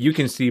 What you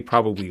can see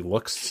probably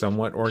looks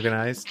somewhat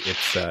organized.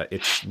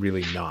 It's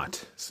really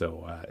not.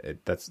 So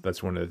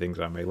that's one of the things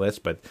on my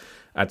list. But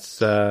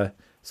that's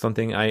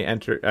something I am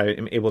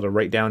able to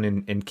write down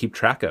and keep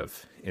track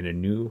of in a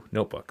new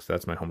notebook. So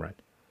that's my home run.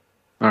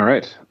 All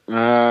right.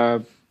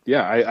 I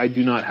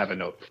do not have a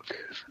notebook.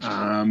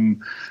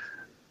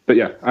 But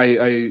yeah,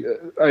 I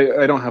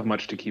don't have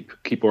much to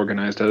keep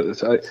organized.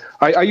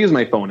 I use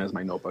my phone as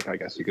my notebook, I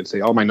guess you could say.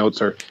 All my notes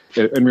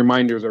and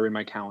reminders are in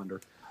my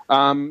calendar.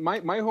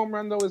 My home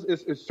run though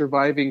is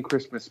surviving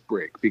Christmas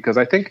break, because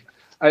I think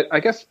I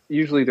guess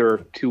usually there are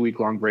 2-week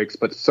long breaks,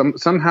 but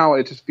somehow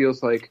it just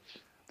feels like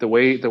the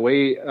way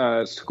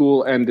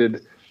school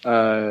ended. They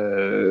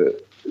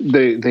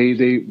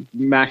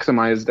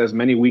maximized as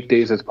many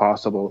weekdays as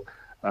possible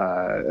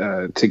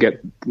to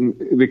get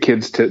the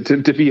kids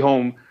to be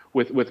home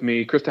with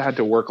me. Krista had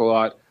to work a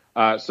lot,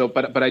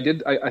 but I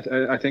did.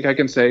 I think I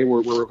can say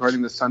we're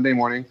recording this Sunday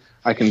morning.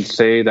 I can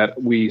say that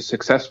we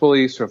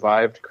successfully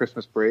survived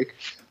Christmas break.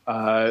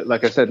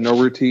 Like I said, no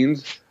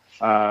routines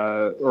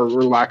or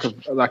lack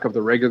of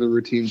the regular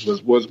routines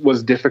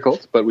was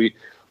difficult, but we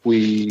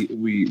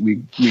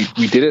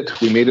did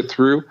it. We made it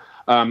through.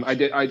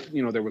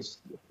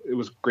 It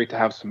was great to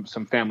have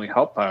some family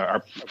help.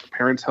 Our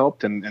parents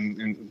helped,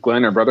 and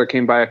Glenn, our brother,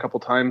 came by a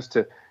couple times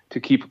to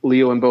keep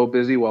Leo and Bo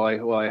busy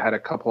while I had a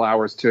couple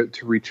hours to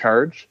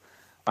recharge.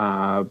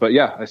 But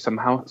yeah, I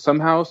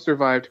somehow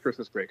survived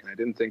Christmas break, and I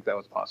didn't think that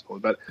was possible.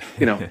 But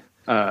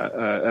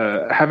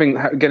having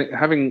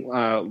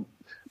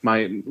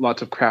my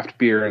lots of craft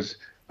beers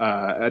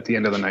at the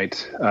end of the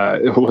night,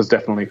 it was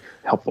definitely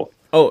helpful.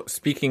 Oh,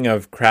 speaking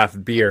of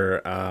craft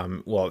beer,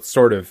 well,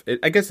 sort of.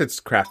 I guess it's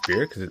craft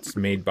beer because it's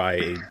made by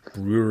a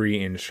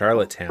brewery in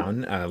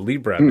Charlottetown,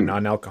 Libra, a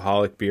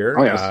non-alcoholic beer.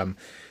 Oh, yes.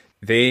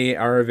 They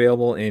are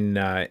available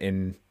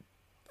in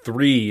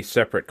 3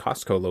 separate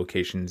Costco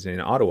locations in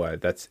Ottawa.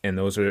 And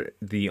those are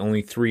the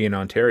only 3 in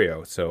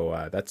Ontario.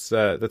 So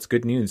that's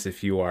good news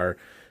if you are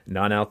a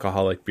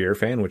non-alcoholic beer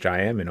fan, which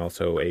I am, and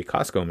also a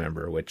Costco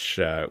member, which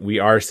we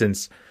are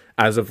since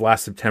as of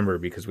last September,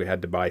 because we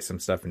had to buy some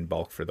stuff in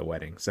bulk for the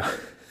wedding. So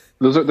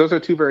those are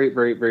 2 very,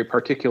 very, very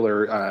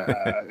particular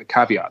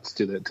caveats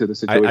to the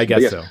situation. I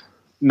guess so.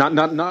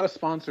 Not a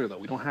sponsor though.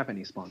 We don't have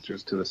any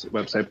sponsors to this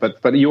website,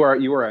 but you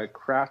are a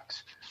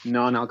craft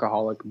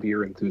non-alcoholic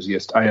beer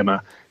enthusiast. I am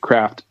a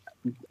craft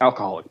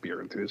alcoholic beer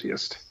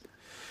enthusiast.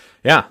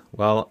 Yeah,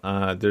 well,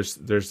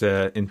 there's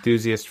a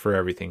enthusiast for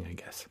everything, I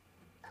guess.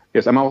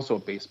 Yes, I'm also a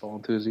baseball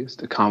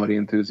enthusiast, a comedy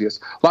enthusiast.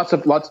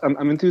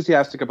 I'm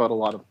enthusiastic about a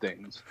lot of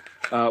things.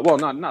 Well,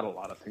 not a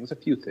lot of things, a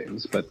few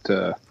things,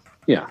 but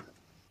yeah.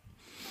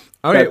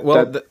 All right.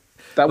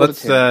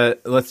 Let's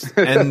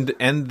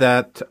end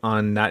that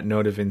on that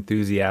note of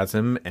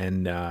enthusiasm,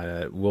 and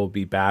we'll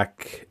be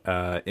back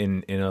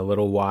in a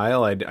little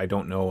while. I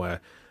don't know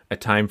a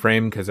time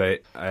frame, because I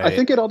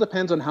think it all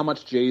depends on how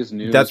much Jay's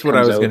news. That's what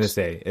I was going to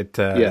say.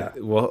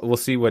 We'll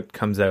see what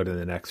comes out in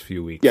the next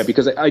few weeks. Yeah,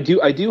 because I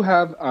do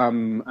have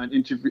an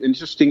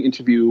interesting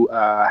interview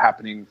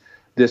happening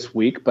this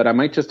week, but I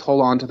might just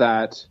hold on to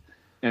that,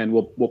 and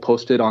we'll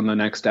post it on the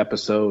next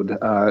episode,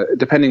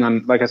 depending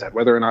on, like I said,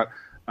 whether or not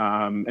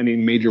any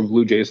major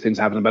Blue Jays things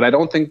happening, but I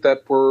don't think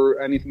that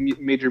any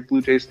major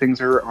Blue Jays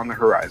things are on the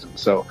horizon.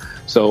 So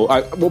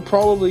we'll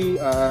probably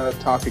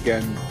talk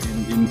again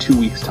in 2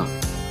 weeks' time.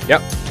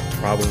 Yep,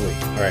 probably.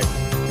 All right.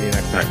 See you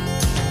next time.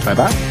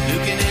 Bye-bye.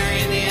 Luke and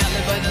Harry in the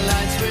outlet by the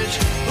light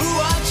switch.